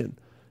situation,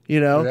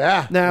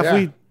 Yeah. Now, if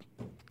we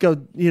go,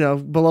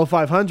 below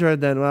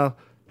 500, then, well,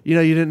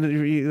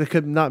 it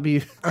could not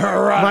be,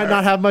 might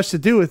not have much to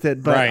do with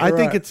it. But I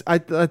think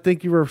I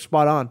think you were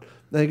spot on.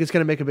 I think it's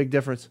going to make a big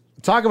difference.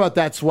 Talk about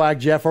that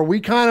swag, Jeff. Are we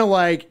kind of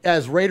like,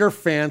 as Raider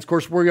fans, of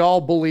course, we all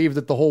believe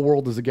that the whole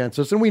world is against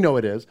us, and we know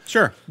it is.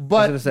 Sure. But I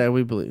was going to say,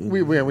 we believe.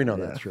 We know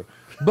that's true.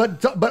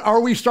 But are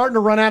we starting to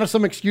run out of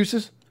some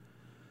excuses?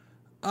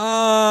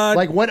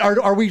 Like, what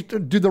are we?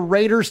 Do the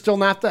Raiders still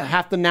not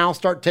have to now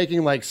start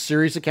taking like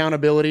serious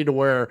accountability to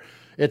where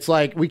it's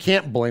like we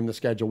can't blame the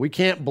schedule, we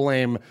can't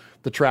blame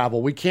the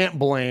travel, we can't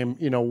blame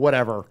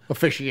whatever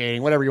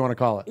officiating, whatever you want to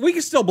call it. We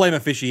can still blame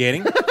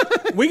officiating.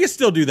 We can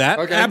still do that.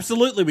 Okay.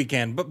 Absolutely, we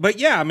can. But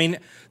yeah, I mean,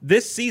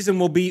 this season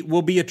will be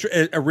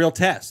a real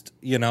test.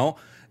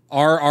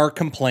 Are our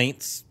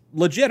complaints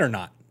legit or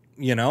not?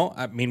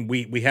 I mean,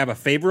 we have a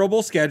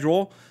favorable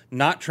schedule,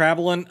 not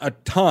traveling a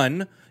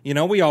ton.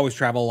 We always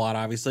travel a lot,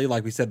 obviously,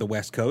 like we said, the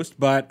West Coast.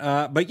 But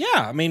yeah,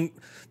 I mean,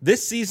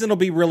 this season will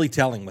be really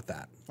telling with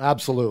that.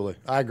 Absolutely.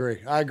 I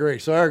agree.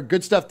 So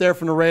good stuff there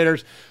from the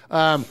Raiders.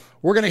 We're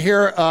going to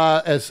hear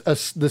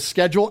as the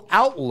schedule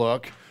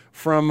outlook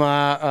from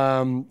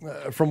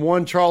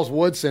one Charles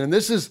Woodson. And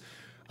this is,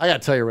 I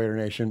got to tell you, Raider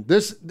Nation,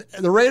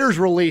 the Raiders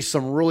released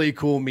some really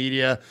cool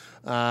media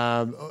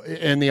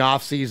in the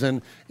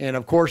offseason. And,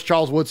 of course,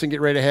 Charles Woodson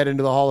getting ready to head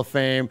into the Hall of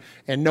Fame,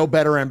 and no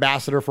better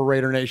ambassador for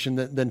Raider Nation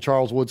than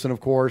Charles Woodson, of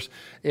course.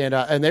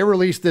 And they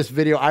released this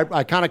video.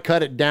 I kind of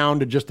cut it down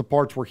to just the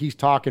parts where he's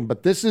talking,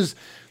 but this is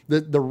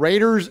the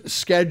Raiders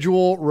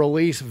schedule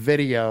release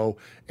video.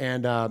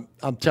 And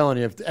I'm telling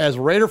you, as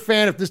a Raider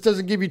fan, if this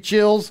doesn't give you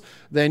chills,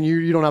 then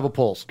you don't have a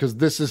pulse, because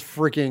this is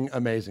freaking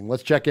amazing.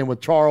 Let's check in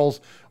with Charles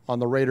on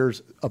the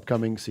Raiders'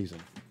 upcoming season.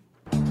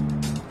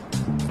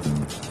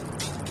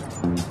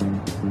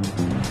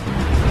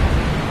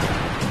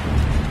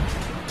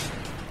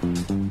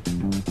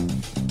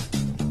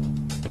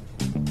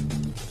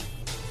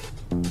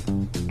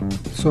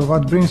 So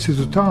what brings you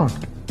to town?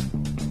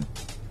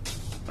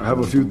 I have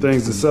a few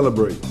things to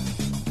celebrate.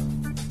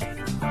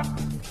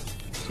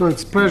 So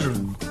it's pleasure,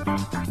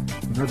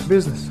 not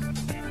business.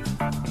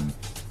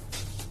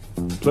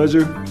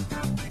 Pleasure?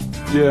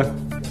 Yeah,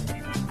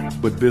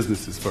 but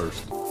business is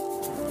first.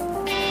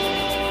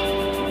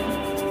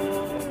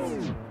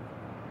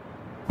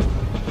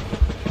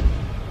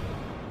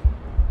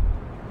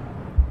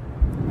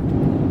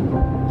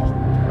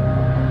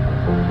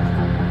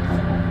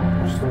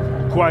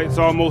 Quiet's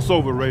almost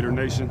over, Raider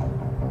Nation.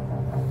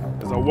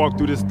 As I walk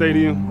through this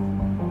stadium,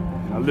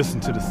 and I listen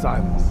to the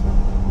silence,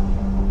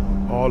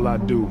 all I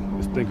do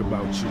is think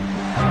about you.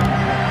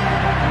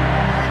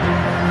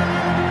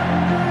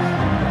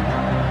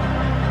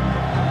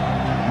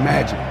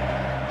 Imagine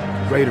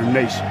Raider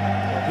Nation,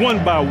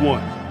 one by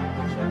one,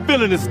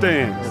 filling the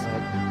stands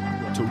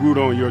to root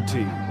on your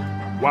team.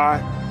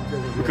 Why?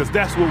 Because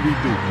that's what we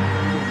do.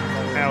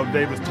 Al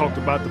Davis talked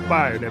about the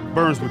fire that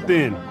burns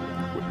within.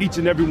 Each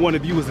and every one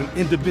of you is an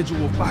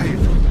individual fire,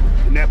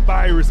 and that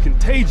fire is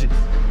contagious,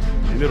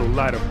 and it'll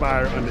light a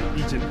fire under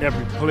each and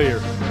every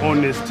player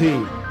on this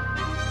team,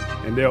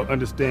 and they'll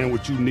understand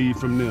what you need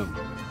from them.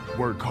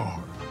 Work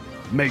hard,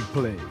 make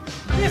plays.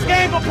 This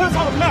game gonna put us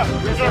on the map.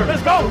 Yes, sir.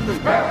 Let's go.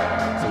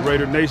 So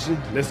Raider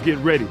Nation, let's get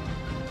ready.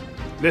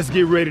 Let's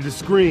get ready to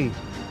scream.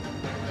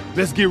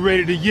 Let's get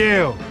ready to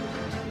yell.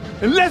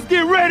 And let's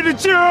get ready to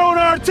cheer on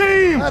our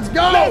team. Let's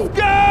go. Let's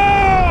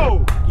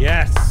go.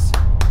 Yes.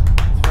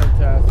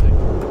 Fantastic.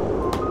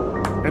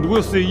 And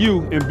we'll see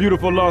you in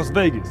beautiful Las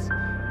Vegas,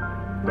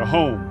 the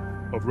home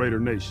of Raider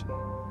Nation.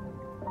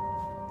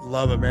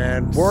 Love it,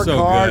 man. Work So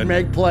hard, good.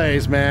 make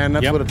plays, man.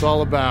 That's Yep. what it's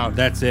all about.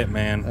 That's it,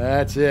 man.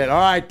 That's it.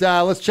 All right,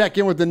 let's check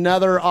in with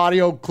another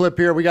audio clip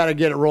here. We got to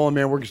get it rolling,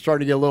 man. We're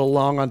starting to get a little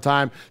long on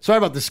time. Sorry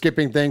about the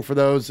skipping thing for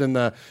those in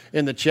the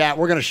chat.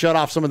 We're going to shut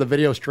off some of the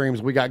video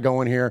streams we got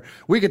going here.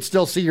 We could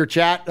still see your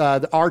chat,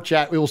 our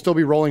chat. We will still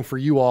be rolling for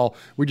you all.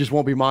 We just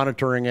won't be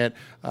monitoring it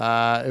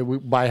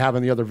by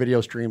having the other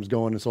video streams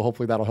going, and so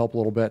hopefully that'll help a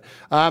little bit.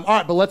 All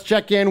right, but let's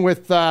check in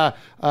with Mike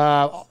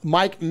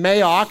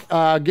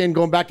Mayock. Again,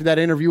 going back to that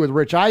interview with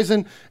Rich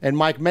Eisen, and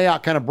Mike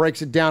Mayock kind of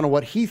breaks it down on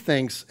what he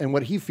thinks and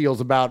what he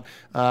feels about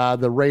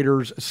the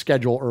Raiders'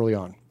 schedule early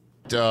on.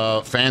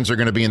 Fans are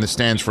going to be in the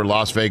stands for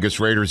Las Vegas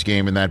Raiders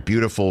game in that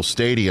beautiful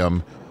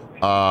stadium.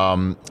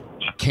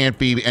 Can't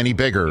be any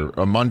bigger.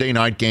 A Monday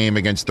night game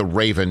against the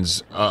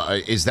Ravens.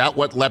 Is that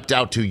what leapt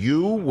out to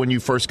you when you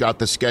first got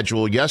the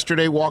schedule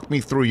yesterday? Walk me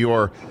through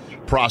your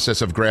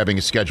process of grabbing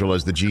a schedule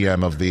as the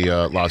GM of the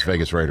Las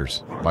Vegas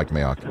Raiders, Mike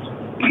Mayock.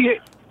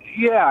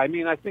 Yeah, I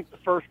mean, I think the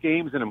first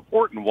game is an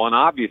important one,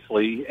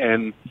 obviously,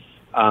 and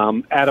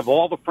out of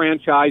all the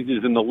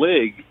franchises in the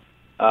league,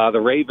 the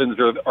Ravens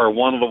are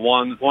one of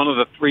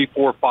the 3,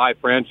 4, 5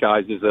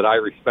 franchises that I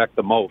respect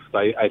the most.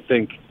 I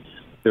think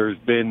there's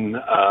been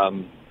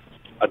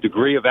a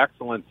degree of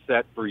excellence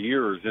set for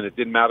years, and it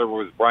didn't matter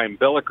whether it was Brian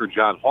Billick or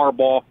John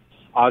Harbaugh.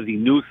 Ozzie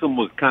Newsome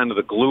was kind of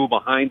the glue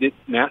behind it.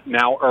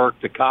 Now Eric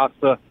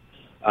DeCosta.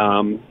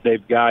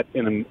 They've got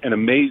an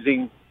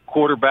amazing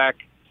quarterback,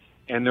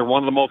 and they're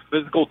one of the most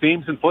physical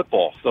teams in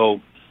football.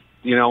 So,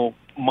 you know,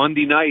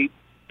 Monday night,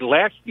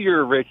 last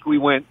year, Rich, we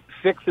went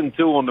 6-2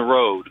 on the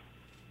road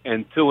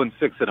and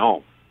 2-6 at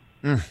home.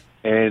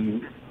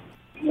 And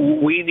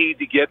we need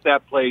to get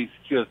that place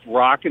just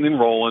rocking and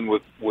rolling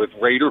with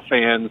Raider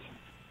fans,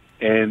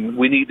 and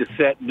we need to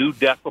set new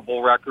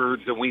decibel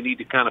records, and we need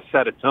to kind of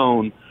set a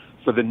tone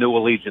for the new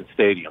Allegiant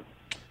Stadium.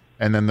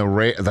 And then the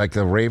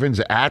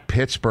Ravens at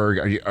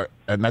Pittsburgh,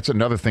 and that's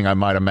another thing I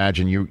might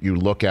imagine you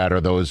look at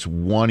are those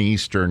one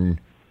Eastern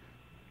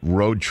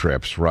road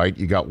trips, right?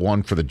 You got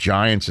one for the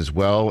Giants as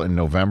well in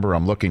November.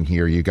 I'm looking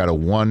here. You got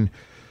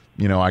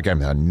I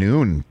got a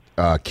noon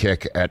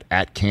kick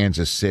at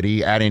Kansas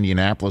City, at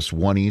Indianapolis,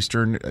 one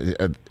Eastern.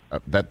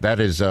 That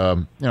is,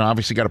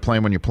 obviously got to play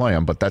them when you play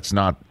them, but that's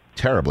not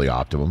terribly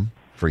optimum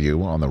for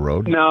you on the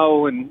road.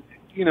 No, and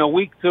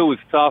week 2 is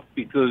tough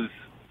because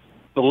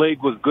the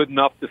league was good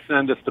enough to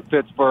send us to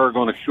Pittsburgh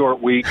on a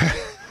short week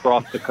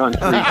across the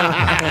country.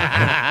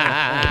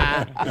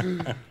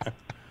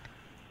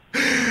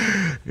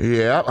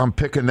 Yeah, I'm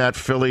picking that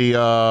Philly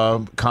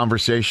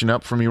conversation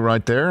up from you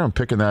right there. I'm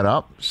picking that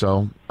up.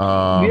 So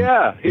so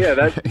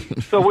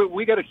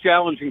we got a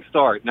challenging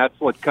start, and that's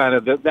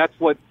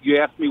what you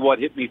asked me. What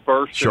hit me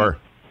first? Sure.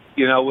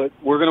 And,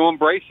 we're going to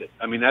embrace it.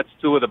 I mean, that's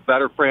 2 of the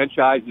better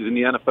franchises in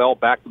the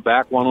NFL, back to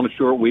back, one on a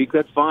short week.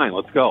 That's fine.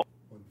 Let's go.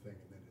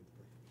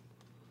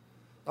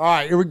 All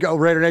right, here we go,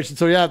 Raider Nation.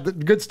 So, yeah,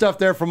 good stuff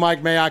there from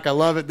Mike Mayock. I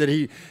love it that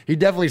he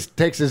definitely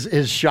takes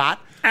his shot.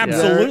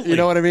 Absolutely. You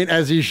know what I mean?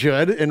 As he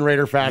should in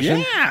Raider fashion.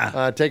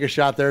 Yeah. Take a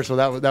shot there. So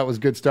that was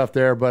good stuff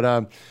there.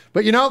 But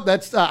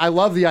that's I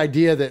love the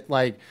idea that,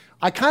 like,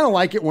 I kind of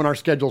like it when our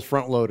schedule's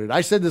front loaded.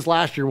 I said this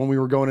last year when we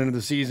were going into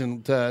the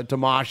season to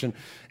Mosh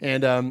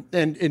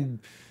and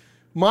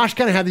Mosh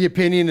kind of had the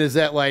opinion is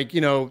that, like,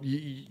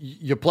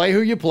 you play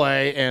who you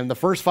play, and the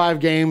first 5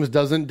 games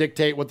doesn't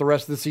dictate what the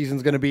rest of the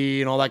season's going to be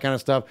and all that kind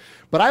of stuff.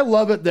 But I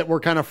love it that we're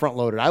kind of front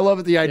loaded. I love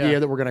it, the idea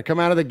that we're going to come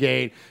out of the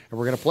gate and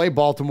we're going to play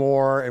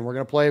Baltimore, and we're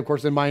going to play, of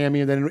course, in Miami,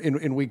 and then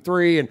in week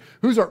 3. And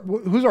who's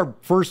our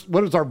first?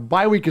 What is our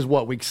bye week? Is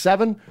what, week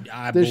 7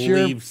 this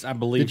year? I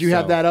believe. Did you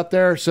have that up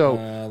there? So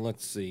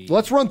let's see.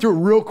 Let's run through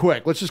it real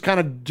quick. Let's just kind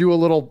of do a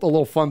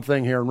little fun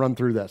thing here and run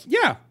through this.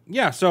 Yeah.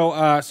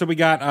 So we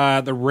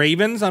got the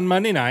Ravens on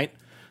Monday night.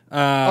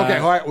 Okay,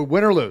 all right,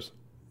 win or lose.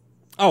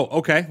 Oh,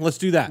 okay. Let's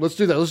do that. Let's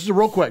do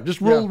real quick.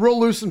 Just real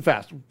loose and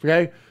fast.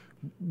 Okay.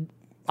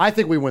 I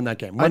think we win that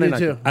game. Monday night.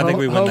 too. I think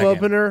we win that home game.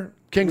 opener.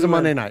 Kings of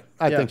Monday night.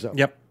 I think so.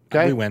 Yep.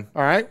 Okay. We win.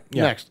 All right.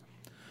 Yeah. Next.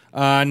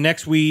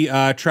 Next, we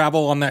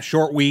travel on that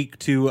short week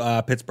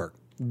to Pittsburgh.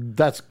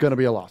 That's going to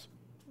be a loss.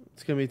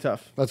 It's going to be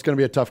tough. That's going to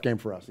be a tough game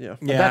for us. Yeah.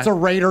 That's a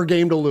Raider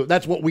game to lose.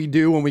 That's what we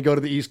do when we go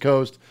to the East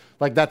Coast.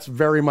 Like, that's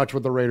very much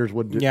what the Raiders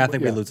would do. Yeah, I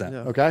think we lose that. Yeah.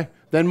 Okay.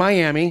 Then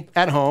Miami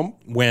at home.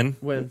 Win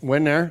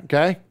there.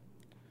 Okay.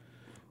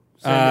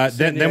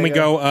 Then we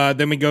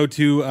go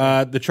to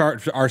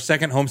our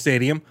second home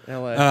stadium,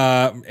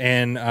 LA.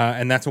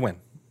 And that's a win.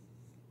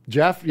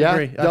 Jeff, yeah,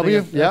 Agree. I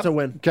W, think that's a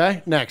win.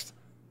 Okay, next.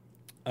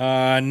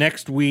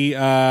 Next we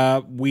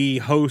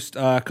host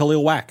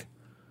Khalil Wack.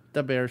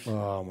 The Bears.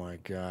 Oh my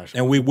gosh!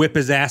 And we whip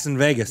his ass in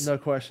Vegas. No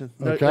question.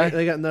 Okay.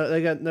 They got no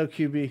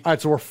QB. All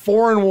right, so we're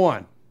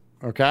 4-1.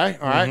 Okay.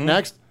 All right.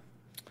 Next.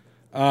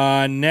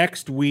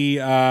 Next we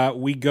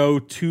go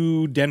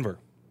to Denver.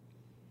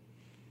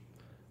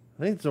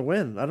 I think it's a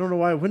win. I don't know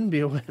why it wouldn't be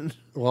a win.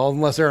 Well,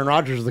 unless Aaron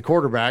Rodgers is the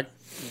quarterback.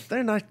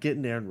 They're not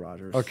getting Aaron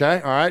Rodgers.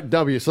 Okay. All right.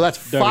 W. So that's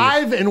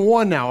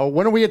 5-1 now.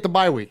 When are we at the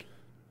bye week?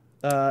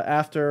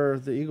 After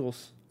the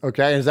Eagles.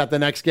 Okay, is that the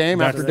next game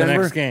That's after the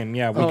Denver? next game,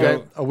 yeah.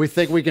 We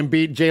think we can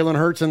beat Jalen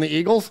Hurts and the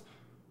Eagles?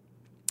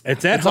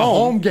 It's at It's home. a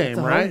home game, It's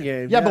a home right?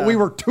 game, yeah, but yeah. we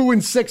were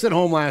 2-6 at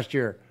home last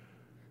year.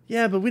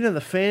 Yeah, but we didn't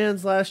have the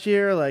fans last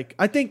year. Like,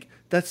 I think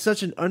that's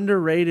such an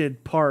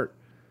underrated part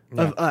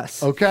of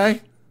us.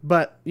 Okay.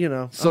 But, you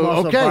know. So I'm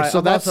also okay, so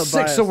I'm that's also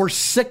 6. So biased. we're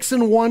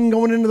 6-1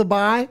 going into the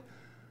bye?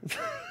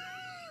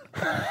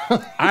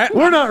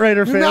 We're not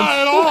Raider fans. Not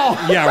at all.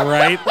 Yeah,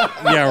 right.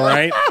 Yeah,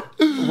 right.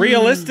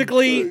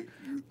 Realistically,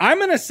 I'm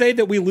going to say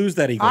that we lose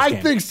that Eagles game.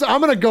 I think so.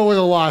 I'm going to go with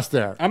a loss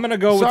there. I'm going to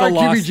go with Sorry, a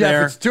loss QB Jeff,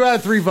 there. It's 2 out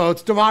of 3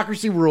 votes.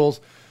 Democracy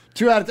rules.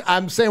 2 out of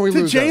I'm saying we To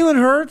lose. Jalen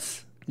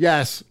Hurts?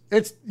 Yes.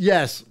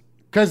 Yes.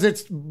 Because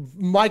it's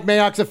Mike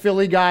Mayock's a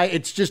Philly guy.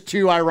 It's just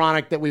too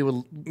ironic that we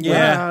would.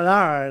 Yeah. All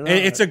right.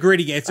 It's a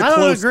gritty game. It's a I don't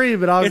close. agree,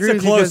 but I'll it's agree a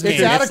with you close because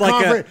game. It's at a like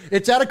conference.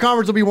 It's at a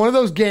conference. It'll be one of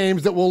those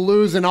games that we'll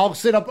lose, and I'll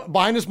sit up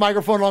behind this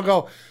microphone and I'll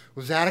go,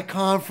 "Was that a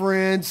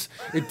conference?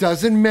 It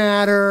doesn't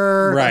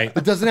matter. Right.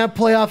 It doesn't have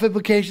playoff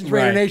implications.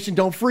 Raider Right. Nation,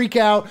 don't freak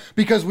out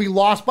because we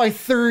lost by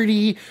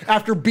 30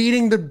 after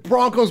beating the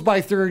Broncos by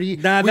 30.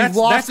 Nah, we that's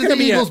lost to gonna the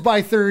be Eagles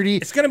by 30.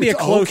 It's gonna be a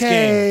close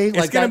game.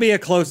 It's gonna be a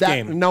close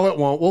game. No, it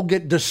won't. We'll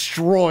get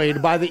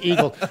destroyed by the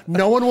Eagles.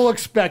 No one will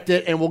expect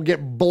it, and we'll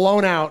get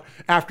blown out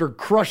after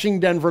crushing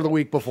Denver the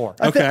week before.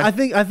 I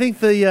think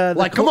the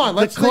Like, come on,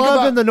 let's the think club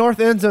about- in the north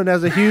end zone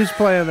has a huge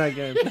play in that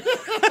game.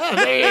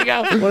 There you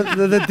go.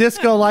 the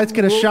disco light's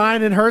gonna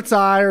shine in Hurt's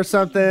eye or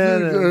something.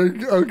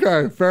 and-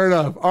 Okay, fair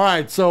enough. All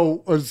right.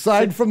 So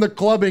aside from the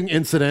clubbing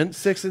incident,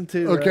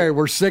 6-2. okay, right?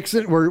 we're 6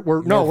 and we're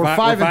We're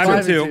 5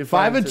 and 2.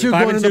 5 and 2 5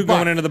 going and into 2 the bye.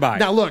 going into the bye.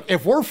 Now look,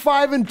 if we're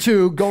 5 and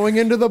 2 going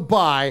into the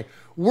bye,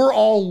 we're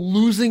all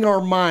losing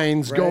our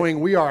minds, going,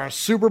 we are a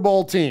Super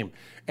Bowl team.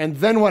 And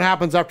then what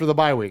happens after the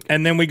bye week?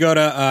 And then we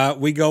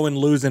go and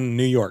lose in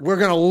New York. We're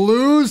going to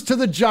lose to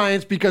the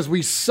Giants because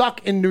we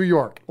suck in New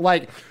York.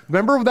 Like,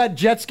 remember that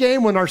Jets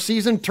game when our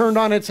season turned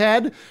on its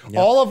head?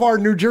 Yep. All of our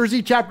New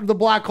Jersey chapter of the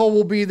Black Hole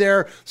will be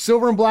there.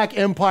 Silver and Black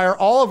Empire.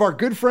 All of our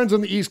good friends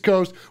on the East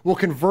Coast will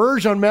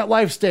converge on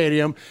MetLife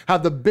Stadium,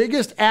 have the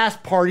biggest ass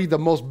party, the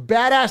most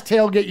badass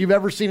tailgate you've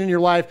ever seen in your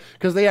life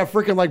because they have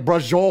freaking like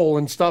brajol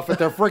and stuff at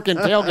their freaking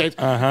tailgates.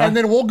 And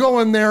then we'll go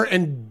in there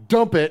and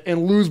dump it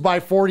and lose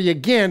by 40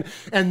 again.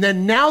 And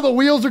then now the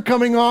wheels are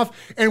coming off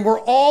and we're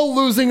all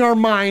losing our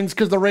minds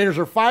because the Raiders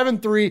are 5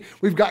 and 3.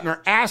 We've gotten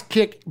our ass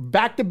kicked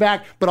back to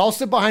back, but I'll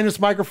sit behind this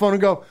microphone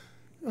and go,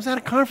 it was at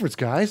a conference,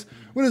 guys.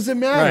 What does it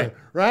matter?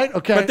 Right?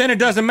 Okay. But then it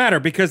doesn't matter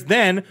because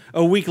then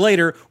a week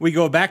later we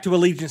go back to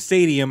Allegiant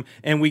Stadium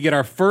and we get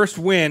our first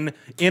win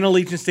in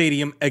Allegiant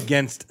Stadium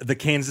against the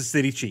Kansas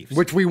City Chiefs.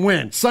 Which we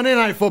win. Sunday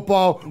Night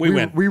Football. We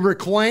win. We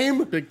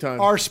reclaim Big time.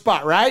 our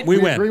spot, right? We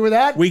win. Agree with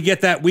that? We get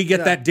that. We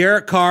get that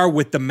Derek Carr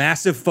with the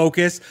massive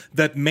focus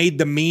that made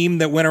the meme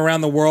that went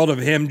around the world of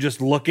him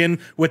just looking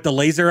with the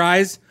laser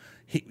eyes.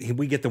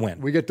 We get the win.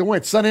 We get the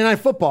win. Sunday Night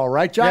Football,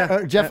 right, Jeff?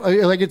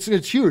 Like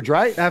it's huge,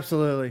 right?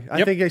 Absolutely.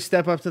 I think they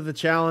step up to the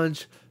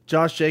challenge.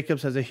 Josh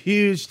Jacobs has a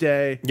huge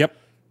day. Yep.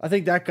 I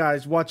think that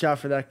guy's watch out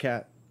for that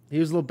cat. He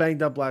was a little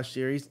banged up last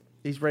year.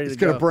 He's ready He's to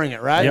go. going to bring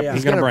it, right? Yep, Yeah.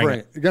 he's gonna bring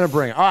it. He's going to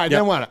bring it. All right,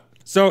 then what?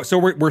 So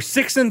we're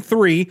 6 and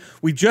 3.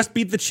 We just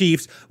beat the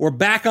Chiefs. We're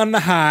back on the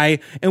high,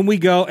 and we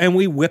go and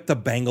we whip the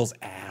Bengals'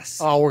 ass.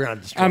 Oh, we're going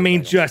to destroy the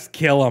Bengals. Just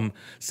kill them.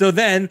 So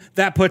then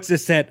that puts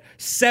us at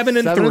 7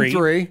 and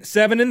 3.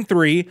 7 and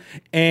 3,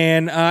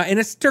 and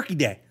it's Turkey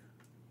Day.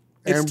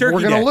 It's And Turkey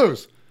we're going Day. to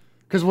lose.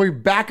 Because we're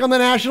back on the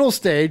national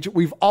stage.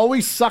 We've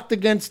always sucked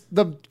against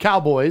the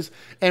Cowboys,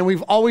 and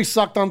we've always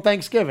sucked on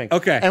Thanksgiving.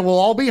 Okay. And we'll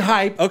all be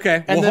hyped.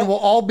 Okay. And then we'll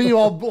all be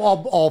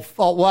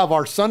we'll have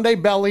our Sunday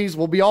bellies.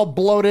 We'll be all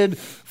bloated,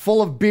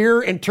 full of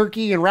beer and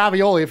turkey and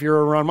ravioli if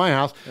you're around my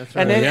house. That's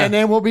right. And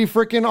then we'll be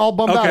freaking all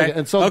bummed out. Okay.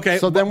 And so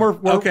then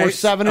we're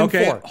 7 and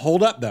 4.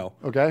 Hold up though.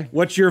 Okay.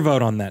 What's your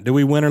vote on that? Do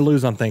we win or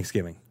lose on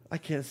Thanksgiving? I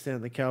can't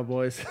stand the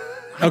Cowboys.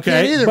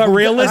 Okay, either, but but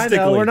realistically,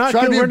 I know, we're not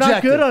Try to good. be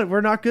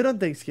We're not good on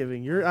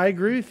Thanksgiving. I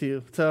agree with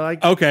you. So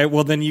okay.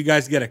 Well, then you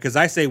guys get it because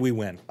I say we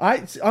win.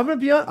 I'm gonna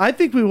be honest. I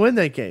think we win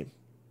that game.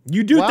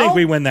 You do Well, think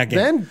we win that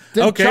game?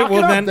 then okay. chalk it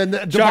Well, up. then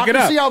Then chalk it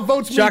up. democracy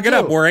outvotes me Chalk it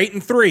up. too. We're 8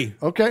 and 3.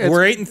 Okay,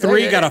 we're 8 and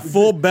 3. Got a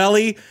full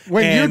belly.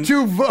 When and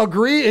you two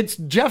agree, it's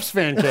Jeff's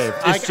fan cave.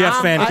 It's Jeff's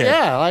fan cave.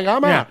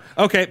 I'm out.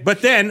 Okay,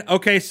 but then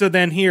so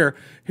then here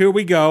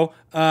we go.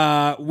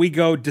 We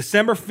go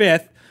December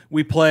 5th.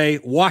 We play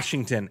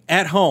Washington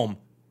at home.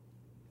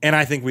 And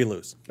I think we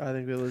lose. I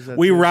think we lose that.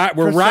 We're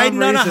For riding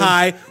some on a reason.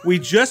 high. We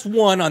just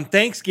won on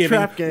Thanksgiving.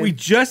 Trap game.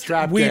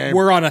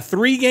 We're on a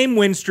 3-game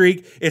win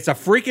streak. It's a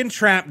freaking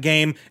trap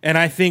game, and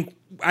I think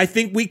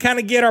we kind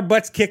of get our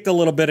butts kicked a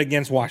little bit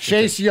against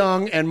Washington. Chase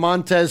Young and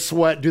Montez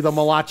Sweat do the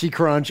Malachi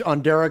Crunch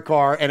on Derek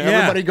Carr, and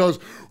everybody goes,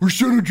 "We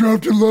should have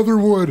drafted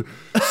Leatherwood."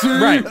 See,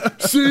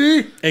 Right. See,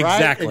 Exactly.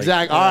 Right?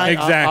 Exactly. All right,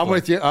 Exactly. I'm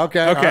with you.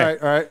 Okay. Okay.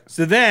 All right.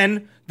 So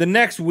then the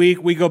next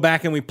week we go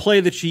back and we play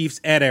the Chiefs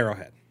at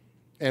Arrowhead.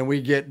 And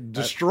we get I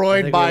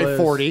destroyed think by we lose.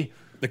 40.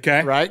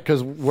 Okay. Right?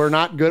 Because we're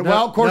not good. No-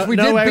 well, of course, no- we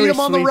no did way beat we them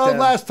on the sweep road them.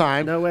 last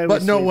time, No way we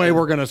but no sweep way them.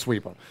 we're going to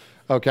sweep them.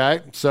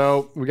 Okay,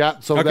 so we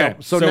got Okay,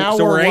 now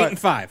we're what?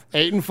 8-5. 8-5. We're 8-5.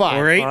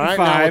 All right,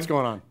 now what's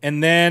going on?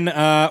 And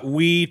then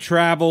we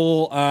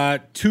travel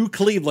to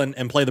Cleveland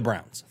and play the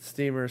Browns.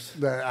 Steamers.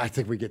 I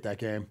think we get that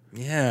game.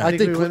 Yeah, I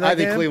think we win that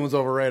game? Cleveland's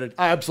overrated.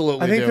 I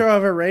absolutely I think do. they're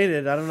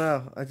overrated. I don't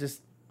know.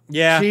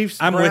 Chiefs,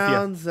 I'm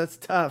Browns. with you. That's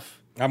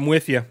tough. I'm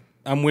with you.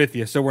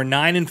 So we're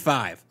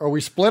 9-5. Are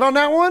we split on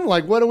that one?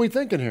 Like, what are we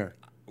thinking here?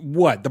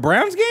 What, the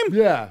Browns game?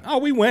 Yeah. Oh,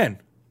 we win.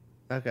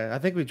 Okay, I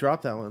think we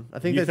dropped that one. I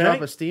think You they drop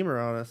think? a steamer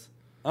on us.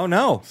 Oh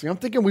no! See, I'm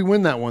thinking we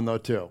win that one though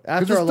too. 'Cause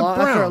After it's a the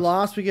Browns.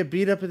 loss, we get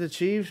beat up at the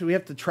Chiefs. We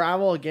have to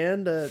travel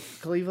again to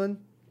Cleveland.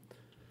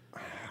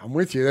 I'm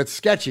with you. That's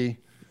sketchy.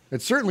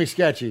 It's certainly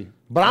sketchy.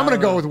 But I'm going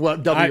to go with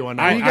what W on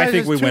that. I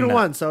think we win that.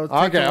 2-1. So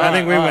Okay, I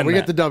think we win. We that.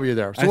 get the W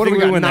there. So I what do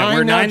think we got? win that. 9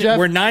 We're now, 9. Jeff?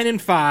 We're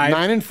 9-5.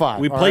 9-5.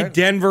 We All play right.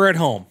 Denver at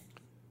home.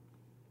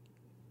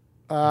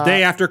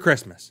 Day after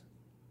Christmas.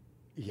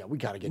 Yeah, we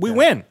got to get. We that.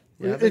 win.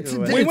 Yeah, I think It's we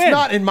win. We it's win.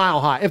 not in Mile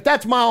High. If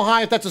that's Mile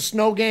High, if that's a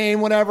snow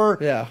game, whatever.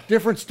 Yeah.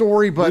 Different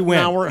story. But We win.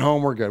 now we're at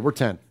home. We're good. We're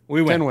 10.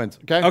 We win. 10 wins.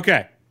 Okay.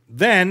 Okay.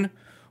 Then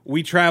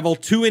we travel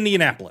to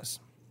Indianapolis.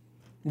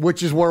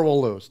 Which is where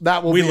we'll lose.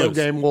 That will We be a lose.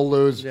 game we'll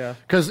lose. Yeah.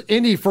 Because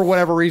Indy, for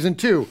whatever reason,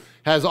 too,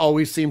 has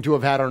always seemed to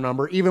have had our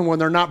number, even when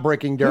they're not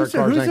breaking Derek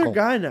Carr's Who's their ankle.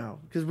 guy now?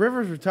 Because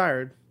Rivers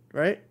retired,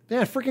 right?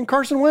 Yeah, freaking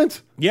Carson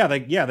Wentz. Yeah, they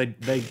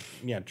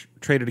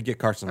traded to get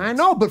Carson Wentz. I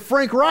know, but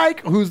Frank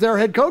Reich, who's their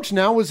head coach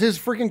now, was his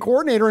freaking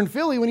coordinator in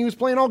Philly when he was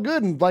playing all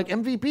good and like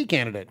MVP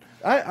candidate.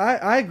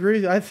 I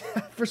agree.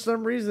 For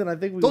some reason, I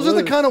think we Those are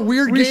the lose. kind of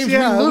weird games we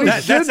yeah,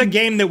 lose. That's a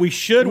game that we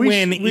should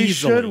win we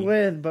easily. should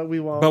win, but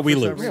we won't. But we for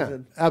some lose.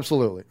 reason.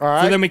 Absolutely. All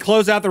right. So then we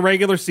close out the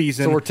regular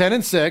season. So we're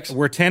 10-6.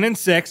 We're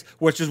 10-6,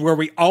 which is where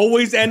we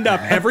always end up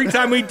every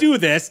time we do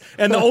this.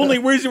 And the only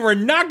reason we're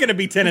not going to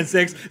be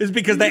 10-6 is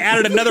because they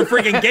added another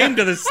freaking game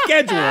to the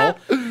schedule.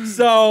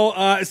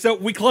 So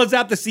we close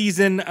out the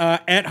season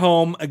at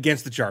home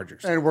against the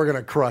Chargers, And we're going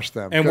to crush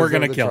them. and 'cause we're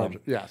going they're to the kill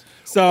Chargers. them. Yes.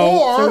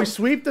 So we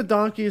sweep the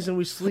donkeys and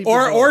we sleep. the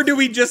Or bulls. do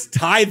we just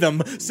tie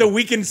them so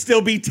we can still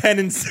be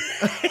 10-6?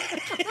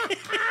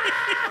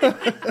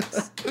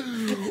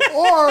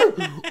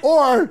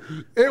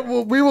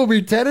 We will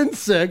be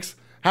 10-6,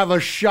 have a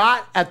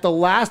shot at the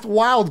last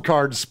wild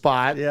card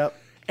spot. Yep.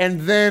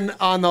 And then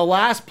on the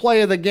last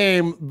play of the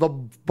game, the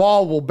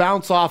ball will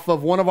bounce off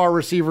of one of our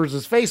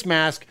receivers' face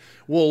mask.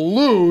 We'll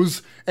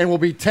lose, and we'll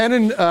be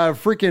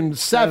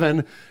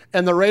 10-7.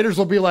 And the Raiders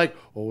will be like,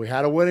 "Well, we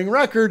had a winning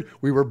record.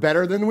 We were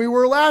better than we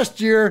were last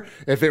year.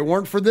 If it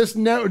weren't for this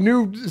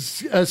new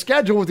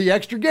schedule with the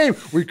extra game,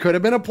 we could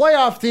have been a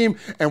playoff team."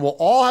 And we'll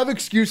all have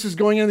excuses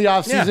going into the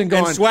offseason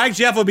going, And Swag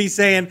Jeff will be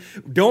saying,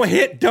 don't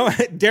hit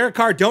Derek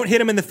Carr, don't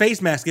hit him in the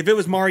face mask. If it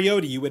was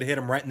Mariota, you would have hit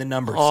him right in the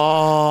numbers. Nice.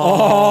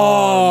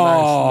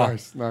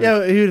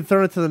 Yeah, he would have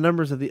thrown it to the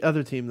numbers of the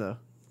other team, though.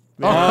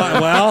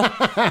 Well,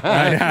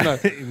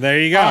 there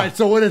you go. All right,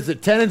 so what is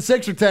it,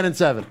 10-6 or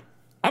 10-7?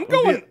 I'm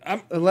going.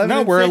 11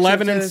 and we're 6 or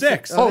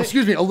 11-6. Oh,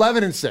 excuse me,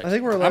 11-6. I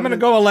think we're 11. I'm going to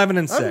go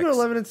 11-6. I'm going to go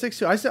 11-6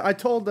 too. I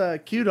told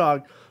Q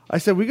Dog, I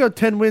said we go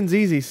 10 wins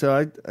easy,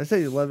 so I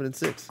say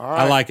 11-6. All right.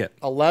 I like it.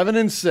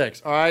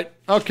 11-6. All right.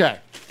 Okay.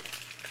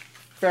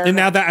 Fair And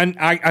enough. now that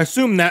I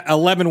assume that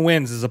 11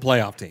 wins is a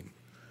playoff team.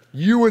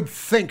 You would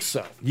think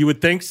so. You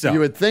would think so. You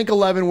would think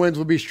 11 wins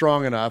would be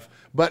strong enough.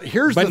 But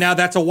But now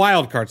that's a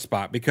wild card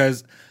spot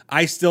because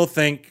I still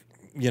think,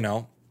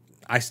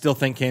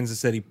 Kansas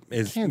City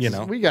is,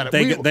 we got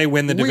it. They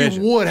win the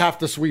division. We would have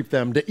to sweep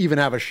them to even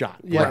have a shot.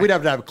 Yeah. Like we'd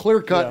have to have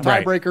clear-cut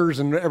Right. tiebreakers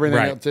and everything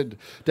Right. else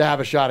to have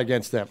a shot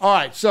against them. All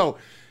right, so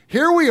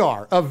here we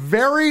are. A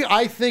very,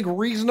 I think,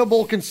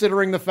 reasonable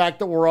considering the fact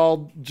that we're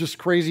all just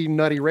crazy,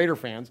 nutty Raider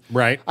fans.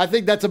 Right. I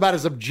think that's about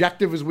as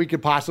objective as we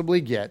could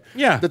possibly get.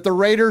 Yeah. That the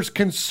Raiders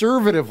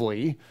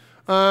conservatively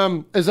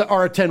are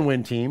a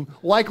 10-win team,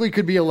 likely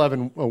could be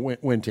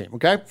 11-win team.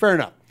 Okay, fair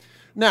enough.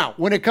 Now,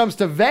 when it comes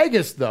to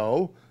Vegas,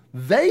 though,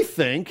 they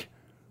think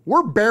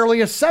we're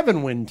barely a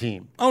 7-win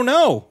team. Oh,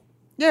 no.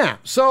 Yeah.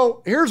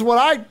 So here's what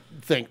I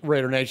think,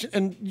 Raider Nation.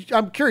 And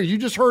I'm curious, you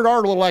just heard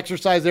our little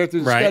exercise there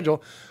through the Right.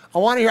 schedule. I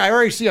want to hear, I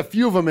already see a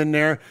few of them in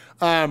there.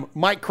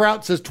 Mike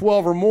Kraut says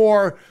 12 or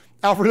more.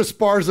 Alfred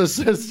Esparza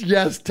says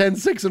yes,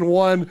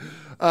 10-6-1.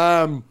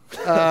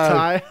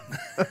 Tie.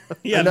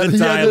 Yeah, the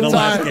tie in the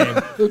last game.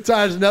 The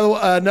tie's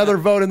another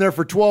vote in there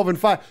for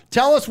 12-5.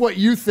 Tell us what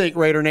you think,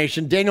 Raider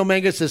Nation. Daniel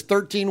Mangus says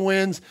 13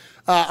 wins.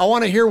 I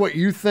want to hear what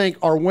you think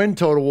our win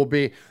total will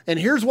be. And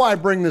here's why I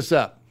bring this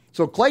up.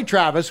 So Clay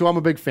Travis, who I'm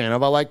a big fan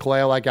of, I like Clay,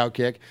 I like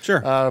Outkick.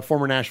 Sure.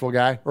 Former Nashville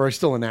guy, or he's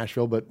still in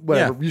Nashville, but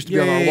whatever. Yeah. Used to be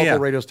on our local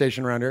radio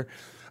station around here.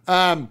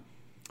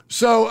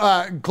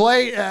 So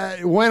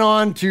Clay went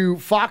on to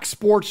Fox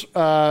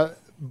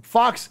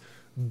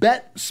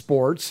Bet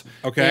Sports,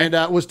 Okay.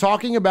 and was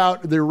talking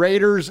about the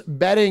Raiders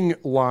betting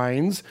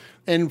lines.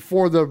 And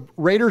for the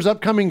Raiders'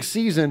 upcoming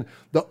season,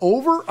 the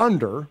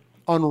over/under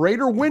on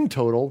Raider win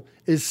total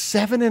is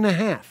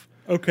 7.5.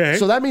 Okay.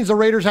 So that means the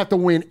Raiders have to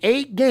win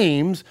 8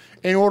 games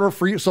in order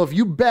for you. So if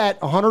you bet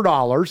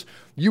 $100,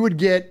 you would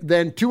get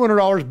then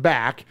 $200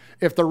 back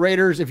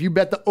if you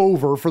bet the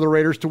over for the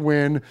Raiders to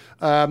win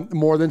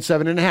more than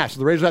 7.5. So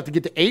the Raiders have to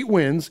get to 8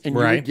 wins, and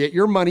you would get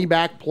your money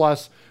back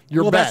plus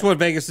your bet. That's what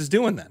Vegas is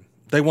doing then.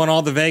 They want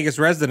all the Vegas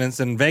residents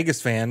and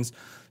Vegas fans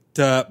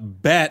to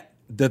bet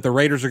that the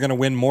Raiders are going to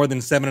win more than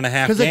 7.5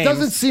 games. Because it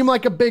doesn't seem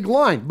like a big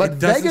line. But it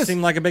doesn't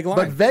seem like a big line.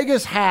 But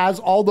Vegas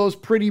has all those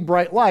pretty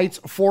bright lights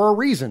for a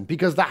reason,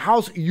 because the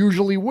house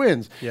usually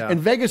wins. Yeah. And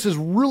Vegas is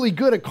really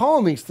good at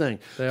calling these things.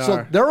 They so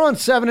are. they're on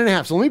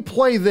 7.5. So let me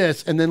play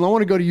this, and then I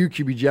want to go to you,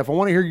 QB Jeff. I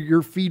want to hear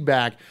your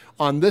feedback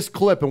on this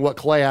clip and what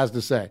Clay has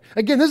to say.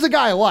 Again, this is a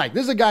guy I like.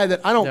 This is a guy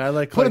that I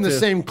don't put in the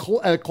same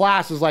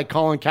class as like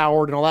Colin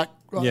Cowherd and all that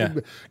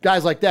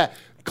guys like that.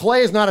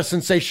 Clay is not a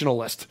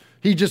sensationalist.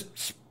 He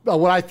just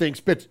what I think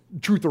spits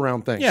truth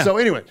around things. Yeah. So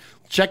anyway,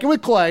 check in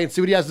with Clay and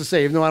see what he has to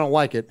say. Even though I don't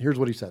like it, here's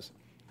what he says.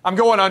 I'm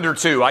going under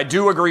 2. I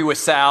do agree with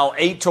Sal.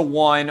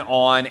 8-1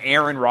 on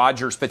Aaron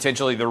Rodgers.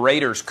 Potentially the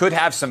Raiders could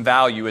have some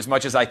value, as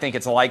much as I think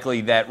it's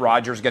likely that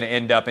Rodgers is going to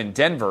end up in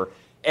Denver.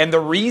 And the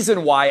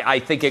reason why I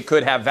think it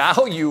could have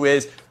value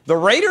is the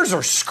Raiders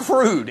are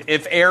screwed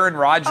if Aaron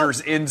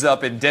Rodgers ends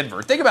up in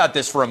Denver. Think about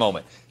this for a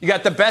moment. You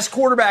got the best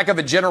quarterback of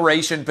a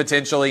generation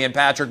potentially in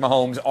Patrick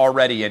Mahomes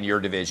already in your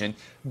division.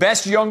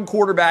 Best young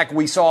quarterback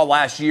we saw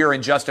last year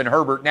in Justin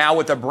Herbert, now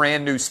with a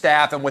brand new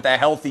staff and with a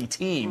healthy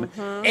team.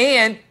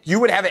 And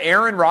you would have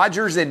Aaron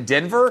Rodgers in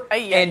Denver,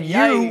 and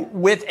you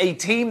with a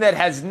team that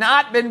has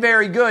not been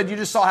very good. You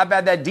just saw how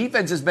bad that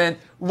defense has been.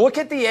 Look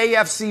at the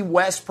AFC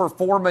West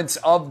performance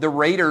of the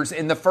Raiders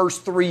in the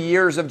first 3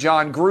 years of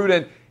John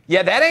Gruden.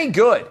 Yeah, that ain't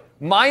good.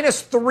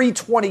 Minus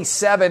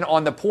 327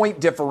 on the point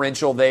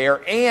differential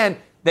there. And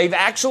they've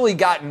actually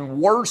gotten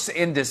worse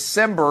in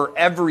December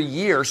every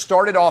year.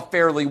 Started off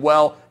fairly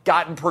well,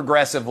 gotten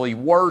progressively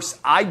worse.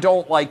 I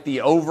don't like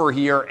the over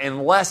here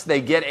unless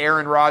they get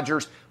Aaron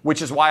Rodgers,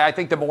 which is why I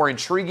think the more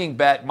intriguing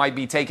bet might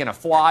be taking a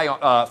flyer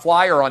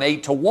on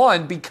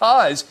 8-1,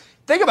 because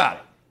think about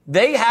it.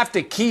 They have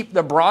to keep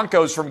the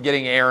Broncos from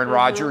getting Aaron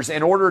Rodgers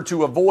in order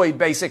to avoid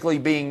basically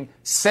being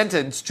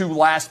sentenced to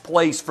last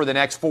place for the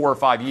next 4 or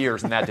 5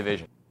 years in that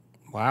division.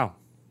 Wow.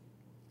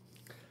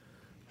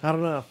 I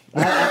don't know.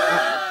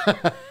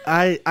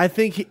 I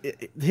think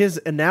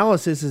his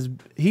analysis is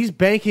he's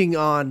banking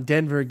on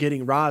Denver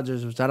getting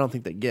Rodgers, which I don't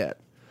think they get.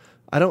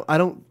 I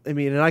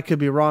mean, and I could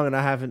be wrong, and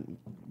I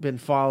haven't been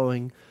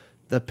following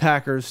the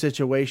Packers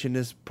situation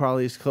as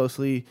probably as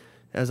closely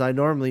as I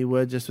normally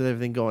would, just with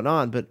everything going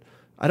on, but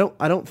I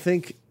don't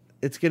think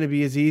it's going to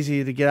be as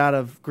easy to get out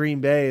of Green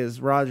Bay as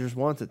Rodgers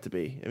wants it to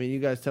be. I mean, you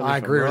guys tell me. I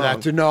agree with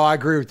that too. No, I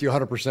agree with you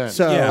 100%.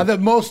 So the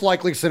most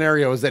likely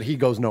scenario is that he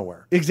goes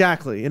nowhere.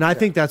 Exactly, and I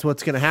think that's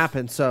what's going to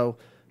happen. So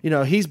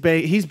he's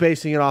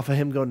basing it off of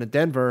him going to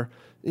Denver.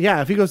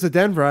 Yeah, if he goes to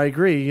Denver, I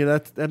agree.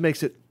 That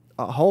makes it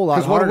a whole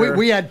lot harder. Because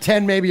we had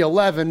 10, maybe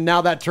 11.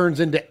 Now that turns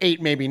into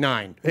 8, maybe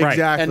 9.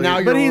 Exactly. And now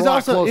you're but he's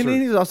also closer.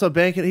 And he's also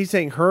banking. He's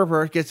saying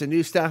Herbert gets a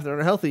new staff that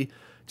are healthy.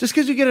 Just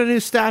because you get a new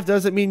staff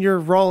doesn't mean you're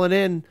rolling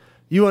in.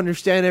 You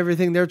understand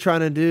everything they're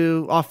trying to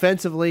do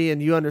offensively, and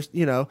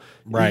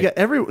right. You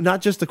get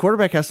not just the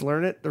quarterback has to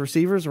learn it. The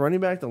receivers, the running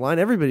back, the line,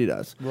 everybody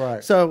does.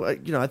 Right. So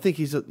I think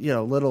he's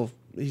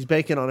he's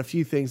banking on a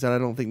few things that I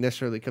don't think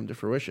necessarily come to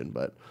fruition,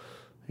 but.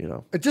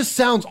 It just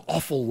sounds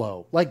awful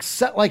low.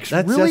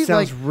 That really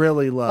sounds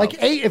really low. Like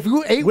 8. If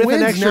you 8 with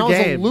wins an extra now game,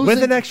 is a losing,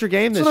 with an extra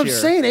game this that's what year.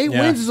 I'm saying. 8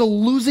 wins is a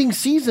losing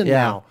season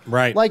now.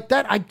 Right. Like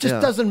that,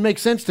 doesn't make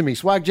sense to me.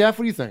 Swag Jeff,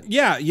 what do you think?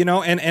 Yeah,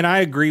 and I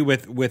agree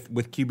with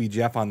QB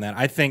Jeff on that.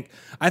 I think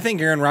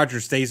Aaron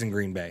Rodgers stays in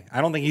Green Bay.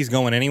 I don't think he's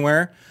going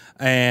anywhere.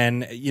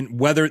 And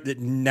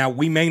now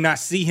we may not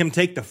see him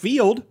take the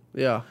field.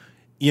 Yeah.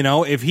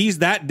 If he's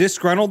that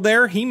disgruntled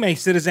there, he may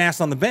sit his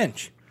ass on the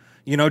bench.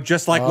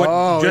 Just like what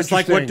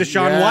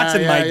Deshaun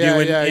Watson might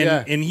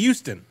do in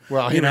Houston.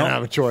 Well, he may not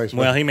have a choice.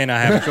 Well, he may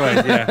not have a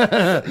choice.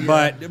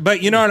 Yeah,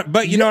 but you know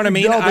what I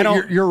mean. No, I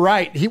don't. You're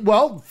right.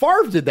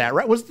 Favre did that,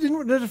 right? Was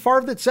it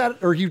Favre that sat,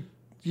 or he?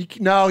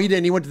 No, he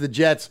didn't. He went to the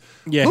Jets.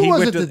 Yeah, who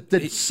was it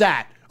that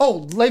sat?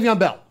 Oh, Le'Veon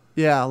Bell.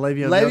 Yeah,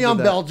 Le'Veon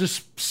Bell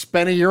just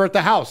spent a year at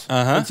the house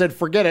and said,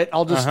 "Forget it.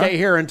 I'll just stay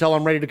here until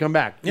I'm ready to come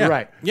back." Yeah. You're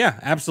right. Yeah,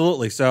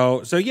 absolutely.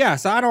 So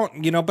I don't.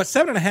 But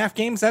 7.5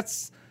 games.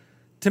 That's.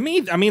 To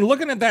me, I mean,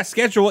 looking at that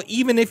schedule,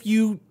 even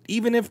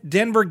if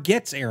Denver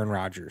gets Aaron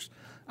Rodgers,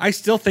 I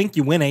still think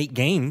you win 8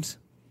 games.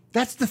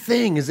 That's the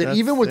thing, is that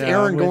even with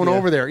Aaron going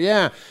over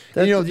there,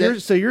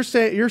 so you're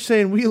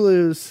saying we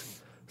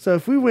lose. So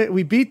if we win,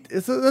 we beat.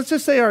 So let's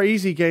just say our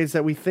easy games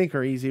that we think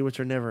are easy, which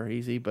are never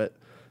easy, but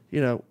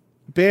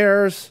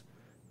Bears,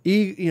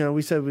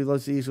 we said we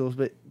lost the Eagles,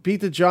 but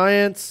beat the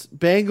Giants,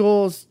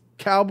 Bengals,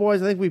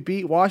 Cowboys. I think we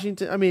beat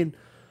Washington. I mean.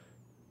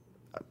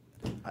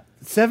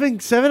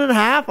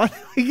 7.5. I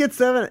think we get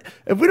 7.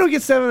 If we don't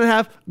get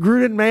 7.5,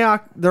 Gruden,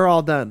 Mayock, they're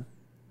all done.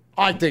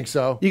 I think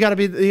so. You got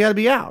to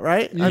be out,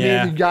 right? I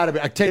mean, you got to be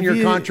a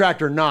 10-year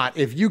contract or not.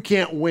 If you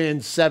can't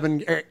win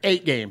 7 or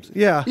 8 games,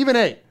 even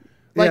 8,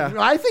 Like,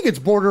 I think it's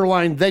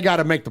borderline. They got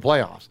to make the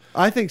playoffs.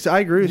 I think so. I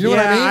agree with you. you.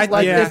 Know what I mean?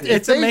 Like, if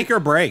it's a make or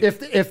break.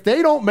 If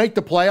they don't make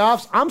the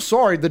playoffs, I'm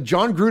sorry. The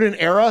John Gruden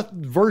era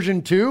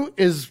version 2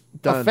 is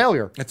a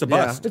failure. It's a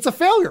bust. It's a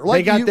failure.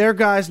 Like, they got their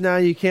guys now.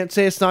 You can't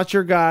say it's not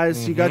your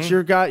guys. You got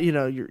your guy. You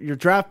know your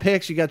draft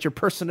picks. You got your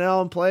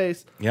personnel in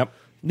place. Yep.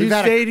 New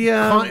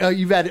stadium.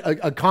 You've had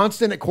a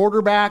constant at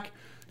quarterback.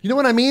 You know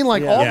what I mean?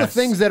 Like all the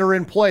things that are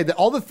in play,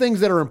 all the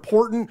things that are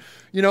important,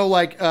 you know,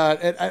 like,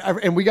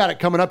 and we got it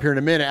coming up here in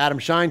a minute, Adam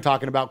Shine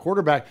talking about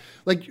quarterback.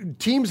 Like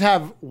teams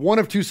have one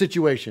of two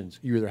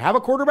situations. You either have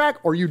a quarterback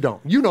or you don't.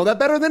 You know that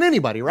better than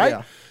anybody, right?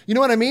 Yeah. You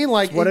know what I mean?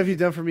 Like, what have you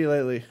done for me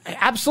lately?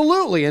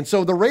 Absolutely. And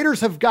so the Raiders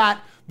have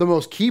got the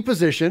most key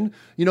position.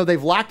 You know,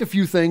 they've lacked a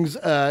few things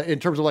in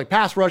terms of like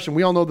pass rush, and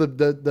we all know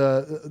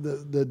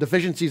the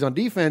deficiencies on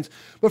defense.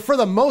 But for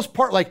the most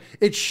part, like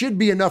it should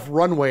be enough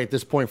runway at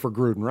this point for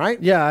Gruden,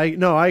 right? Yeah,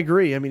 I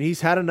agree. I mean,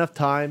 he's had enough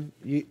time.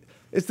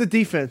 It's the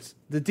defense.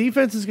 The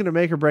defense is going to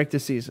make or break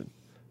this season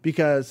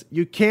because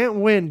you can't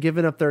win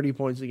giving up 30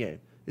 points a game.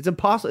 It's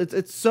impossible.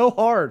 It's so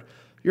hard.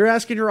 You're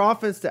asking your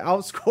offense to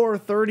outscore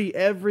 30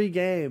 every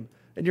game,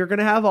 and you're going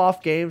to have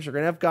off games. You're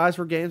going to have guys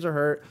where games are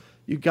hurt.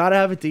 You got to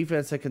have a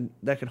defense that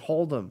can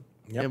hold them,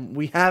 and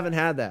we haven't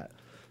had that.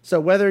 So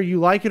whether you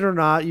like it or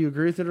not, you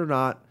agree with it or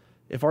not,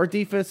 if our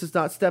defense does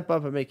not step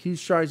up and make huge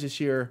strides this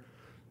year,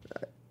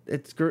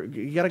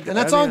 you got to. And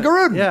that's on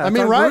Gruden. Yeah, I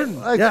mean, right?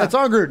 Like, It's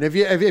on Gruden.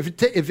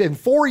 If in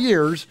 4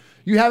 years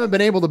you haven't been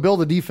able to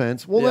build a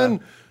defense, well then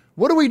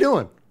what are we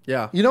doing?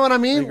 Yeah, you know what I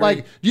mean?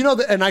 Like, you know,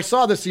 and I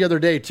saw this the other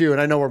day too, and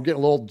I know we're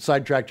getting a little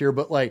sidetracked here,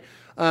 but like,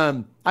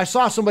 I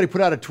saw somebody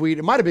put out a tweet.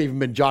 It might have even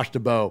been Josh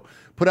DeBow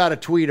put out a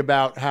tweet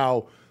about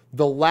how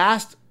the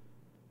last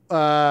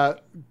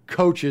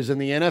coaches in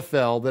the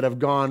NFL that have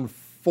gone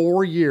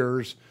 4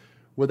 years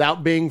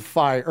without being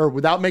fired or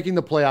without making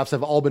the playoffs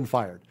have all been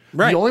fired.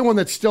 Right. The only one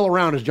that's still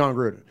around is John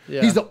Gruden.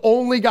 Yeah. He's the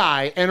only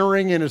guy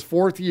entering in his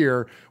 4th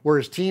year where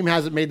his team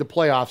hasn't made the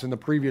playoffs in the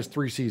previous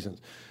 3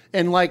 seasons.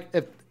 And like,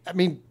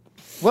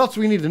 what else do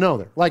we need to know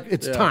there? Like,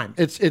 it's time.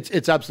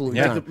 It's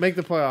absolutely time. Make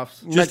the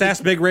playoffs. Just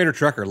ask Big Raider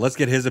Trucker. Let's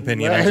get his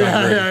opinion.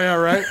 Yeah,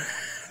 right.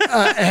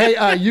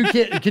 Hey, you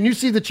can you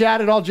see the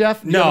chat at all,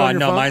 Jeff? No, mine's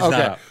not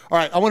up. All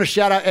right, I want to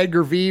shout out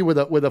Edgar V with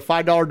a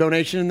 $5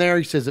 donation in there.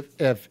 He says,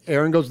 if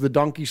Aaron goes to the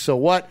donkey, so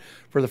what?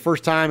 For the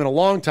first time in a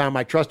long time,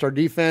 I trust our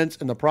defense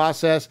in the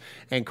process,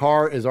 and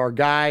Carr is our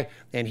guy,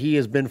 and he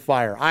has been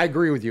fire. I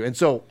agree with you. And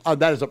so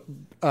that is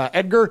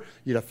Edgar,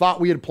 you'd have thought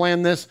we had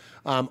planned this.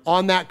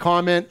 On that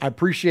comment, I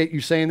appreciate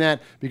you saying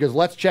that, because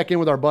let's check in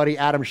with our buddy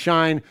Adam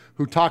Shine,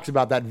 who talks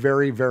about that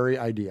very, very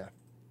idea.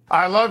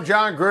 I love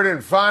John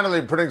Gruden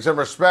finally putting some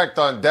respect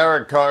on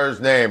Derek Carr's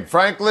name.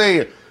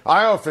 Frankly,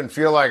 I often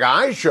feel like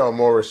I show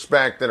more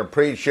respect and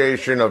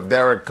appreciation of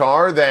Derek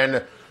Carr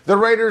than the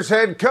Raiders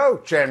head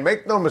coach. And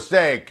make no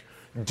mistake,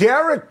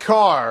 Derek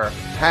Carr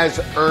has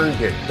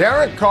earned it.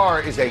 Derek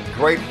Carr is a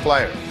great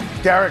player.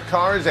 Derek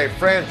Carr is a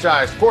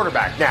franchise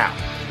quarterback. Now,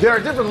 there are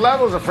different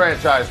levels of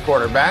franchise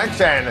quarterbacks,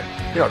 and,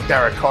 you know,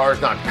 Derek Carr is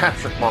not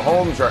Patrick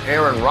Mahomes or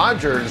Aaron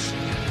Rodgers,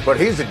 but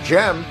he's a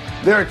gem.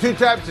 There are 2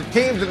 types of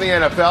teams in the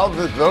NFL,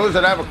 those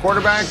that have a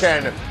quarterback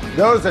and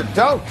those that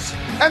don't.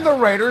 And the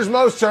Raiders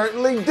most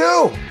certainly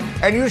do.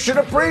 And you should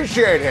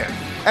appreciate him.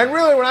 And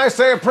really, when I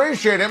say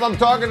appreciate him, I'm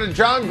talking to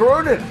John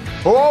Gruden,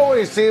 who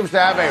always seems to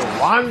have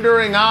a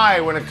wandering eye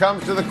when it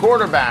comes to the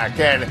quarterback.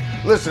 And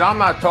listen, I'm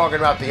not talking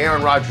about the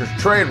Aaron Rodgers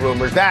trade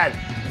rumors.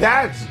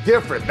 That's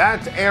different.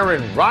 That's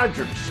Aaron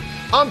Rodgers.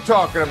 I'm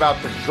talking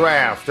about the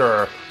draft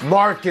or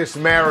Marcus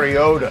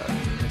Mariota.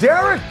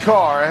 Derek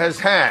Carr has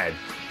had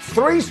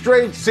 3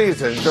 straight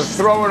seasons to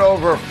throw it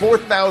over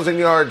 4,000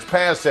 yards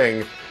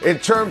passing in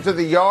terms of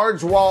the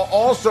yards, while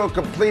also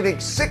completing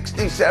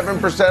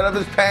 67% of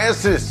his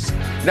passes.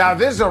 Now,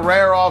 this is a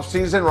rare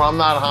offseason where I'm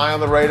not high on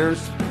the Raiders.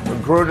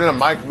 Gruden and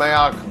Mike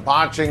Mayock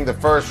botching the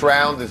first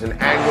round is an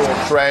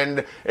annual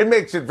trend. It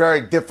makes it very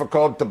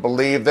difficult to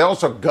believe. They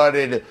also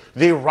gutted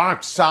the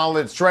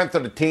rock-solid strength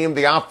of the team,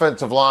 the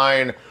offensive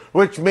line,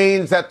 which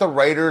means that the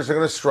Raiders are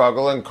going to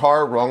struggle and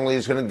Carr wrongly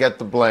is going to get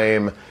the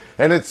blame.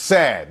 And it's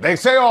sad. They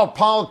say all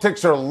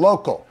politics are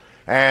local,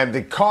 and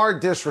the Carr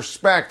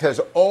disrespect has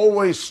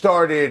always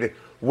started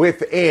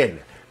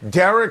within.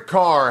 Derek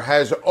Carr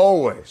has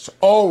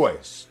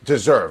always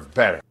deserved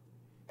better.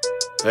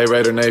 Hey,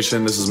 Raider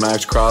Nation, this is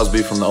Max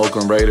Crosby from the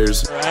Oakland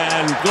Raiders.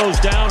 And goes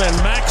down, and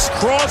Max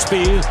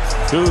Crosby,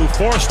 who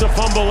forced a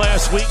fumble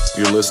last week.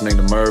 You're listening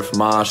to Murph,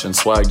 Mosh, and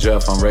Swag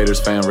Jeff on Raiders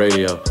Fan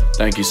Radio.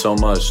 Thank you so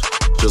much.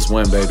 Just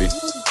win, baby.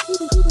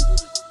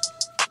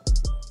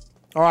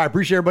 All right,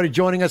 appreciate everybody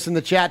joining us in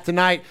the chat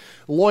tonight.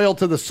 Loyal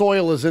to the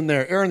Soil is in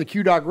there. Aaron the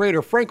Q-Dog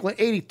Raider, Franklin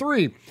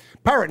 83,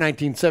 Pirate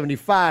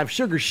 1975,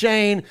 Sugar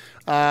Shane,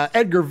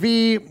 Edgar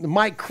V,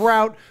 Mike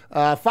Kraut,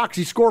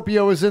 Foxy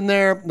Scorpio is in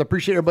there.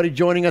 Appreciate everybody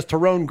joining us.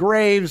 Tyrone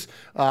Graves,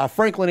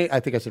 Franklin, I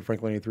think I said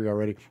Franklin 83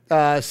 already.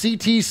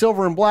 CT,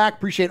 Silver and Black.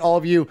 Appreciate all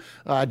of you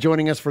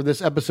joining us for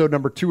this episode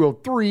number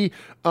 203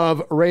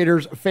 of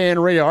Raiders Fan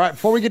Radio. All right,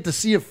 before we get to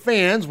Sea of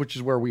Fans, which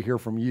is where we hear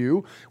from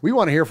you, we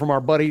want to hear from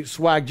our buddy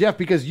Swag Jeff,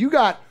 because you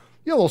got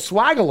a little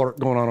swag alert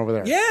going on over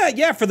there.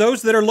 Yeah. For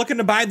those that are looking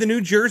to buy the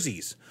new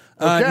jerseys.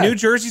 New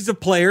jerseys of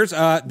players.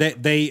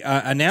 They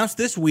announced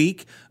this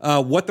week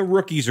what the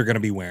rookies are going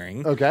to be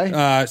wearing.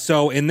 Okay.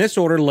 So in this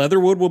order,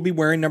 Leatherwood will be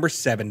wearing number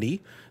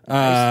 70.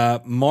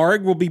 Nice.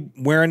 Marg will be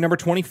wearing number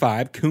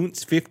 25.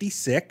 Kuntz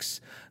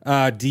 56.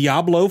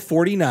 Diablo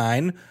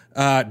 49.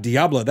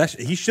 Diablo,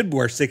 he should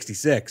wear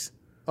 66.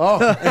 Oh, you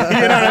know what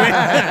I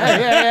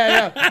mean?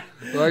 yeah.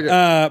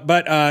 Like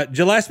but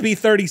Gillespie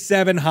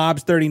 37,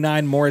 Hobbs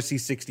 39, Morrissey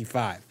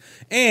 65.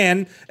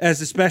 And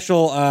as a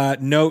special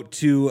note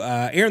to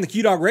Aaron the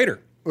Q-Dog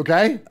Raider.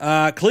 Okay.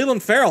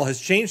 Cleveland Farrell has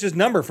changed his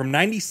number from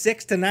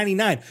 96 to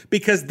 99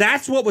 because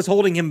that's what was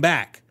holding him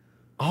back.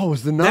 Oh,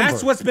 is the number?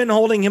 That's what's been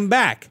holding him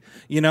back.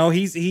 You know,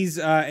 he's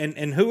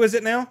and who is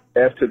it now?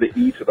 F to the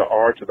E to the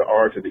R to the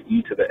R to the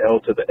E to the L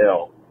to the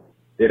L.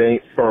 It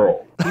ain't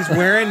Farrell. He's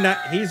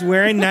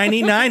wearing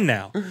 99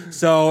 now.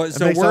 So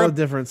makes all the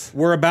difference.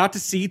 We're about to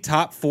see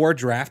top 4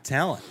 draft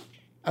talent.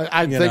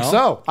 I think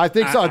so. I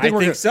think so. I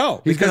think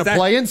so. He's going to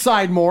play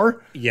inside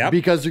more. Yep.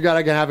 Because you're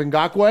going to have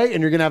Ngakoue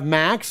and you're going to have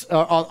Max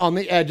on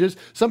the edges.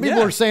 Some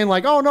people are saying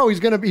like, "Oh no, he's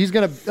going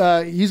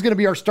to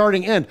be our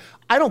starting end."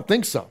 I don't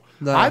think so.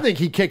 No. I think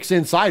he kicks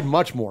inside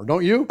much more.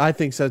 Don't you? I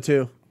think so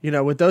too. You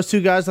know, with those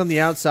two guys on the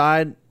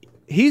outside,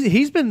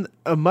 he's been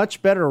a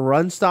much better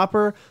run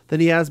stopper than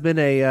he has been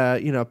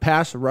a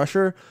pass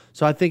rusher.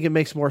 So I think it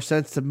makes more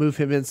sense to move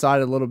him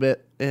inside a little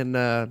bit and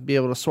be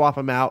able to swap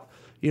him out,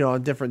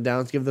 on different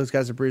downs, give those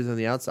guys a breather on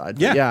the outside.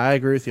 Yeah. But yeah, I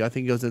agree with you. I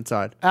think he goes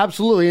inside.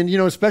 Absolutely. And,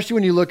 especially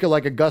when you look at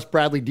like a Gus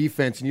Bradley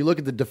defense and you look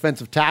at the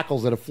defensive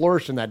tackles that have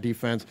flourished in that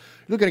defense,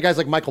 you look at guys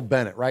like Michael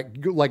Bennett, right?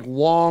 Like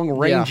long,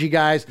 rangy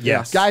guys.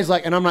 Yes. Guys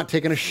like, and I'm not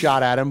taking a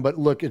shot at him, but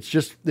look,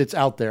 it's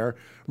out there.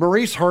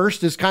 Maurice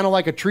Hurst is kind of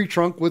like a tree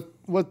trunk with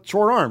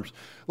short arms.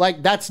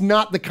 Like, that's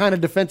not the kind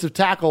of defensive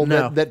tackle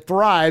that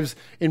thrives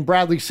in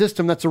Bradley's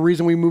system. That's the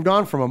reason we moved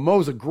on from him.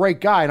 Mo's a great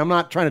guy, and I'm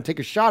not trying to take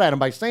a shot at him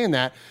by saying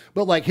that,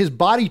 but like his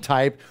body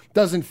type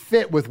doesn't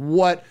fit with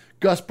what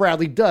Gus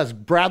Bradley does.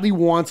 Bradley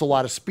wants a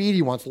lot of speed.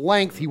 He wants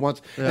length.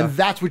 And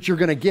that's what you're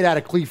going to get out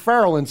of Cleve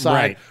Farrell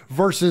inside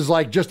versus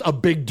like just a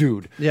big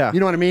dude. Yeah. You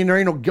know what I mean? There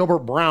ain't no Gilbert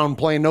Brown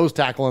playing nose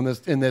tackle in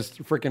this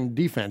freaking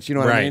defense. You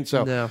know what I mean?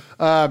 So,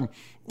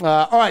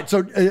 all right.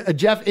 So,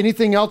 Jeff,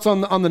 anything else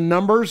on the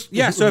numbers?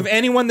 Yeah. So, if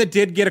anyone that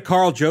did get a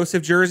Carl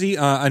Joseph jersey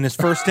on his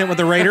first stint with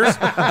the Raiders,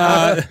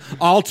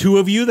 all 2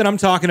 of you that I'm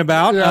talking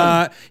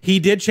about, he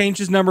did change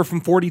his number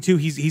from 42.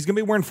 He's going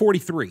to be wearing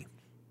 43.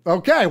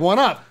 Okay, one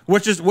up.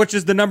 Which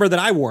is the number that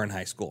I wore in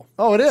high school.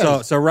 Oh, it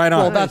is. So right on.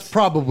 Well, that's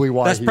probably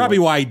why.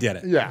 Why he did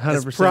it. Yeah,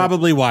 100%. That's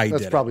probably why he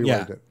That's did it. probably why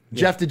he did it.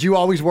 Jeff, did you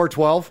always wear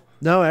 12?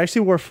 No, I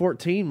actually wore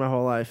 14 my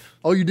whole life.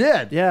 Oh, you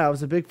did? Yeah, I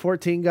was a big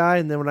 14 guy,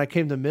 and then when I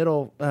came to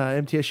middle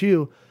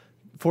MTSU,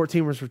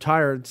 14 was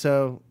retired.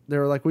 So they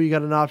were like, well, you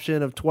got an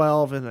option of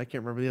 12, and I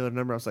can't remember the other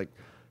number. I was like,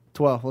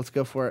 12, let's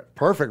go for it.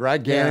 Perfect,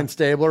 right? Gannon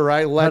Stabler,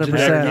 right?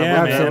 Legendary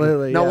number.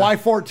 Absolutely. Now, why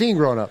 14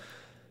 growing up?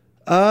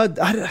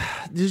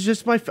 It's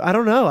just I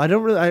don't know. I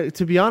don't really,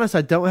 to be honest,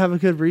 I don't have a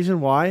good reason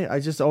why. I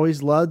just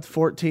always loved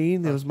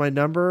 14. It was my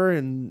number,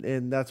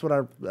 and that's what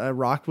I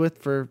rocked with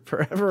for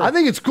forever. I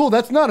think it's cool.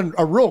 That's not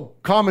a real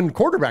common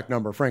quarterback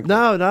number, frankly.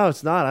 No,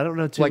 it's not. I don't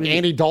know too like many.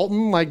 Andy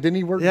Dalton, like didn't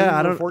he work? Yeah,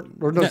 I don't.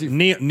 Or does he?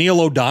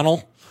 Neil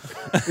O'Donnell.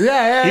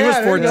 Yeah, he was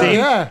 14.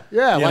 Yeah.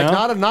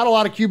 Like not a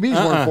lot of QBs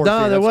weren't 14.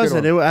 No, there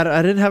wasn't.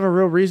 I didn't have a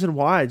real reason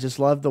why. I just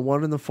loved the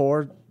 1 and the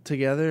 4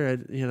 together.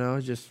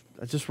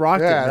 I just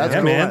rocked it. That's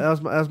cool. Man.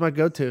 That was my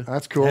go-to.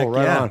 That's cool.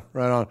 Right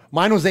on.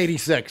 Mine was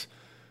 86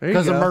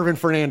 because of Mervin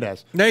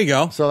Fernandez. There you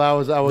go. So that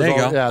was. There you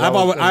go. Yeah,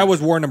 I was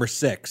wore number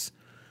 6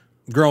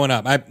 growing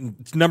up.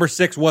 Number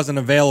 6 wasn't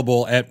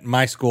available at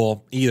my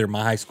school either,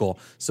 my high school.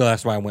 So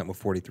that's why I went with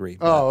 43.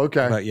 Oh,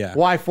 okay. But yeah,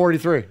 why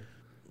 43?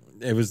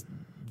 It was.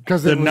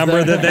 Because the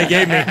number that they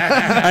gave me,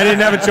 I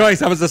didn't have a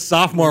choice. I was a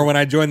sophomore when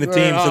I joined the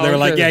team, so they were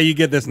like, "Yeah, you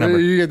get this number.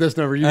 You get this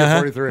number. You get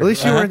 43." At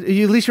least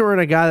you weren't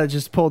a guy that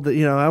just pulled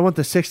the. I want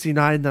the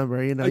 69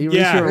 number. Yeah.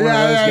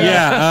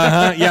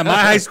 My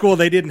high school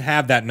they didn't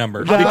have that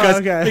number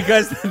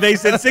because they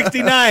said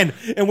 69,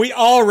 and we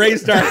all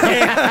raised our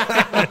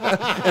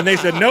hand, and they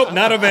said, "Nope,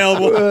 not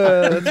available."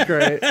 That's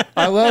great.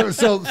 I love it.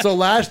 So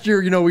last year,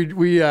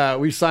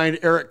 we signed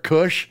Eric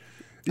Kush.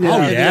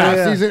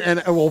 Season.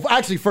 And well,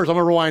 actually, first I'm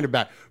gonna rewind it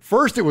back.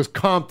 First, it was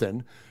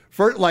Compton.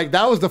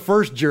 That was the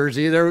first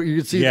jersey. There you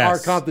could see our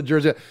Compton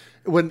jersey.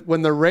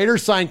 When the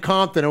Raiders signed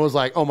Compton, it was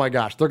like, oh my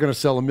gosh, they're gonna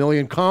sell 1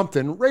 million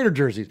Compton Raider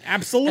jerseys.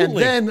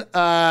 Absolutely. And then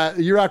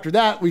the year after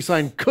that, we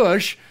signed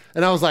Kush,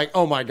 and I was like,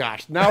 oh my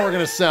gosh, now we're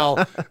gonna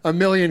sell 1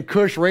 million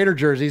Kush Raider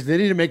jerseys. They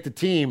need to make the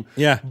team.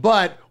 Yeah.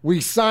 But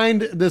we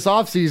signed this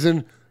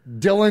offseason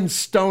Dylan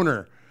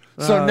Stoner.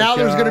 So now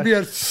there's going to be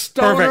a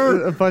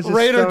Stoner a bunch of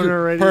Raider.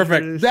 Stoner Raider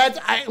Perfect.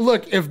 jerseys.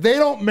 Look, if they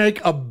don't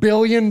make $1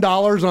 billion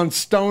on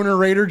Stoner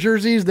Raider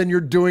jerseys, then you're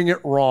doing it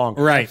wrong.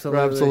 Right.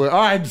 Absolutely.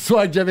 All right,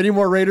 Swag Jeff, any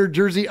more Raider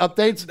jersey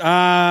updates?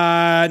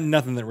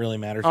 Nothing that really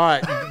matters. All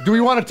right. Do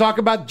we want to talk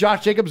about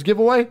Josh Jacobs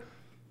giveaway?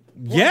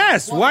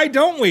 Yes. Why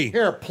don't we?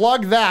 Here,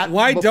 plug that.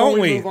 Why before don't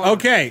we? move on.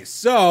 Okay,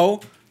 so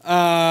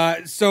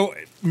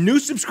new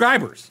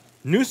subscribers.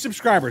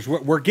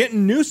 We're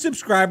getting new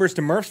subscribers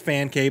to Murph's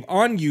Fan Cave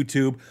on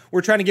YouTube. We're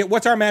trying to get,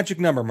 what's our magic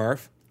number,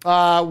 Murph?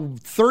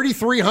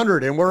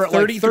 3,300, and we're at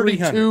like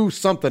 32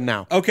 something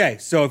now. Okay,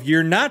 so if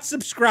you're not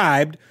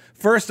subscribed,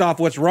 first off,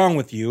 what's wrong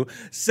with you?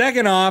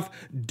 Second off,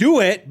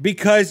 do it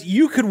because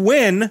you could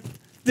win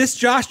this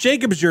Josh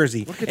Jacobs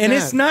jersey. And that.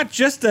 it's not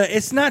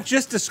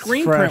just a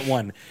screen print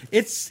one.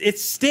 It's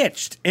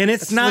stitched, and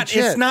it's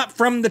not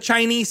from the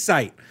Chinese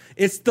site.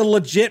 It's the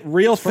legit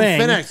real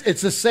thing. From Finex.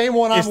 It's the same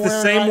one I'm wearing. It's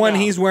the same right one now.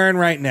 he's wearing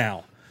right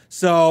now.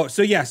 So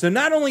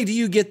not only do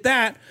you get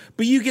that,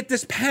 but you get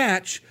this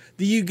patch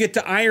that you get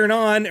to iron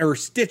on or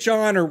stitch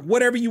on or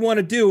whatever you want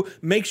to do.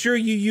 Make sure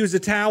you use a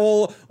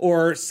towel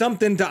or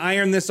something to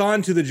iron this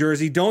onto the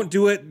jersey. Don't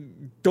do it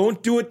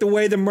the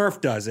way the Murph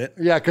does it.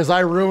 Yeah, because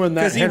I ruined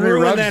that Henry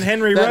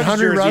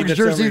Ruggs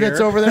jersey that's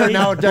over there.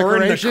 Now a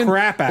decoration. The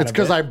crap out it's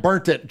because I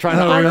burnt it trying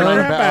to iron iron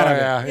the it. crap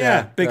out of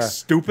it. Big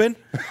stupid.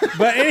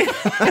 But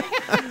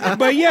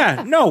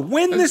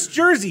win this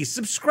jersey.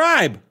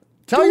 Subscribe.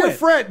 Tell your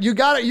friend you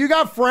got it. You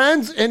got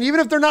friends, and even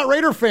if they're not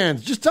Raider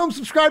fans, just tell them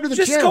subscribe to the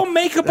Just channel. go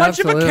make a bunch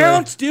of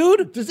accounts,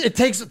 dude. It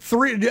takes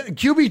 3.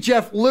 QB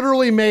Jeff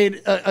literally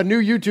made a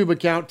new YouTube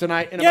account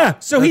tonight. In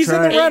about so he's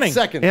in the 8 running.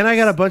 seconds. And I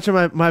got a bunch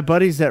of my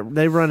buddies that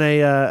they run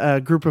a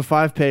group of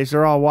 5 page.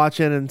 They're all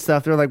watching and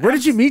stuff. They're like, "Where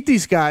did you meet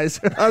these guys?"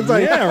 I was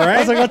like, Yeah, right. I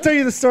was like, "I'll tell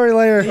you the story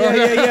later."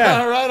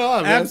 Yeah. Right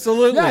on, man.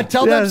 Absolutely. Yeah,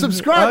 tell them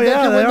subscribe. Oh, They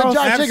yeah, can win they're the all-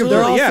 Josh Jacobs.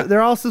 absolutely.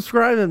 They're all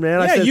subscribing, man.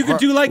 I Yeah, said, you could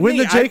do like win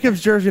me. the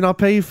Jacobs jersey, and I'll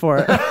pay you for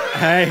it.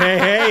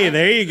 Hey,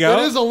 there you go.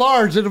 It is a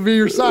large. It'll be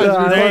your size. Yeah,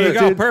 I There love you it,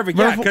 go. dude. Perfect.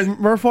 Yeah, Murph, 'cause-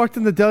 Murph walked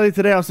in the deli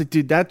today. I was like,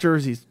 dude, that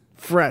jersey's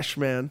fresh,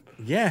 man.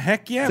 Yeah,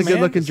 heck yeah, It's a man.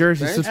 good looking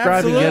jersey.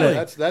 Subscribe and get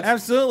it.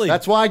 Absolutely.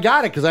 That's why I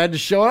got it, because I had to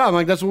show it out. I'm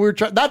like, that's what we were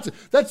trying. That's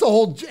the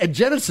whole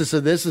genesis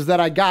of this, is that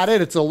I got it.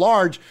 It's a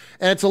large,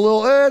 and it's a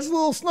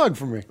little snug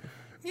for me.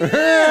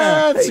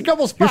 Yeah, it's a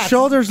couple Your spots.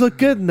 shoulders look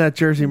good in that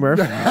jersey, Murph.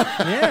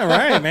 Yeah,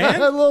 right,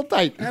 man. A little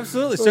tight.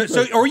 Absolutely.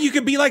 So, or you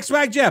could be like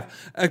Swag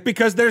Jeff,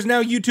 because there's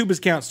now YouTube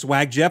accounts: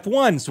 Swag Jeff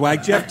 1,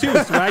 Swag Jeff 2,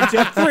 Swag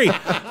Jeff 3.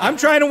 I'm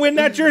trying to win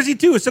that jersey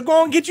too, so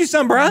go and get you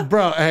some, bro.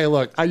 Bro, hey,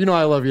 look, I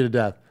love you to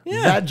death.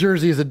 Yeah. That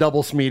jersey is a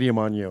double medium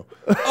on you.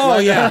 Oh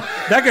yeah,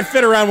 that could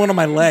fit around one of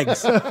my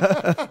legs,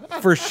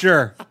 for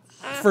sure.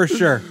 For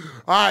sure.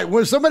 All right,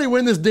 will somebody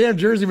win this damn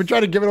jersey? We're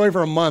trying to give it away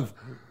for a month.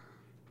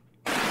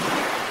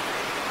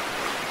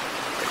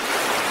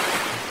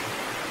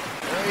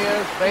 There he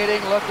is,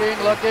 fading, looking.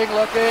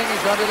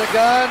 He's under the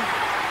gun.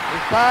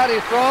 He's tied,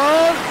 he's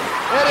thrown.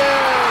 It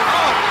is.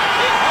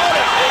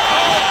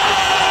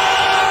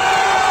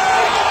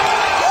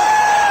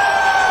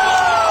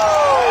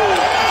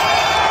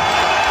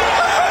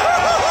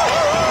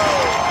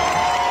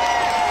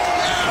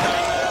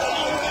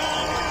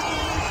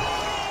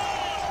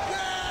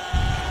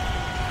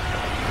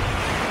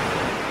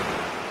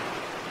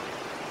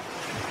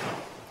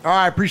 All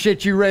right,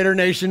 appreciate you, Raider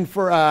Nation,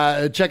 for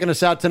checking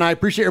us out tonight.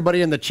 Appreciate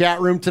everybody in the chat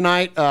room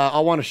tonight. I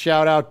want to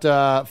shout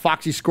out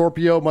Foxy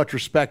Scorpio. Much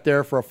respect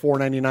there for a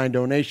 $4.99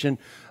 donation.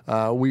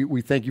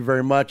 We thank you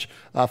very much.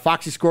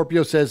 Foxy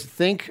Scorpio says,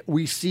 think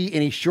we see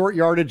any short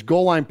yardage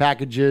goal line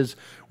packages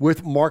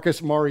with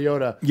Marcus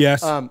Mariota?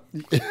 Yes.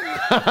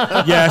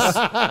 Yes.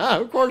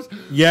 Of course.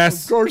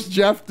 Yes. Of course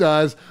Jeff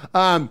does.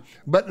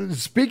 But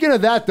speaking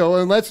of that, though,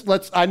 and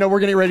let's I know we're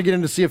getting ready to get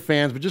into Sea of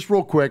Fans, but just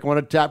real quick, I want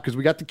to tap, because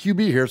we got the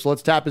QB here, so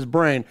let's tap his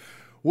brain.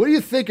 What do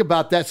you think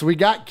about that? So we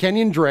got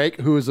Kenyon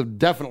Drake, who is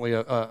definitely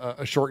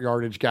a short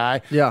yardage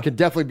guy. Yeah. Could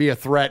definitely be a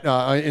threat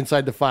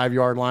inside the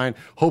 5-yard line.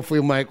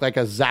 Hopefully make like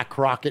a Zach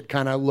Crockett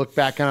kind of look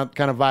back kind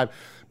of vibe.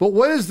 But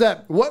what is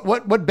that?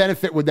 What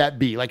benefit would that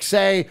be? Like,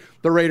 say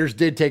the Raiders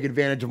did take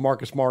advantage of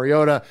Marcus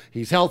Mariota.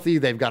 He's healthy.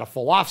 They've got a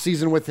full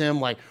offseason with him.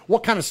 Like,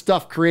 what kind of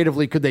stuff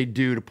creatively could they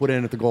do to put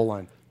in at the goal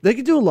line? They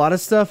could do a lot of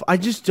stuff. I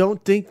just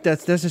don't think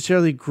that's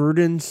necessarily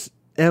Gruden's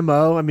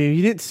MO. I mean,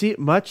 you didn't see it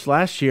much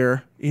last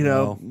year,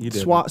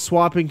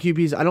 swapping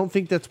QBs. I don't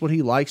think that's what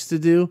he likes to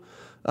do.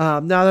 Now,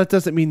 that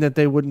doesn't mean that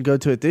they wouldn't go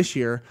to it this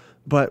year.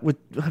 But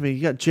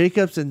you got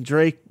Jacobs and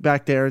Drake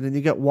back there, and then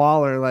you got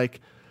Waller. Like,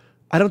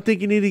 I don't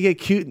think you need to get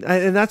cute,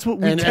 and that's what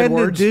we tend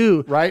Edwards,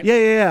 to do, right?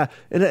 Yeah.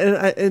 And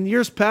in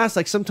years past,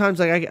 like sometimes,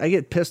 like I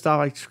get pissed off,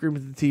 I scream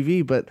at the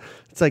TV, but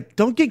it's like,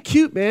 don't get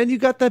cute, man. You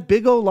got that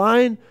big old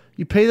line.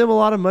 You pay them a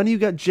lot of money. You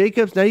got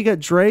Jacobs. Now you got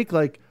Drake.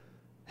 Like,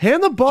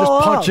 hand the ball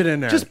Just punch off. it in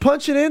there. Just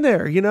punch it in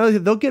there.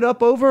 They'll get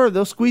up over, or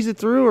they'll squeeze it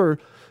through, or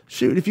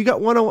shoot. If you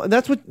got one-on-one,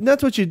 that's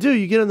what you do.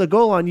 You get on the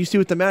goal line. You see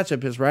what the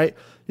matchup is, right?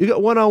 You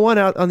got one-on-one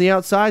out on the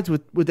outsides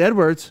with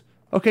Edwards.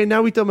 Okay,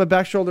 now we throw him a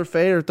back shoulder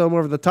fade or throw him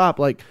over the top.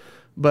 Like,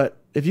 but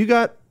if you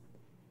got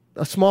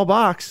a small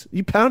box,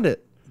 you pound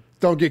it.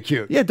 Don't get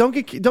cute. Yeah, don't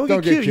get cute.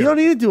 You don't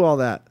need to do all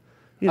that.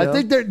 You know? I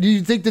think do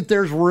you think that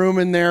there's room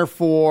in there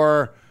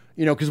for,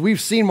 because we've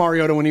seen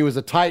Mariota when he was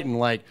a Titan,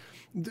 like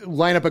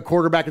line up a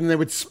quarterback and then they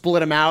would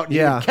split him out and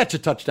he would catch a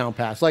touchdown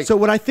pass. Like, so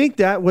what I think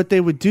what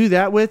they would do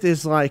that with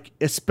is like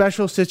a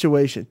special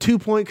situation,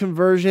 2-point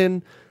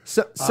conversion,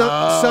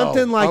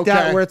 something like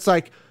that, where it's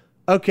like,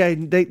 okay,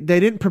 they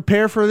didn't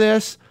prepare for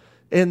this,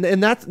 and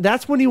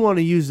that's when you want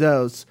to use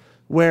those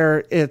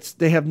where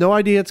they have no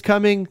idea it's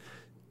coming.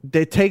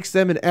 It takes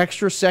them an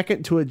extra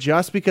second to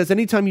adjust, because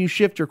anytime you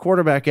shift your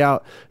quarterback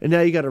out and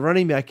now you got a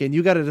running back in,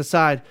 you got to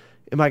decide,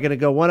 am I going to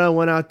go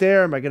one-on-one out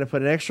there? Am I going to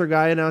put an extra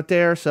guy in out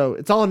there? So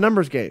it's all a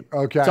numbers game.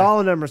 Okay. It's all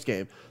a numbers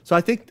game. So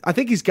I think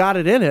he's got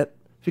it in it,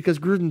 because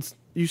Gruden's,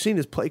 you've seen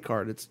his play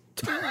card. It's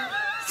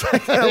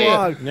like that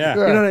long. Yeah.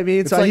 You know what I mean?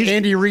 It's so like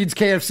Andy Reid's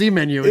KFC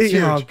menu. It's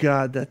huge. Oh,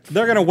 God.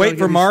 They're going to wait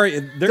for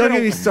Mario. Don't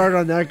get me started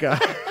on that guy.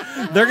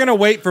 They're going to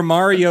wait for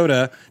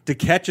Mariota to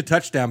catch a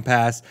touchdown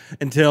pass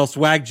until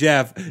Swag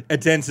Jeff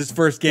attends his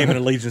first game at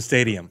Allegiant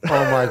Stadium. Oh,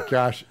 my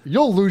gosh.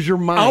 You'll lose your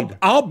mind.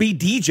 I'll be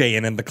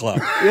DJing in the club.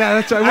 Yeah,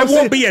 that's right. I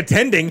won't be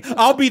attending.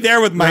 I'll be there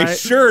with my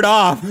shirt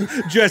off,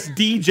 just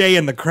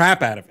DJing the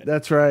crap out of it.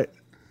 That's right.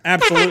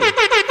 Absolutely.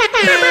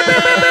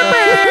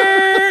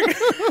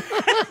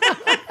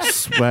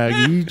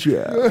 Swaggy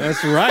Jeff.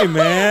 That's right,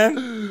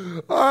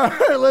 man. All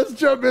right, let's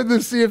jump into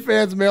the Sea of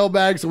Fans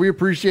mailbag. So we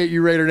appreciate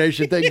you, Raider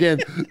Nation. Thank you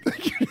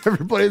to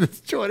everybody that's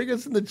joining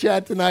us in the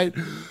chat tonight.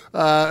 Did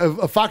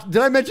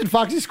I mention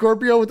Foxy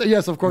Scorpio?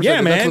 Yes, of course. Yeah, I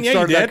did. man. That's what Yeah,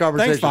 started you that did.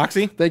 conversation. Thanks,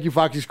 Foxy. Thank you,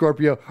 Foxy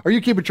Scorpio. Are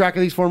you keeping track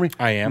of these for me?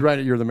 I am. You're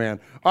right. You're the man.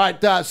 All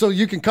right. So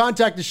you can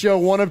contact the show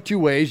one of two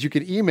ways. You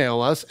can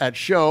email us at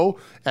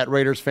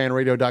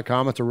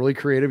show@RaidersFanRadio.com. That's a really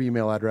creative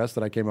email address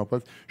that I came up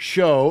with.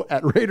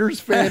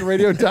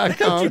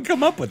 Show@RaidersFanRadio.com. How'd you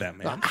come up with that,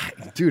 man?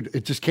 Dude,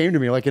 it just came to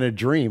me like in a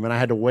dream, and I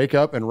had to wake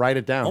up and write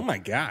it down. Oh my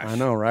gosh. I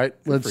know, right?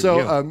 Good for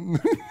So,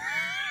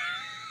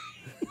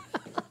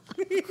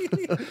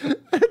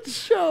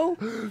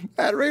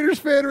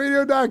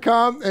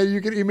 show@RaidersFanRadio.com, and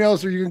you can email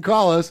us or you can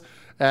call us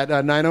at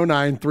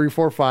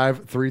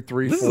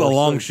 909-345-3346. This is a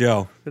long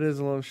show. It is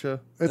a long show.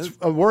 It's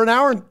we're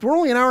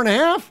only an hour and a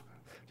half.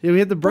 Yeah, we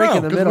had the break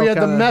in the middle. We had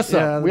the kinda. mess up.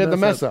 Yeah, we had the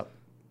mess up.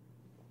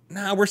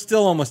 Nah, we're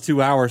still almost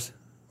 2 hours.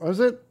 Was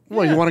it?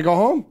 Well, you want to go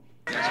home?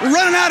 We're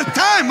running out of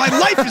time. My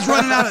life is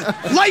running out of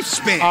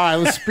lifespan. All right,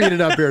 let's speed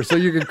it up here. So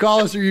you can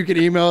call us or you can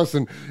email us,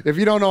 and if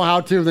you don't know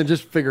how to, then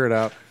just figure it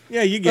out.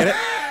 Yeah, you get it.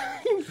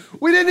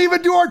 We didn't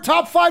even do our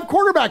top 5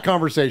 quarterback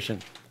conversation.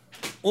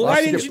 Well,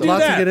 why didn't you do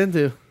Lots that? to get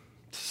into.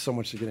 So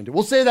much to get into.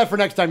 We'll save that for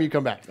next time you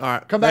come back. All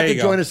right. Come back There and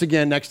you join go. us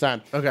again next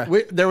time.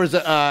 Okay. There was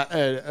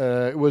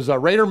it was a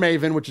Raider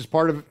Maven, which is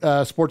part of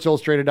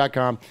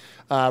SportsIllustrated.com,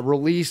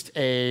 released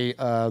a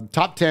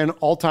top 10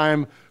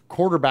 all-time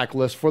quarterback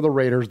list for the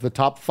Raiders, the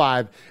top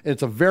 5. And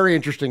it's a very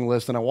interesting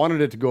list, and I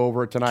wanted it to go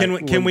over it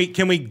tonight. Can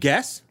we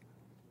guess?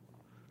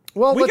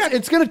 Well,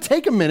 it's going to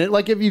take a minute.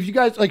 Like if you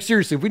guys, like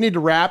seriously, if we need to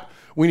wrap,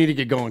 we need to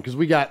get going because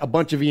we got a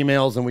bunch of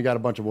emails and we got a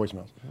bunch of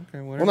voicemails. Okay,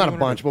 well, not a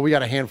bunch, but we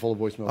got a handful of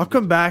voicemails. I'll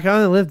come back. I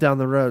only live down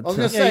the road. I was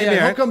going to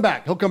say, he'll come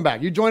back. He'll come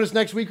back. You join us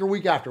next week or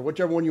week after,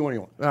 whichever one you want.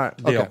 All right.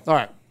 Okay. Deal. All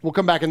right. We'll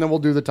come back and then we'll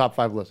do the top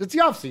 5 list. It's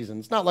the off season.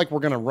 It's not like we're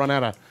going to run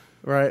out of,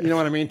 Right. you know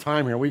what I mean,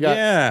 time here. We got,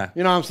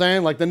 you know what I'm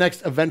saying? Like the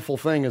next eventful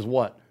thing is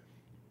what?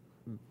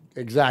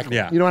 Exactly.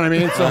 Yeah. You know what I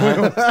mean? So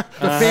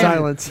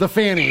Silence. The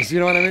fannies. You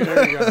know what I mean?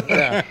 There you go.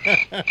 Yeah.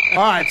 All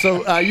right.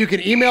 So you can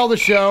email the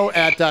show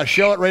at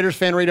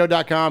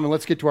show@RaidersFanRadio.com, and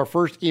let's get to our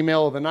first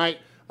email of the night.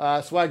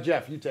 Swag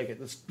Jeff, you take it.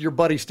 This is your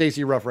buddy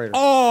Stacy Rough Raider.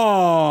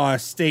 Oh,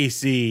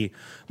 Stacy,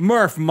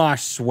 Murph,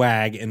 Mosh,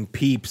 Swag, and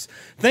Peeps.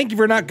 Thank you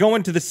for not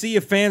going to the Sea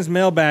of Fans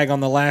mailbag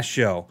on the last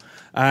show.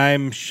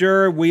 I'm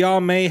sure we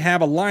all may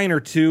have a line or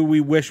two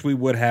we wish we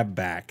would have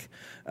back.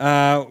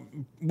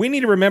 We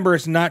need to remember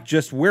it's not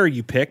just where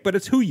you pick, but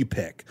it's who you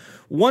pick.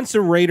 Once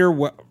a Raider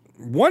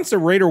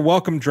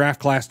welcome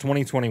draft class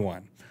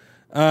 2021.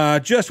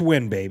 Just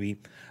win, baby.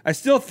 I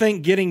still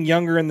think getting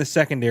younger in the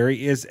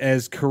secondary is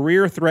as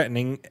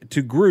career-threatening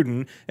to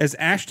Gruden as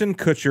Ashton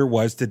Kutcher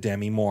was to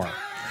Demi Moore.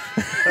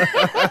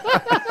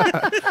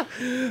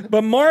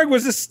 But Marg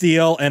was a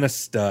steal and a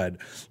stud.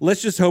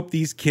 Let's just hope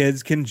these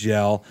kids can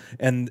gel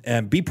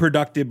and be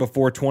productive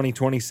before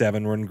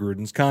 2027 when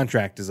Gruden's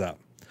contract is up.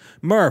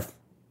 Murph,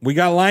 we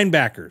got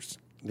linebackers.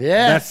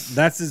 Yes.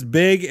 That's as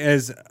big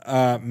as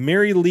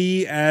Mary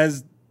Lee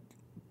as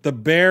the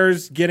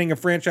Bears getting a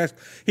franchise.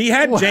 He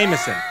had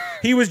Jameson.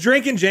 He was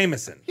drinking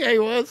Jameson. Yeah, he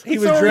was. He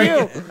was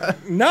drinking.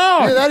 No.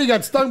 Yeah, that he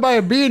got stung by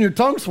a bee and your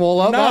tongue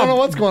swole up. No. I don't know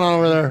what's going on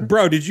over there.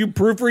 Bro, did you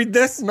proofread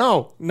this?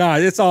 No. No,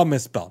 it's all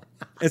misspelled.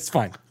 It's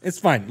fine. It's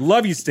fine.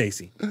 Love you,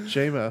 Stacy.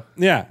 Shame-o.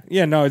 Yeah,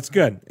 no, it's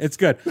good. It's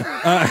good.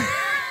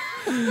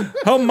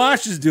 Hope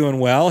Mosh is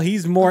doing well.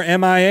 He's more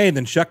MIA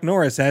than Chuck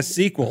Norris has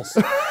sequels.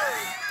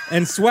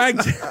 And Swag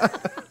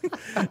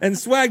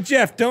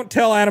Jeff, don't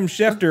tell Adam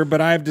Schefter,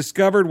 but I have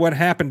discovered what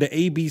happened to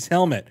AB's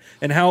helmet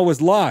and how it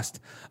was lost.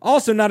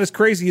 Also not as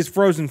crazy as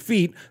Frozen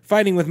Feet,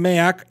 fighting with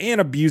Mayock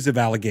and abusive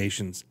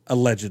allegations,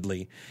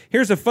 allegedly.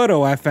 Here's a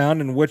photo I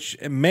found in which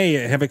may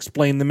have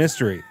explained the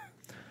mystery.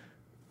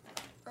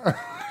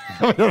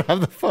 I don't have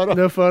the photo.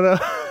 No photo.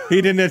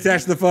 He didn't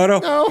attach the photo?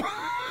 No.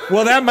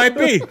 Well, that might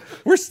be.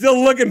 We're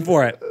still looking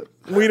for it.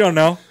 We don't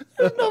know.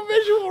 There's no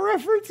visual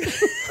reference.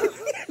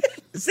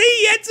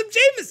 See, you had some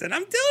Jameson.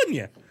 I'm telling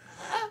you.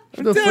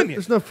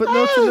 There's no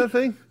footnotes in that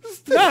thing?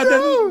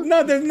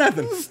 No, there's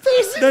nothing.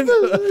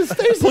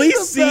 Stacey's Please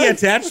the see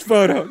best. attached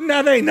photo.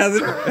 No, there ain't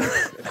nothing.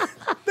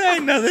 There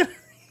ain't nothing.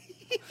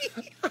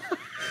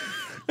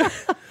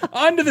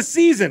 On to the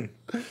season.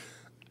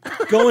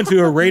 Going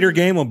to a Raider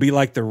game will be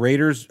like the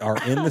Raiders are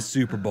in the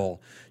Super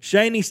Bowl.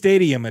 Shiny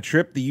Stadium, a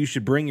trip that you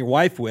should bring your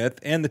wife with,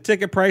 and the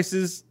ticket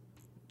prices,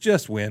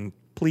 just win,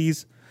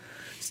 please.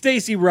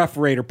 Stacy Rough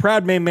Raider,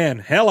 proud May man.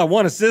 Hell, I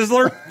want a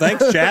Sizzler.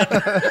 Thanks, chat.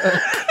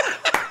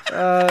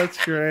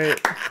 That's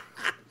great.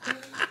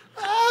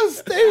 Oh,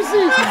 Stacy.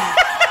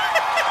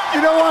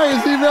 You know why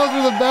his emails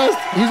are the best?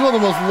 He's one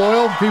of the most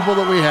loyal people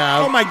that we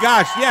have. Oh my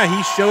gosh, yeah,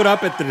 he showed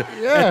up at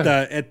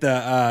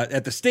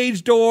the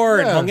stage door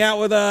and hung out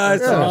with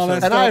us and all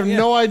that stuff. And I have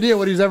no idea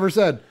what he's ever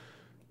said.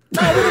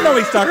 No, we don't know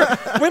what he's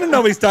talking. We don't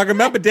know what he's talking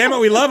about, but damn it,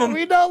 we love him.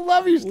 We don't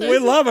love you, Stacy. We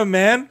love him,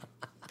 man.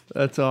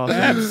 That's awesome.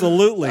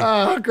 Absolutely.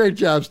 Great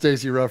job,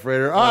 Stacy Rough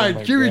Raider. All right,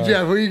 QB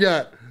Jeff, who you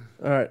got?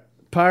 All right.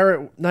 Pirate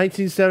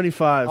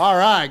 1975. All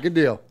right, good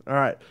deal. All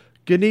right.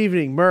 Good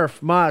evening,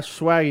 Murph, Mosh,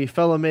 Swaggy,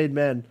 fellow made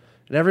men,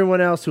 and everyone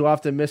else who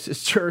often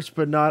misses church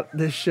but not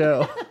this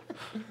show.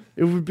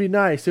 It would be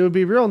nice. It would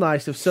be real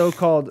nice if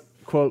so-called,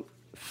 quote,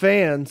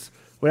 fans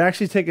would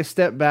actually take a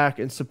step back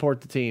and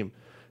support the team.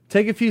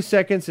 Take a few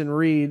seconds and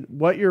read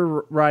what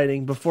you're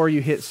writing before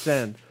you hit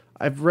send.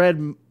 I've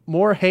read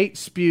more hate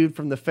spewed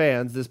from the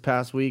fans this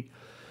past week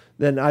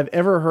than I've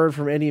ever heard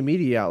from any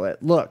media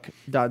outlet. Look, ...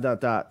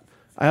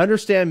 I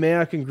understand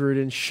Mayock and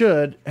Gruden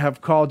should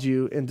have called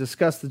you and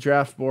discussed the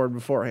draft board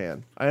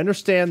beforehand. I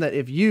understand that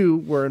if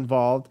you were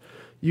involved,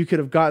 you could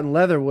have gotten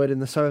Leatherwood in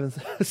the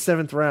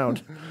seventh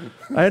round.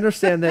 I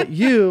understand that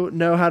you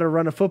know how to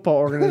run a football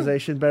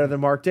organization better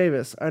than Mark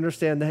Davis. I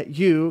understand that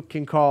you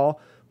can call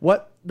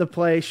what the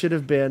play should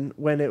have been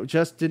when it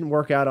just didn't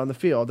work out on the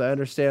field. I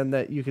understand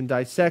that you can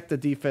dissect the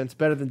defense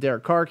better than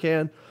Derek Carr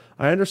can.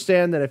 I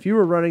understand that if you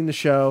were running the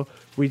show,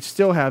 we'd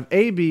still have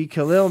AB,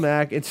 Khalil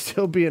Mack, and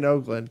still be in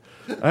Oakland.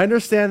 I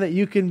understand that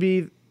you can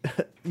be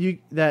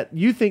that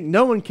you think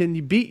no one can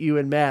beat you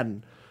in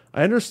Madden.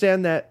 I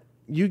understand that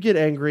you get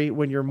angry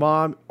when your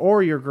mom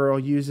or your girl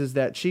uses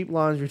that cheap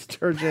laundry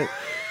detergent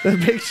that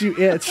makes you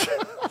itch.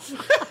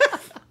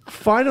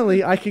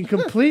 Finally, I can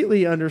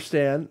completely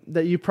understand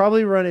that you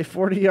probably run a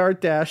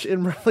 40-yard dash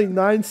in roughly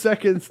 9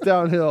 seconds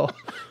downhill.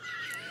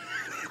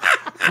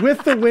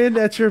 With the wind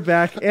at your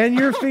back and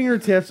your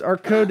fingertips are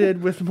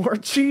coated with more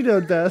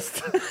Cheeto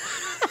dust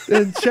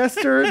than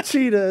Chester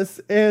Cheetahs,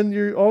 and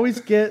you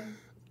always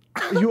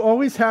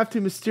have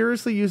to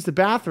mysteriously use the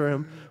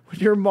bathroom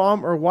when your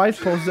mom or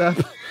wife pulls up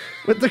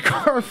with the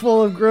car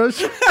full of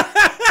groceries.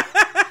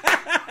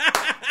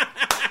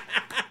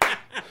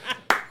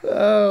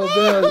 Oh,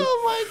 man.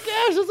 Oh, my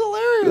gosh, that's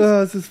hilarious.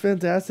 Oh, this is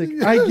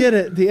fantastic. I get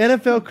it. The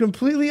NFL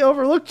completely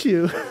overlooked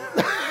you.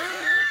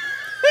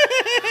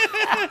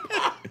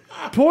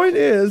 Point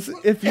is,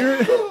 if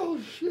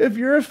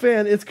you're a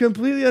fan, it's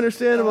completely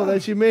understandable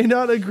that you may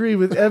not agree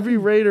with every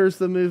Raiders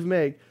the move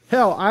make.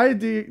 Hell, I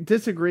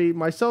disagree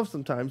myself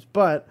sometimes,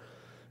 but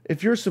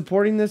if you're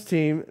supporting this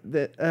team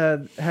that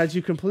has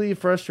you completely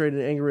frustrated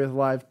and angry with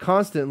life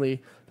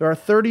constantly, there are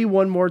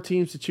 31 more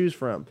teams to choose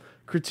from.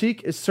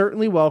 Critique is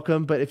certainly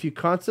welcome, but if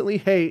constantly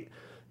hate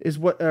is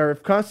what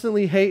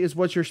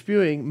you're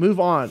spewing, move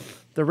on.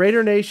 The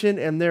Raider Nation,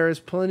 and there is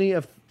plenty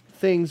of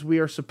things we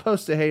are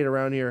supposed to hate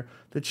around here.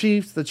 The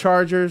Chiefs, the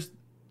Chargers,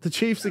 the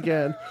Chiefs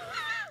again.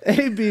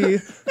 AB,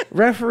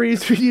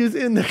 referees who use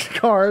index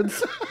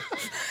cards.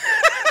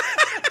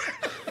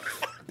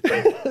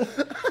 This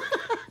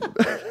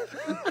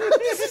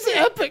is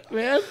epic,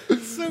 man.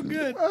 It's so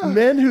good.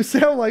 Men who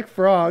sound like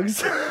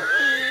frogs.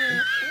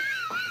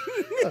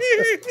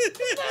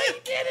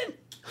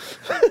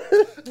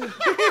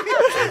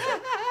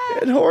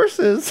 And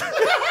horses.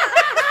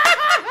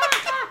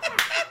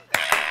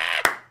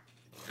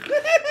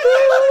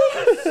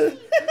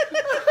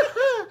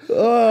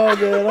 Oh,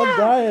 man, I'm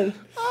dying.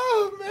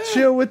 Oh, man.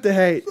 Chill with the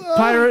hate.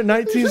 Pirate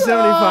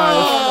 1975.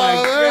 Oh,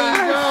 my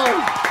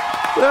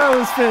God. That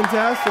was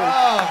fantastic.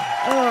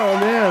 Oh,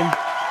 man.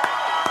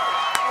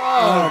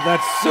 Oh,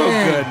 that's so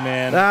good,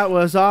 man. That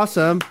was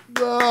awesome.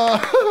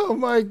 Oh,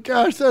 my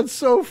gosh, that's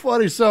so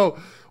funny. So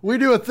we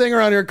do a thing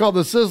around here called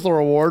the Sizzler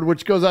Award,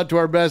 which goes out to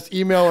our best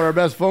email or our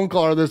best phone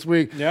caller this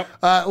week. Yep.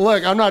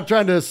 Look, I'm not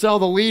trying to sell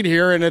the lead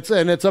here, and it's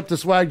up to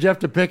Swag Jeff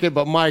to pick it,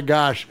 but my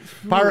gosh,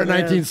 Pirate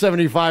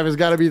 1975 has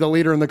got to be the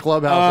leader in the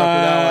clubhouse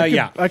after that one.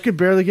 Yeah. I could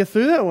barely get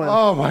through that one.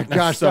 Oh, my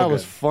gosh, so that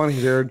was funny,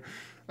 dude.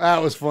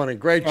 That was funny.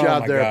 Great Oh,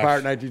 job my there, gosh.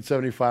 Pirate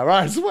 1975. All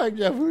right, Swag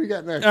Jeff, who we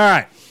got next? All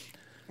right.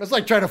 It's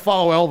like trying to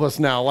follow Elvis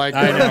now. Like,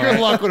 I know, good right?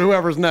 luck with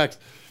whoever's next.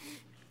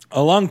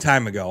 A long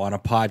time ago on a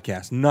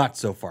podcast, not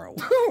so far away.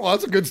 Well,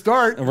 that's a good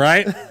start.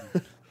 Right?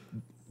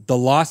 The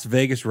Las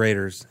Vegas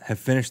Raiders have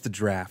finished the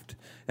draft,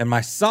 and my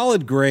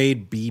solid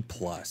grade B+.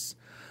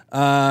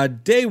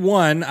 Day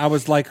one, I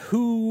was like,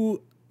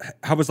 who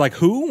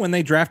when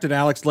they drafted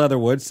Alex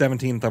Leatherwood,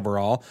 17th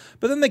overall,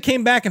 but then they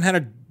came back and had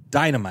a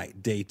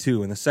dynamite day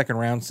two in the second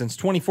round since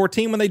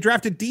 2014 when they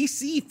drafted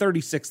DC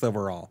 36th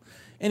overall.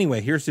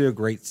 Anyway, here's to a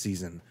great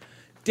season.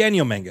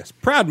 Daniel Menges,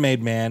 proud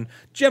made man,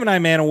 Gemini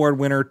Man Award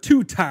winner,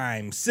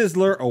 2-time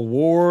Sizzler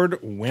Award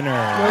winner.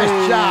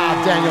 Nice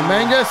job, Daniel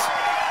Menges.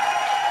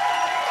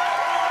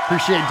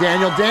 Appreciate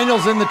Daniel.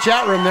 Daniel's in the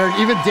chat room there.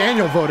 Even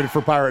Daniel voted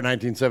for Pirate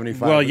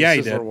 1975. Well, with the yeah,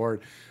 he Sizzler did.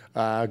 Award.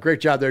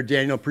 Great job there,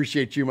 Daniel.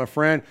 Appreciate you, my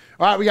friend.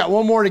 All right, we got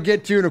one more to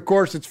get to, and of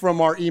course, it's from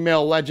our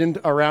email legend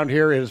around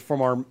here. It is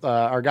from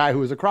our guy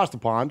who is across the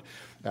pond.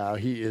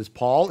 He is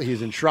Paul.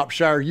 He's in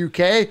Shropshire,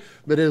 UK,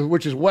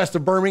 which is west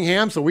of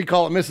Birmingham, so we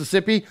call it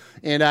Mississippi.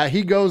 And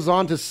he goes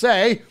on to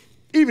say,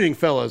 "Evening,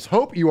 fellas.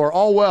 Hope you are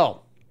all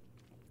well.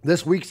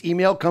 This week's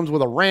email comes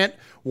with a rant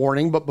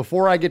warning, but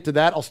before I get to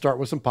that, I'll start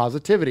with some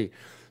positivity.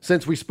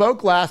 Since we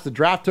spoke last, the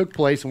draft took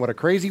place, and what a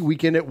crazy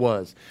weekend it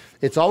was.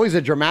 It's always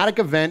a dramatic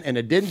event, and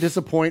it didn't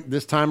disappoint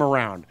this time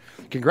around.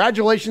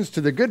 Congratulations to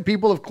the good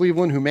people of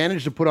Cleveland who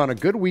managed to put on a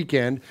good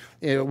weekend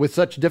with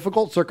such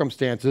difficult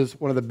circumstances.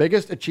 One of the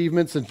biggest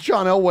achievements since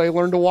John Elway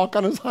learned to walk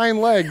on his hind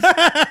legs.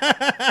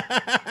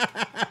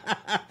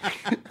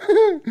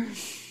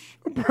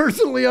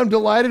 Personally, I'm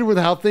delighted with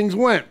how things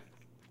went.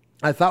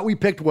 I thought we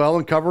picked well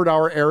and covered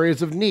our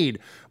areas of need.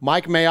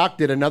 Mike Mayock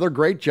did another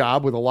great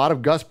job with a lot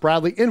of Gus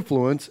Bradley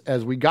influence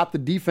as we got the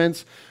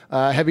defense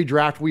heavy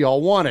draft we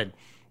all wanted.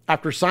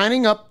 After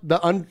signing the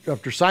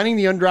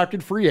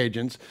undrafted free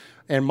agents,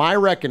 and my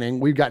reckoning,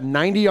 we've got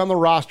 90 on the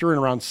roster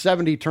and around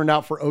 70 turned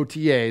out for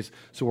OTAs,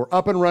 so we're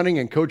up and running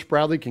and Coach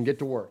Bradley can get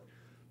to work.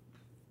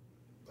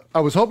 I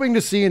was hoping to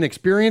see an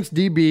experienced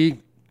DB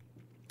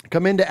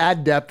come in to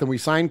add depth, and we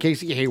signed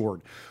Casey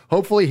Hayward.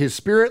 Hopefully his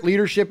spirit,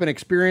 leadership, and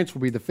experience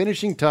will be the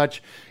finishing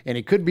touch, and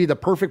he could be the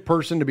perfect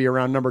person to be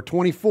around number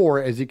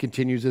 24 as he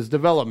continues his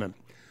development."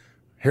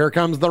 Here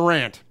comes the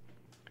rant.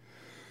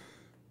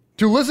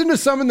 To listen to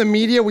some in the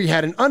media, we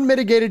had an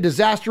unmitigated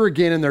disaster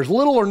again, and there's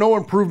little or no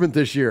improvement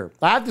this year.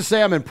 I have to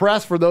say I'm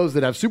impressed for those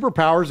that have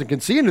superpowers and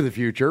can see into the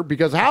future,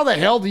 because how the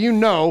hell do you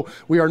know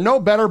we are no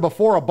better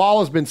before a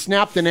ball has been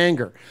snapped in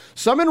anger?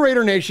 Some in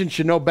Raider Nation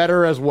should know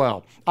better as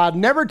well. I'd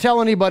never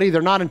tell anybody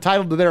they're not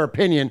entitled to their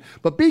opinion,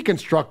 but be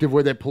constructive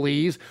with it,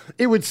 please.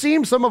 It would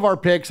seem some of our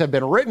picks have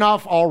been written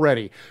off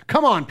already.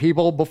 Come on,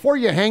 people, before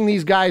you hang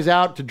these guys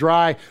out to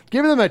dry,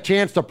 give them a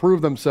chance to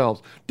prove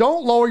themselves.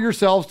 Don't lower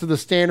yourselves to the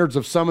standards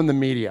of some in the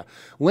media.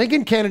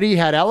 Lincoln Kennedy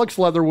had Alex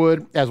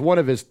Leatherwood as one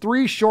of his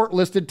 3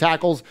 short-listed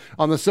tackles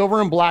on the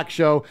Silver and Black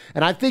show,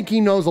 and I think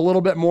he knows a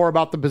little bit more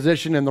about the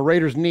position and the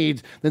Raiders'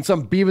 needs than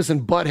some Beavis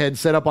and Butthead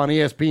set up on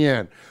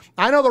ESPN.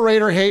 I know the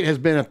Raider hate has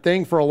been a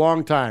thing for a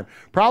long time,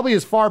 probably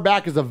as far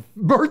back as the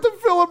birth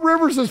of Phillip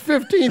Rivers'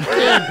 15th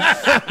kid,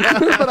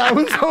 but I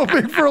was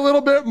hoping for a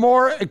little bit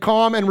more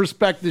calm and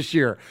respect this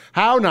year.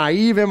 How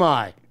naive am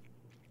I?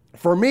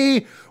 For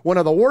me, one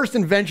of the worst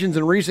inventions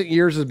in recent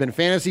years has been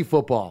fantasy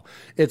football.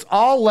 It's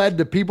all led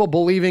to people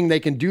believing they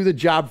can do the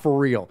job for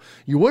real.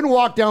 You wouldn't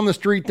walk down the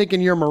street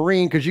thinking you're a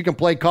Marine because you can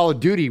play Call of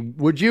Duty,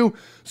 would you?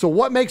 So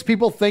what makes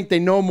people think they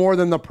know more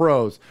than the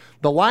pros?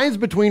 The lines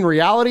between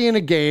reality and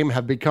a game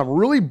have become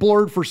really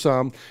blurred for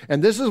some,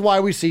 and this is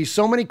why we see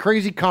so many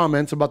crazy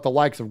comments about the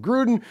likes of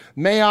Gruden,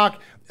 Mayock,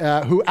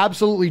 who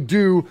absolutely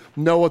do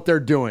know what they're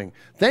doing.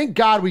 Thank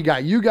God we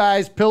got you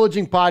guys,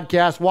 Pillaging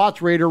Podcast,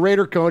 Watch Raider,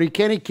 Raider Cody,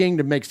 Kenny King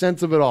to make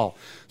sense of it all.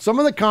 Some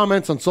of the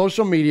comments on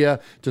social media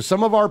to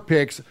some of our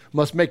picks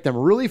must make them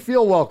really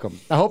feel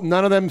welcome. I hope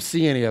none of them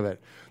see any of it.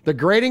 The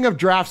grading of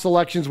draft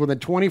selections within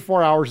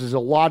 24 hours is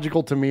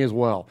illogical to me as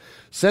well.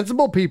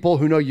 Sensible people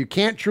who know you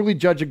can't truly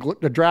judge a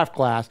draft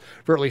class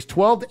for at least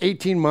 12 to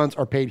 18 months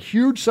are paid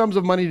huge sums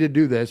of money to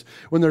do this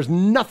when there's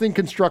nothing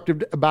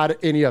constructive about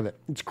any of it.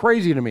 It's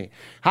crazy to me.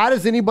 How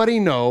does anybody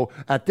know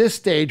at this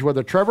stage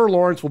whether Trevor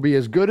Lawrence will be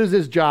as good as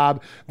his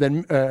job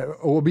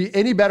will be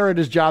any better at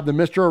his job than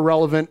Mr.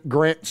 Irrelevant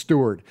Grant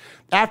Stewart?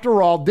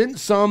 After all, didn't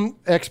some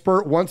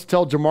expert once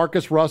tell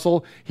Jamarcus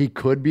Russell he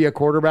could be a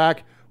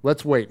quarterback?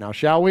 Let's wait now,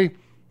 shall we?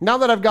 Now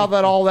that I've got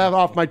all that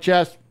off my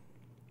chest,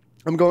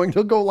 I'm going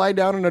to go lie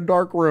down in a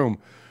dark room.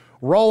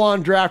 Roll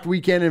on draft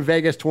weekend in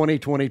Vegas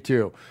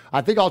 2022. I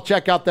think I'll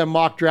check out them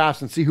mock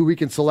drafts and see who we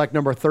can select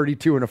number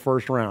 32 in the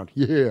first round.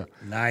 Yeah.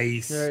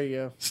 Nice. There you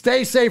go.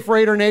 Stay safe,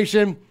 Raider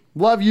Nation.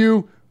 Love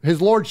you. His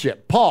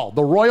Lordship, Paul,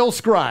 the Royal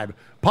Scribe.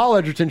 Paul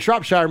Edgerton,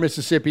 Shropshire,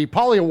 Mississippi,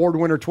 Polly Award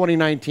winner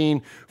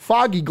 2019,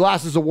 Foggy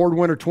Glasses Award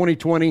winner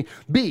 2020,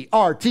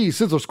 BRT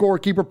Sizzle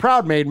Scorekeeper,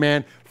 proud made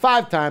man,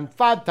 five-time,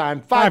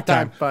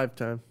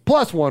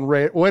 plus one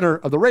winner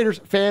of the Raiders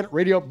Fan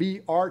Radio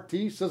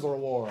BRT Sizzle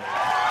Award.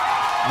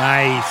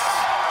 Nice.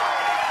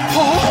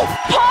 Paul!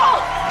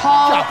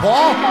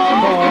 Paul?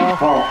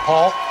 Paul.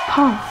 Paul.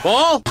 Paul.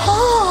 Paul.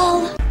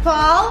 Paul.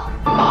 Paul.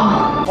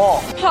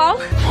 Paul.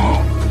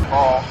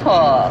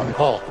 Paul.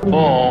 Paul.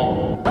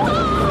 Paul.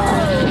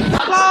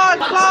 Claude.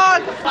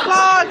 Claude.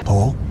 Claude.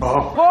 Paul.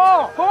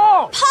 Paul.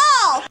 Paul.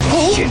 Paul.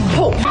 Shit.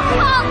 Paul.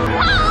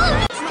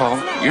 Paul.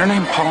 Paul. Your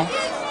name, Paul?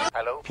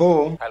 Hello?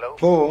 Paul. Hello?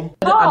 Paul.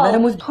 I met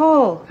him with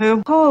Paul.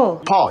 Who?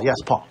 Paul. Paul, yes,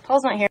 Paul.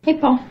 Paul's not here. Hey,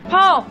 Paul.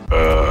 Paul.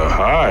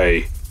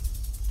 Hi.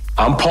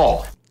 I'm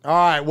Paul. All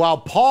right. While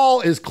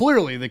Paul is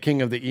clearly the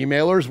king of the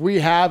emailers, we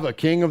have a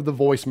king of the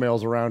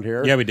voicemails around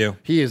here. Yeah, we do.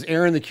 He is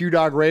Aaron the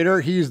Q-Dog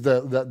Raider. He's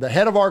the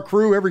head of our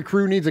crew. Every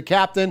crew needs a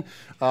captain.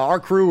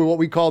 Our crew are what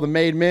we call the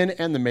made men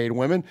and the made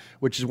women,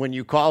 which is when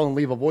you call and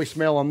leave a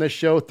voicemail on this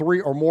show 3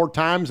 or more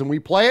times and we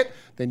play it,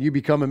 then you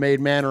become a made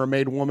man or a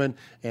made woman,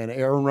 and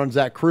Aaron runs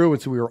that crew.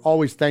 And so we are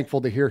always thankful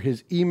to hear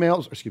his his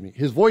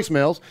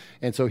voicemails.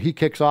 And so he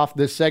kicks off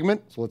this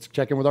segment. So let's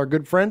check in with our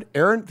good friend,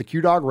 Aaron the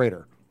Q-Dog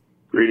Raider.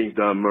 Greetings,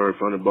 Don Murph,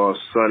 Underboss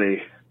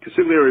Sonny,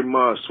 Consigliere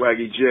Moss,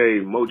 Swaggy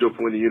J, Mojo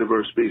Point, the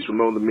Universe Beast,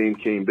 Ramon the Meme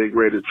King, Big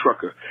Raider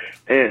Trucker,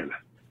 and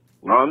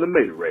Ron the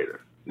Mater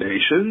Raider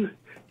Nation.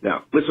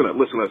 Now, listen up.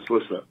 Before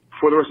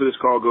the rest of this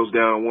call goes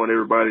down, I want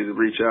everybody to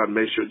reach out and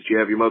make sure that you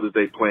have your Mother's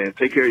Day planned.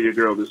 Take care of your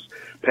girl this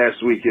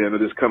past weekend or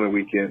this coming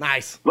weekend.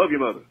 Nice. Love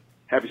your mother.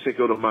 Happy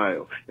Cinco de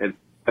Mayo. And,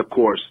 of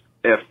course,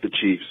 F the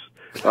Chiefs.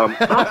 I,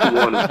 for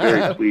one, is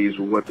very pleased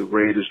with what the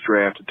Raiders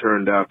draft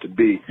turned out to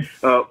be.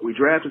 We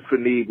drafted for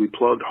need, we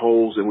plugged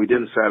holes, and we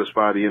didn't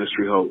satisfy the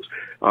industry holes.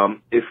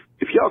 If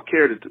y'all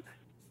care to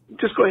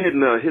just go ahead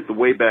and hit the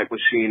Wayback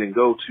Machine and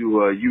go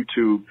to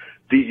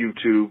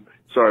YouTube,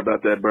 sorry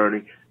about that,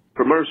 Bernie,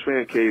 for Murph's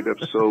Fan Cave,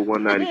 episode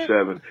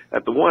 197,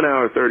 at the 1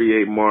 hour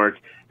 38 mark,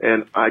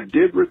 and I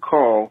did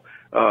recall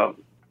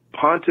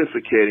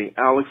pontificating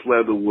Alex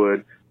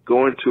Leatherwood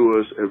going to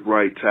us at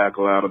right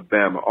tackle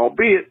Alabama,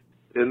 albeit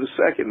in the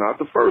second, not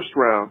the first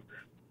round,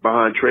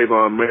 behind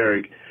Trayvon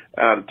Merrick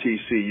out of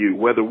TCU.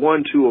 Whether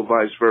 1, 2, or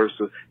vice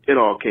versa, it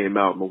all came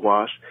out in the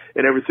wash,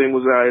 and everything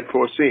was I had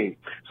foreseen.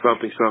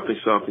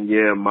 Something,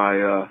 yeah,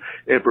 my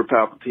Emperor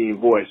Palpatine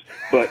voice.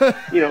 But,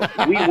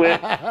 we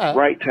went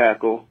right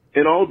tackle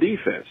in all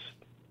defense.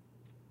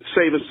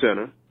 Save a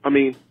center. I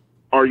mean,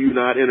 are you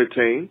not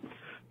entertained?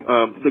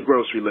 The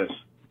grocery list.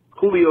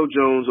 Julio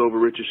Jones over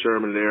Richard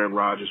Sherman and Aaron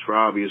Rodgers for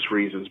obvious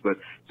reasons, but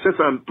since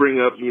I'm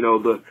bringing up,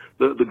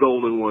 the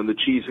golden one, the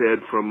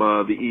cheesehead from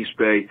the East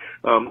Bay,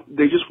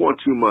 they just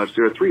want too much.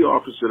 There are 3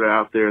 offers that are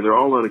out there, and they're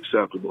all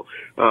unacceptable.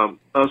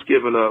 Us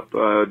giving up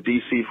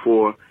DC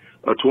for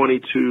a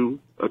 22,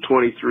 a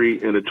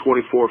 23, and a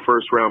 24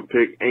 first-round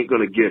pick ain't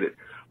going to get it.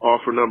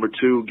 Offer number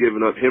 2,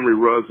 giving up Henry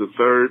Ruggs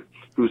III,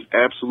 who's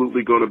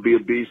absolutely going to be a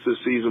beast this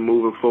season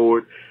moving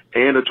forward,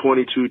 and a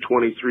 22,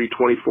 23,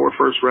 24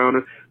 first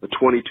rounder, a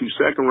 22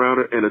 second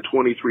rounder, and a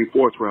 23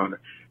 fourth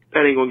rounder.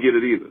 That ain't gonna get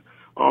it either.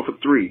 Offer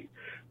 3,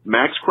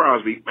 Max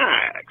Crosby,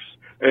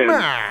 and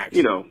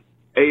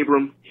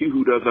Abram, he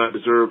who does not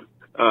deserve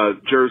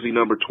jersey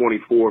number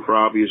 24 for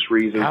obvious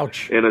reasons.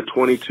 Ouch. And a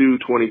 22,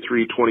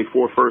 23,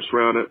 24 first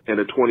rounder, and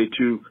a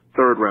 22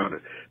 third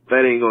rounder.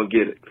 That ain't gonna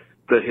get it.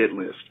 The hit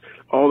list.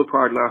 All the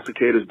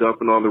prognosticators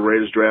dumping on the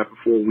Raiders draft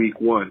before week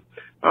 1.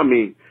 I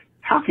mean,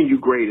 how can you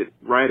grade it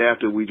right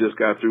after we just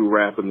got through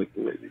wrapping?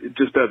 It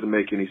just doesn't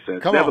make any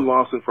sense. Nevin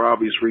Lawson for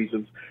obvious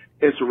reasons,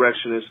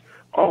 insurrectionists,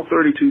 all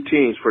 32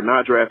 teams for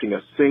not drafting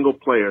a single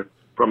player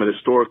from an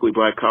historically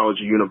black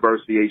college or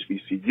university,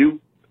 HBCU,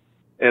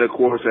 and of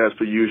course, as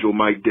per usual,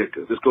 Mike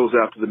Ditka. This goes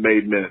out to the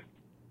made men.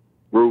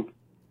 Rue.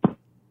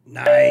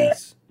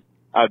 Nice.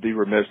 I'd be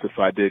remiss if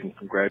I didn't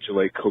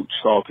congratulate Coach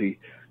Salty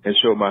and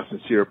show my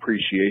sincere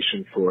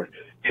appreciation for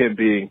him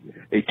being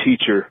a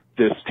teacher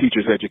this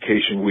Teachers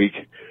Education Week,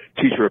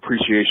 Teacher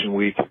Appreciation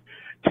Week,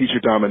 Teacher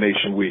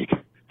Domination Week.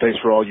 Thanks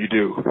for all you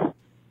do.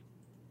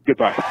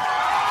 Goodbye.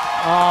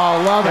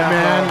 Oh, love it,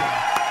 man.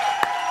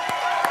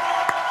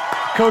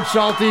 Coach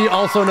Salty,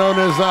 also known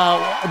as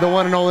the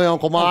one and only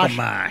Uncle Mosh. Uncle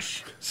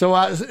Mosh.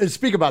 So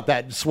speak about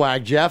that,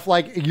 Swag, Jeff.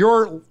 Like,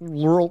 your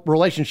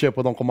relationship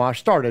with Uncle Mosh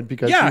started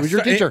because he was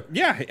your teacher.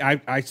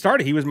 I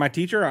started. He was my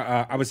teacher.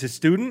 I was his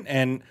student,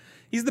 and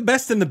he's the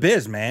best in the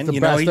biz, man. The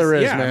best there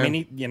is,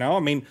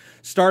 man.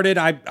 Started.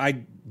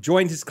 I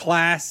joined his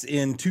class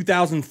in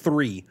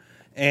 2003,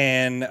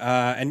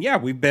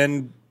 and we've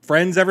been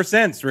friends ever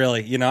since,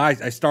 really.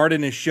 I started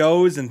in his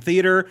shows and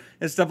theater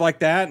and stuff like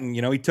that. And,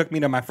 he took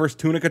me to my first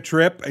Tunica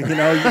trip,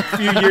 a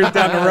few years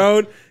down the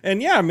road.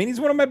 And,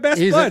 he's one of my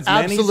best buds,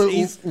 man. He's an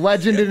absolute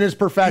legend in his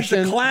profession.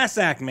 He's a class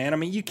act,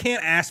 man. You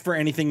can't ask for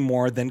anything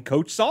more than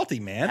Coach Salty,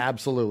 man.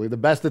 Absolutely. The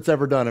best that's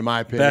ever done, in my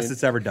opinion. Best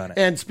that's ever done it.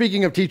 And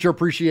speaking of teacher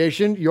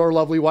appreciation, your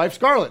lovely wife,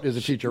 Scarlett, is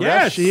a teacher, right?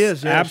 Yeah, she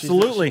is. Yeah,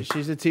 absolutely.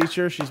 She's a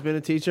teacher. She's been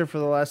a teacher for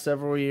the last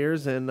several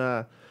years.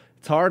 And,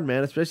 it's hard,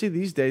 man, especially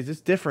these days.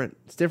 It's different.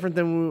 It's different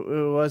than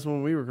it was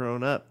when we were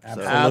growing up.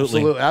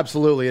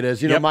 Absolutely it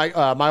is.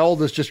 My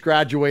oldest just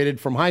graduated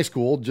from high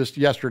school just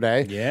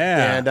yesterday.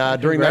 Yeah.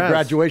 And during that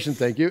graduation,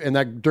 thank you.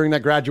 And during that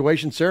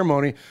graduation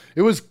ceremony,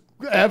 it was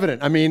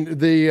evident. I mean,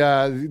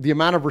 the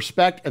amount of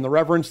respect and the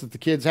reverence that the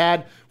kids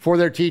had for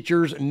their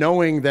teachers,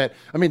 knowing that,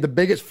 I mean, the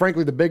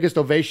biggest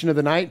ovation of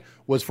the night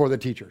was for the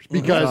teachers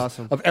because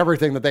of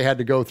everything that they had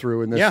to go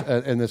through in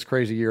this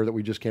crazy year that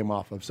we just came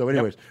off of. So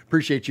anyways,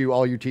 appreciate you,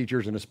 all you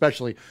teachers, and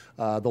especially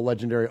the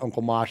legendary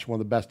Uncle Mosh, one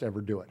of the best to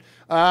ever do it.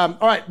 All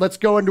right, let's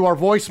go into our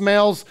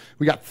voicemails.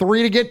 We got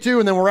 3 to get to,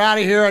 and then we're out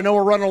of here. I know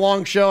we're running a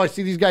long show. I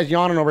see these guys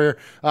yawning over here.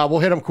 We'll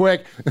hit them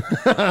quick.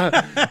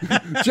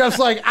 Just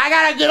like, I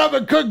got to get up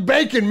and cook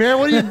bacon, man.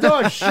 What are you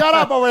doing? Shut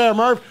up over there,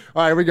 Murph.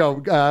 All right, here we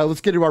go.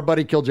 Let's get to our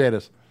buddy Kill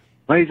Jadis.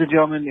 Ladies and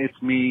gentlemen, it's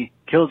me,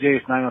 Kill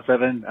Jadis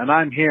 907, and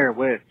I'm here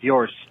with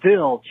your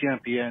still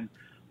champion,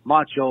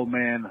 Macho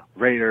Man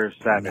Raider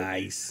Savage.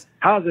 Nice.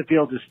 How does it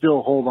feel to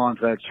still hold on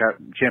to that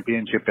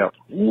championship belt?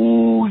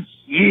 Oh,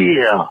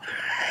 yeah.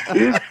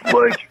 It's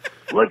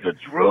like a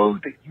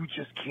drug that you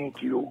just can't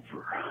get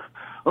over.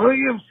 I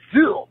am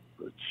still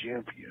the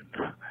champion,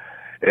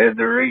 and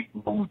there ain't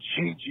no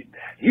changing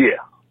that. Yeah.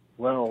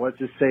 Well, let's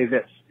just say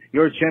this.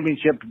 Your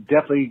championship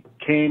definitely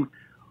came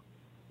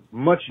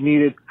much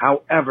needed.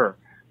 However,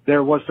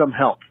 there was some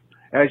help.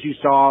 As you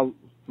saw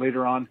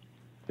later on,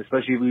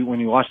 especially when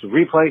you watched the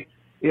replay,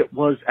 it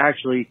was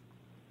actually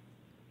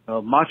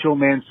Macho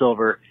Man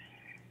Silver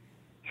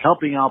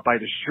helping out by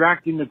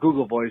distracting the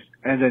Google Voice,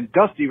 and then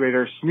Dusty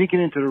Raider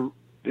sneaking into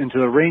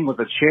the ring with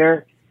a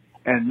chair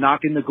and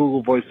knocking the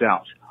Google Voice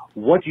out.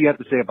 What do you have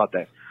to say about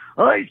that?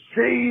 I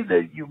say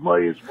that you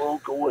might as well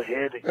go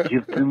ahead and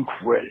give them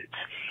credit.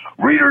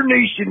 Raider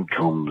Nation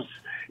comes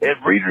and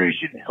Raider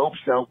Nation helps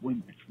out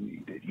when it's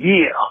needed.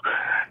 Yeah.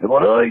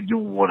 But I do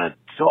want to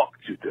talk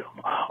to them.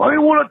 I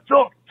want to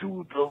talk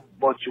to the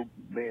Macho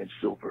Man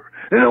Silver.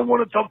 And I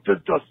want to talk to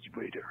Dusty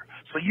Raider.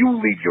 So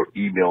you leave your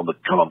email in the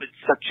comment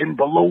section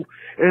below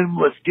and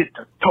let's get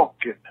to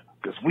talking.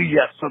 Because we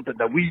have something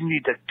that we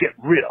need to get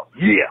rid of.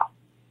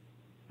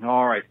 Yeah.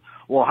 All right.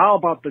 Well, how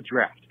about the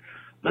draft?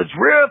 The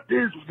draft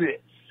is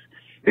this.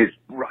 It's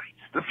bright.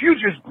 The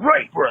future's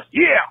bright for us.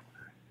 Yeah.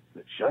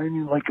 It's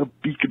shining like a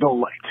beacon of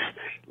light,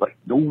 like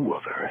no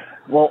other.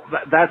 Well,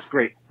 that's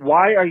great.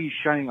 Why are you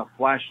shining a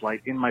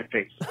flashlight in my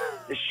face?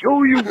 To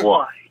show you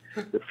why.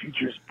 The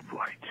future's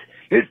bright.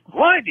 It's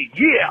blinding,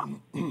 yeah.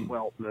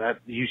 Well,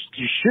 you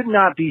should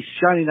not be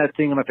shining that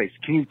thing in my face.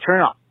 Can you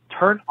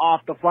turn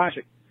off the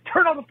flashlight?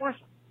 Turn off the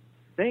flashlight.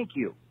 Thank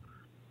you.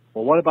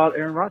 Well, what about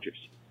Aaron Rodgers?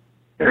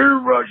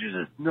 Aaron Rodgers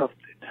is nothing.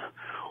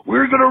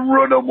 We're going to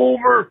run him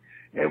over,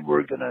 and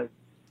we're going to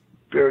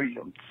bury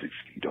him 6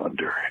 feet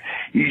under.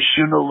 He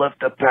shouldn't have left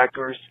the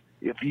Packers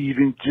if he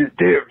even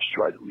dares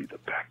try to leave the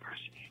Packers.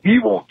 He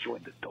won't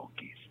join the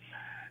Donkeys.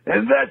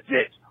 And that's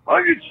it.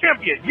 I'm your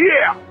champion,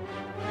 yeah!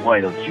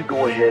 Why don't you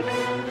go ahead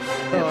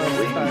and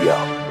play me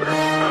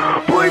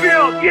out? Play me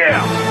out,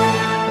 yeah!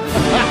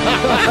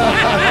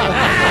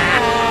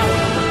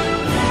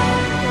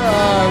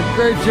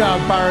 Great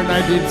job, Pirate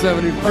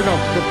 1970. Or no,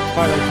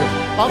 Pirate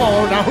 1970. I'm all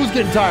over now. Who's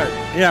getting tired?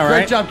 Yeah, right.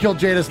 Great job, Kill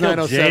Jadis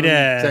 907.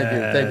 Jadis.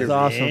 Thank you. That's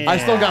awesome. I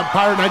still got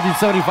Pirate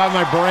 1975 in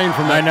my brain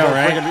from that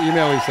freaking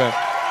email he sent.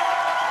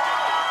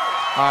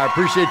 I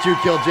appreciate you,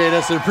 Kill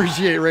Jadis, and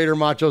appreciate Raider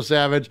Macho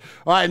Savage.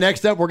 All right,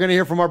 next up, we're going to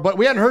hear from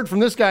we hadn't heard from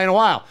this guy in a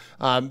while.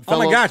 Oh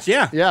my gosh,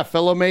 yeah. Yeah,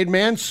 fellow made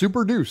man,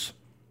 Super Deuce.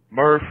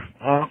 Murph,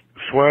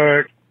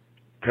 Swag,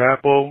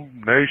 Capo,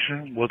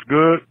 Nation, what's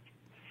good?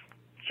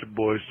 It's your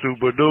boy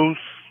Super Deuce,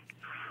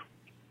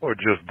 or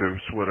just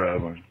Deuce,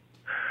 whatever.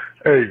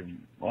 Hey,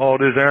 all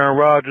this Aaron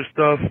Rodgers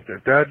stuff,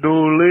 if that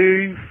dude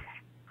leave,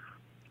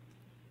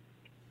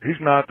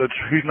 he's not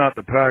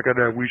the Packer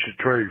that we should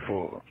trade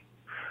for.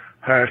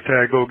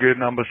 Hashtag go get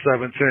number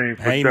 17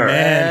 for Amen. Derek.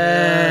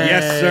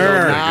 Yes,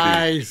 sir.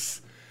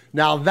 Nice.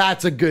 Now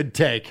that's a good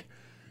take.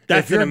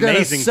 That's if you're an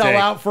amazing sell take.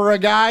 out for a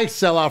guy,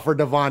 sell out for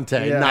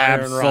Devontae. Yeah, not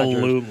Aaron Rodgers.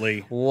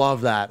 absolutely.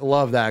 Love that.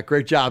 Love that.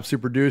 Great job,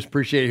 Super Deuce.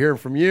 Appreciate hearing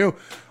from you.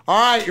 All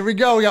right, here we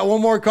go. We got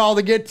one more call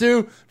to get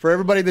to. For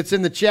everybody that's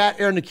in the chat,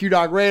 Aaron the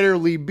Q-Dog Raider,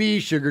 Lee B,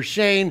 Sugar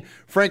Shane,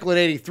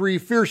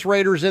 Franklin83, Fierce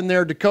Raiders in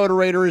there, Dakota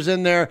Raider is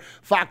in there,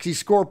 Foxy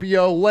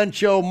Scorpio,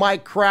 Lencho,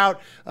 Mike Kraut,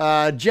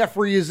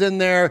 Jeffrey is in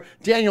there,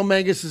 Daniel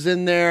Mangus is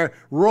in there,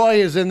 Roy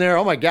is in there.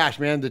 Oh my gosh,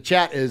 man, the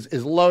chat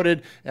is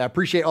loaded. I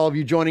appreciate all of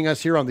you joining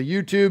us here on the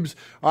YouTubes.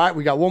 All right,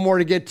 we got one more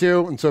to get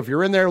to, and so if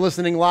you're in there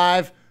listening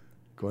live,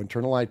 go ahead and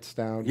turn the lights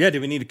down. Yeah, do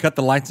we need to cut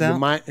the lights out?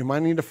 You might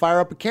need to fire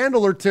up a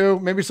candle or two,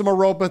 maybe some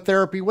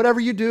aromatherapy, whatever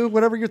you do,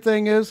 whatever your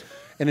thing is,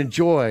 and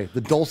enjoy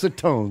the dulcet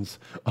tones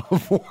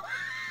of...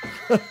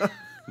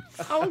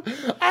 I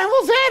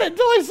almost had it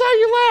until I saw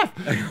you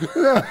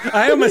laugh.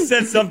 I almost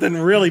said something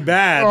really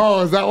bad.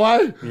 Oh, is that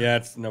why? Yeah,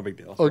 it's no big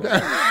deal. Okay.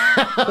 All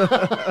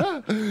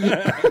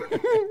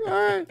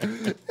right.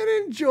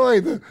 And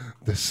enjoy the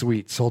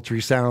sweet, sultry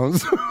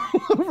sounds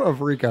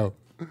of Rico.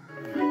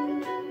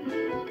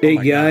 Hey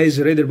guys,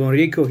 Raider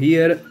Bonrico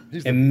here.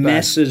 A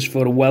message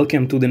for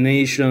Welcome to the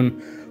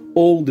Nation,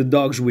 all the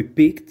dogs we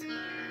picked.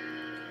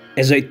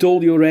 As I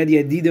told you already,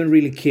 I didn't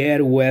really care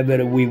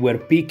whoever we were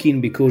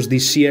picking because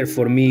this year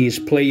for me is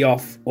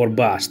playoff or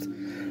bust.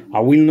 I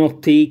will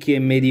not take a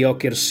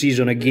mediocre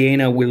season again.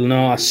 I will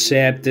not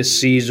accept a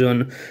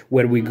season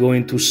where we're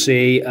going to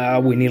say,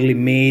 we nearly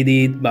made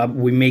it, but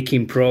we're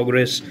making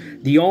progress.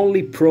 The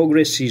only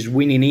progress is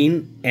winning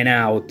in and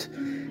out.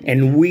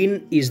 And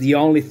win is the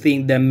only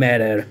thing that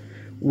matters.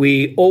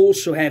 We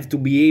also have to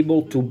be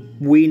able to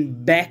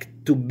win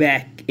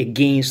back-to-back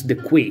against the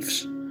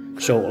Queefs.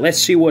 So let's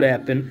see what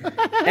happens.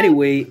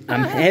 Anyway,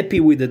 I'm happy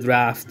with the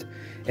draft,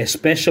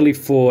 especially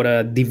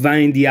for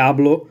Divine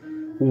Diablo,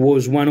 who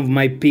was one of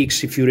my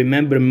picks. If you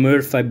remember,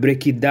 Murph, I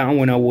break it down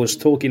when I was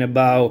talking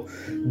about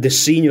the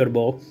Senior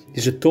Bowl.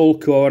 He's a tall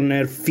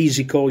corner,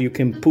 physical. You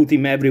can put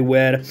him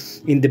everywhere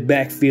in the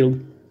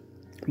backfield.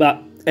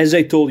 But as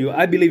I told you,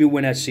 I believe it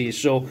when I see it.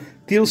 So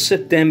till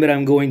September,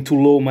 I'm going to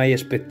lower my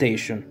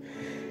expectation.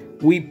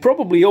 We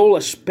probably all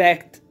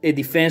expect a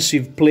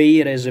defensive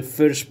player as a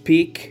first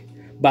pick,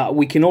 but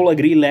we can all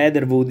agree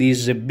Leatherwood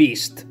is a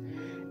beast.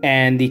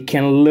 And he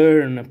can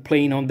learn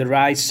playing on the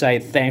right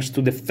side thanks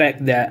to the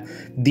fact that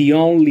the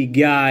only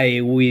guy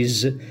who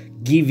is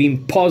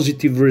giving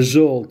positive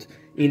result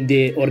in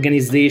the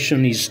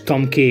organization is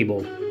Tom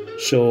Cable.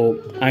 So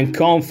I'm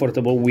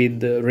comfortable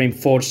with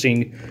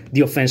reinforcing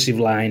the offensive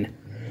line.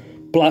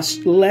 Plus,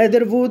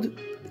 Leatherwood,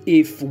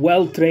 if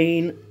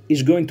well-trained,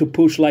 is going to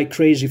push like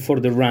crazy for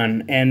the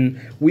run.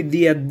 And with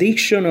the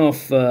addition of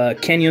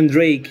Kenyon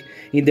Drake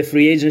in the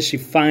free agency,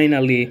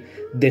 finally,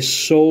 the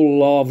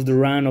so-loved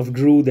run of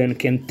Gruden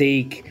can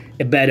take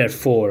a better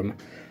form.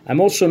 I'm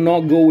also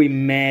not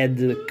going mad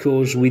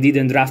because we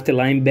didn't draft a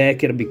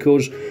linebacker,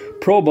 because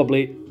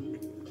probably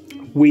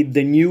with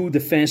the new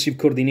defensive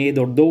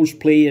coordinator, those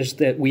players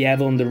that we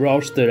have on the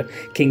roster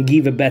can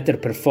give a better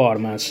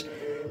performance.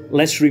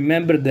 Let's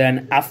remember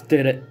that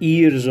after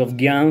years of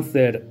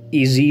Gunther,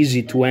 it's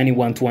easy to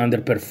anyone to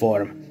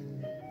underperform.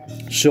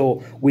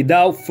 So,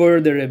 without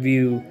further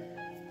ado,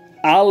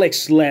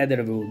 Alex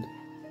Leatherwood,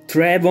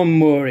 Trevon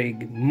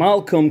Moehrig,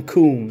 Malcolm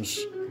Coons,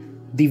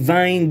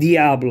 Divine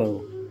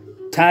Diablo,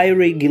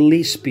 Tyree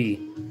Gillespie,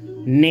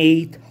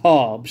 Nate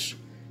Hobbs,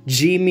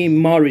 Jimmy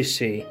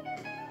Morrissey,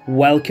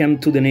 welcome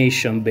to the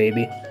nation,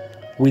 baby.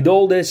 With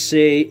all that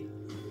said,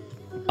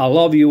 I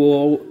love you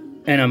all,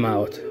 and I'm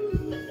out.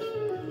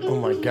 Oh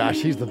my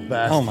gosh, he's the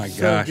best. Oh my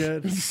gosh. So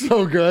good.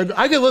 So good.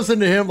 I could listen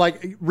to him.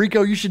 Like,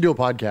 Rico, you should do a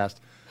podcast.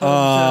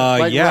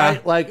 Yeah.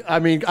 Right? Like, I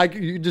mean,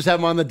 you just have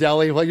him on the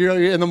deli, like, you know,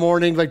 in the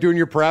morning, like doing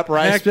your prep,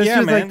 right? Heck Especially yeah,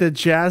 with man. like the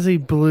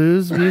jazzy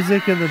blues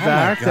music in the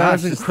back. Gosh, That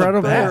was it's the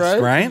incredible.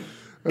 best, right?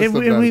 That's And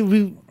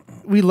the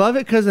we love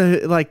it because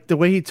of like the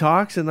way he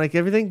talks and like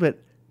everything, but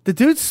the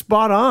dude's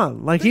spot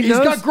on. Like he's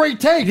got great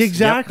takes.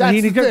 Exactly. Yep,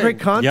 He's that's got the great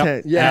thing.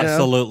 content. Yep.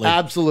 Absolutely.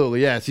 Absolutely,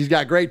 yes. He's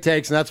got great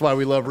takes, and that's why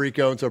we love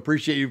Rico, and so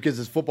appreciate you because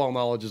his football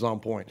knowledge is on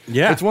point.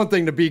 Yeah. It's one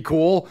thing to be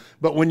cool,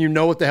 but when you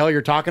know what the hell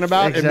you're talking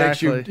about, it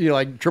makes you, Exactly.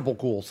 like triple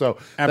cool. So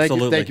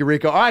Absolutely. Thank you,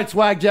 Rico. All right,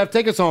 Swag Jeff,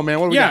 take us home, man.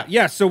 What do we got?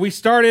 Yeah. So we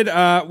started.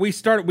 We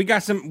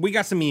got some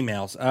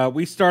emails.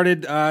 We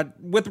started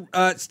with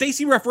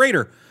Stacy Rough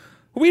Raider.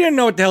 We didn't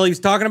know what the hell he was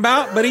talking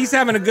about, but he's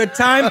having a good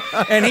time,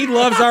 and he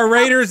loves our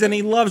Raiders, and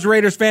he loves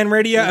Raiders Fan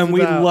Radio, and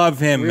we love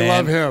him, We man.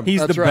 love him.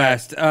 He's That's the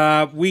right.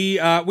 best. We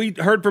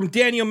heard from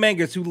Daniel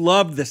Menges, who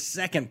loved the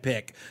second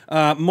pick.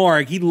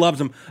 Morg, he loves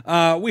him.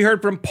 We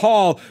heard from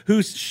Paul,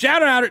 who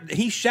shouted out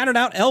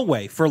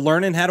Elway for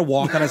learning how to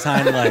walk on his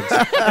hind legs,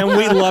 and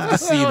we love to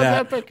see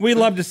that. We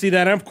love to see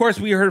that. And of course,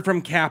 we heard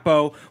from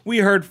Capo. We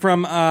heard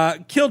from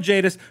Kill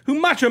Jadis,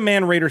 who Macho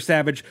Man Raider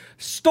Savage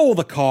stole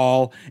the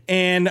call,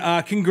 and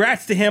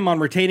congrats to him on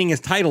retaining his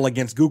title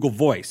against Google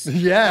Voice.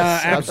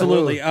 Yes,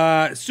 absolutely.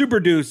 Super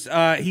Deuce,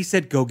 he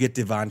said, "Go get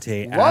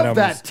Devontae Adams." Love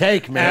that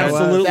take, man.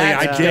 Absolutely,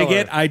 That's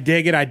I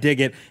dig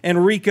it.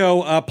 And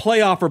Rico,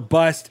 playoff or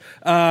bust.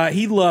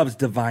 He loves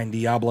Divine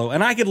Diablo,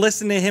 and I could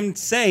listen to him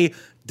say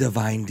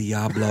Divine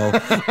Diablo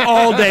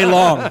all day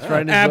long.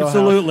 right in his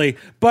Absolutely.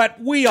 But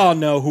we all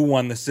know who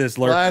won the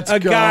Sizzler. Let's a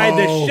guy go.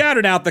 that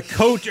shouted out the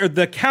coach or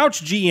the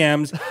couch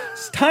GMs.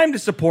 It's time to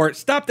support.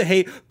 Stop the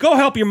hate. Go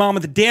help your mom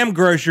with the damn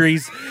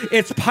groceries.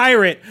 It's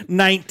Pirate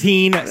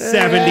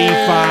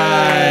 1975.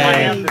 I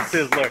am the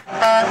Sizzler.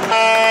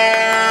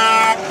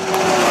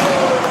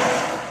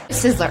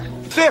 Sizzler.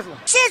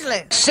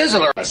 Sizzler.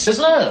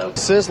 Sizzler.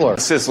 Sizzler.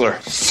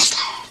 Sizzler.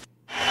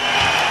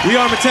 We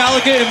are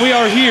Metallica, and we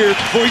are here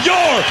for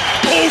your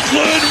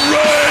Oakland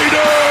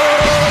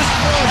Raiders!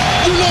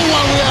 You know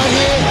why we out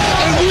here,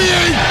 and we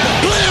ain't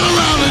playing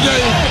around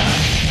today.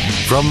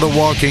 From The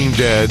Walking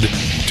Dead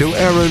to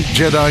errant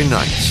Jedi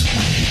Knights,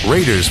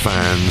 Raiders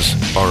fans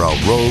are a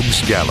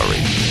rogues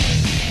gallery.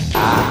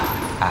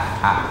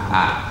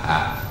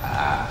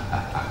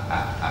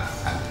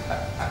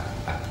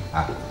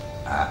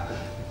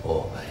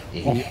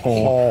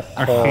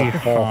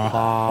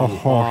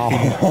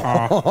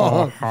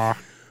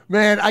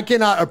 Man, I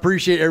cannot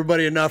appreciate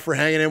everybody enough for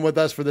hanging in with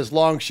us for this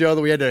long show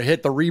that we had to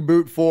hit the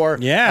reboot for.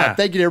 Yeah.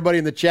 Thank you to everybody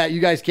in the chat. You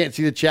guys can't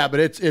see the chat, but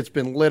it's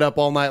been lit up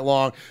all night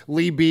long.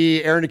 Lee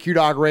B, Aaron the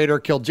Q-Dog Raider,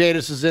 Kill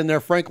Jadis is in there,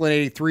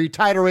 Franklin83,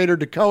 Title Raider,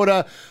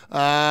 Dakota.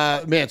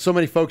 Man, so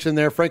many folks in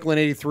there.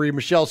 Franklin83,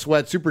 Michelle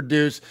Sweat, Super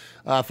Deuce,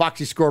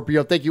 Foxy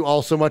Scorpio. Thank you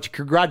all so much.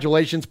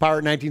 Congratulations,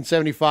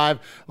 Pirate1975,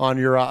 on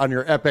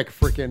your epic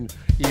freaking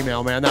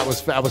email, man. That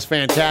was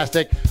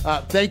fantastic.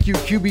 Thank you,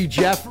 QB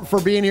Jeff, for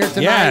being here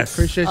tonight. Yes.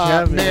 Appreciate you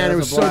having me. Man, it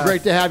was so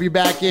great to have you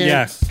back in.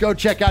 Yes. Go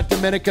check out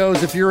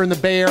Domenico's if you're in the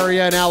Bay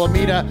Area in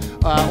Alameda,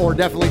 or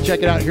definitely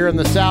check it out here in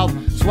the South.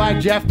 Swag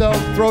Jeff, though,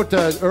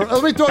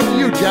 let me throw it to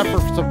you, Jeff, for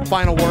some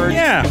final words.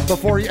 Yeah.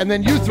 And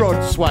then you throw it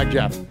to Swag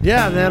Jeff.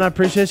 Yeah, man, I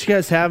appreciate you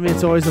guys having me.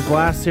 It's always a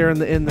blast here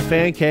in the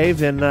fan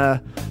cave,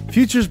 and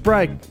future's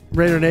bright,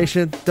 Raider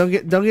Nation. Don't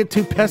get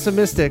too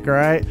pessimistic, all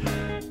right?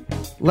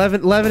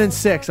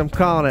 11-6, I'm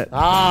calling it.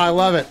 I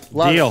love it.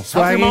 Deal.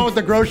 Help him out with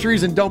the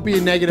groceries and don't be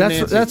a negative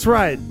Nancy. That's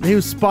right. He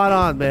was spot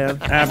on, man.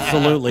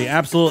 Absolutely.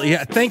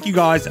 Yeah, thank you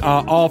guys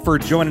all for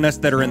joining us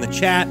that are in the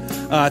chat.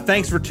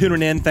 Thanks for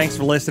tuning in. Thanks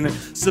for listening.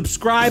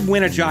 Subscribe,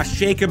 win a Josh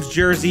Jacobs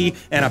jersey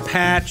and a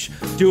patch.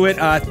 Do it.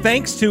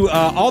 Thanks to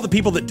all the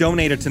people that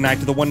donated tonight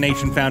to the One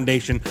Nation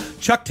Foundation.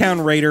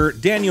 Chucktown Raider,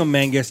 Daniel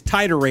Menges,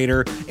 Tider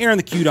Raider, Aaron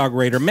the Q-Dog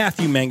Raider,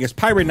 Matthew Menges,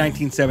 Pirate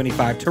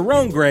 1975,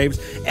 Tyrone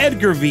Graves,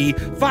 Edgar V,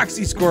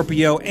 Foxy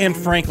Scorpio, and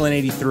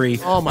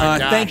Franklin83. Oh my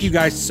gosh. Thank you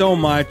guys so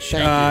much.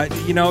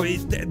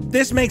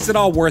 This makes it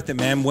all worth it,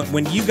 man.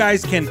 When you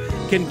guys can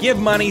give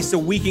money so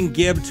we can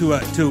give to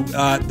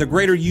the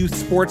Greater Youth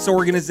Sports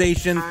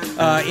Organization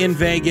in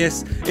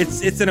Vegas,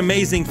 it's an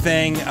amazing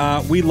thing.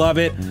 We love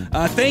it.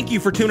 Thank you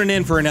for tuning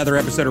in for another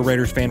episode of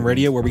Raiders Fan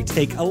Radio, where we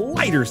take a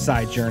lighter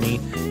side journey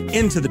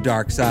into the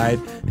dark side.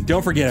 And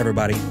don't forget,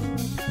 everybody,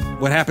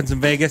 what happens in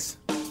Vegas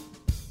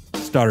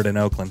started in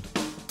Oakland.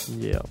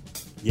 Yeah.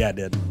 Yeah, it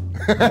did.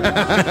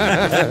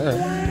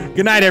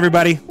 Good night,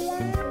 everybody.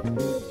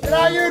 Good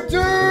night,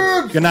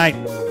 YouTube. Good night.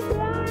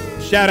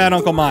 Shout out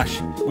Uncle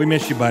Mosh. We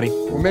miss you, buddy.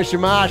 We miss you,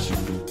 Mosh.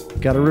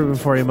 Got a ribbon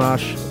for you,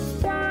 Mosh.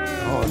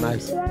 Oh,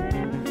 nice.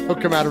 He'll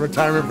come out of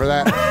retirement for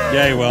that.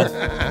 Yeah, he will.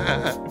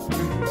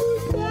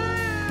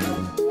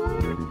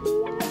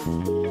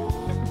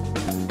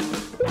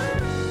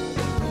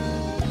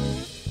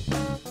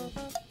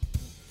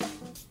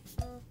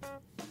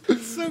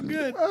 So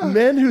good.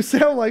 Men who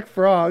sound like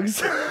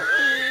frogs.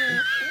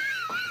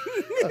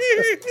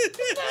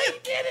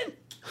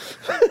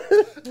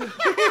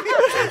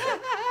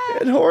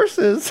 And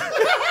horses.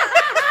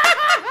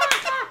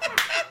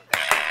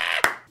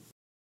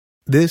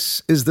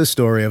 This is the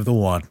story of the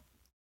one.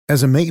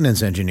 As a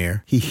maintenance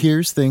engineer, he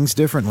hears things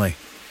differently.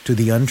 To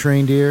the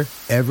untrained ear,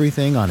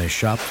 everything on his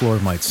shop floor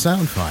might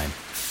sound fine,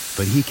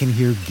 but he can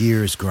hear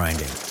gears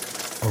grinding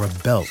or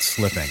a belt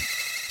slipping.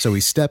 So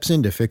he steps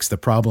in to fix the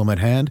problem at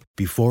hand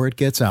before it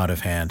gets out of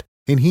hand.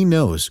 And he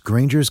knows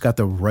Grainger's got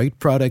the right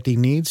product he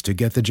needs to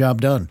get the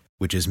job done,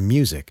 which is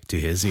music to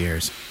his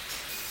ears.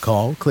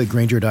 Call, click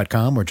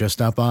Grainger.com, or just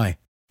stop by.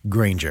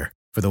 Grainger,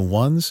 for the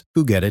ones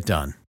who get it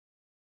done.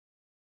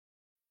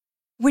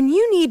 When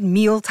you need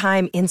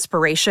mealtime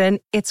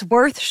inspiration, it's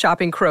worth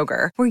shopping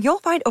Kroger, where you'll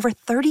find over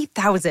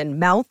 30,000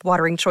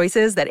 mouth-watering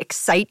choices that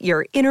excite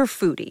your inner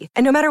foodie.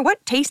 And no matter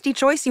what tasty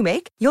choice you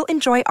make, you'll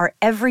enjoy our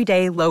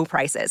everyday low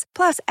prices,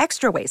 plus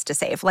extra ways to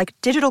save, like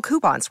digital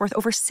coupons worth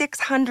over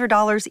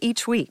 $600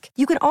 each week.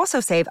 You can also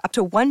save up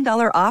to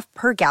 $1 off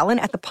per gallon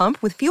at the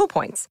pump with fuel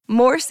points.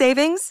 More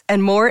savings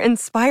and more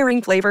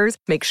inspiring flavors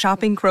make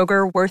shopping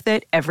Kroger worth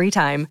it every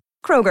time.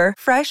 Kroger,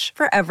 fresh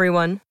for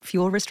everyone.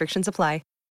 Fuel restrictions apply.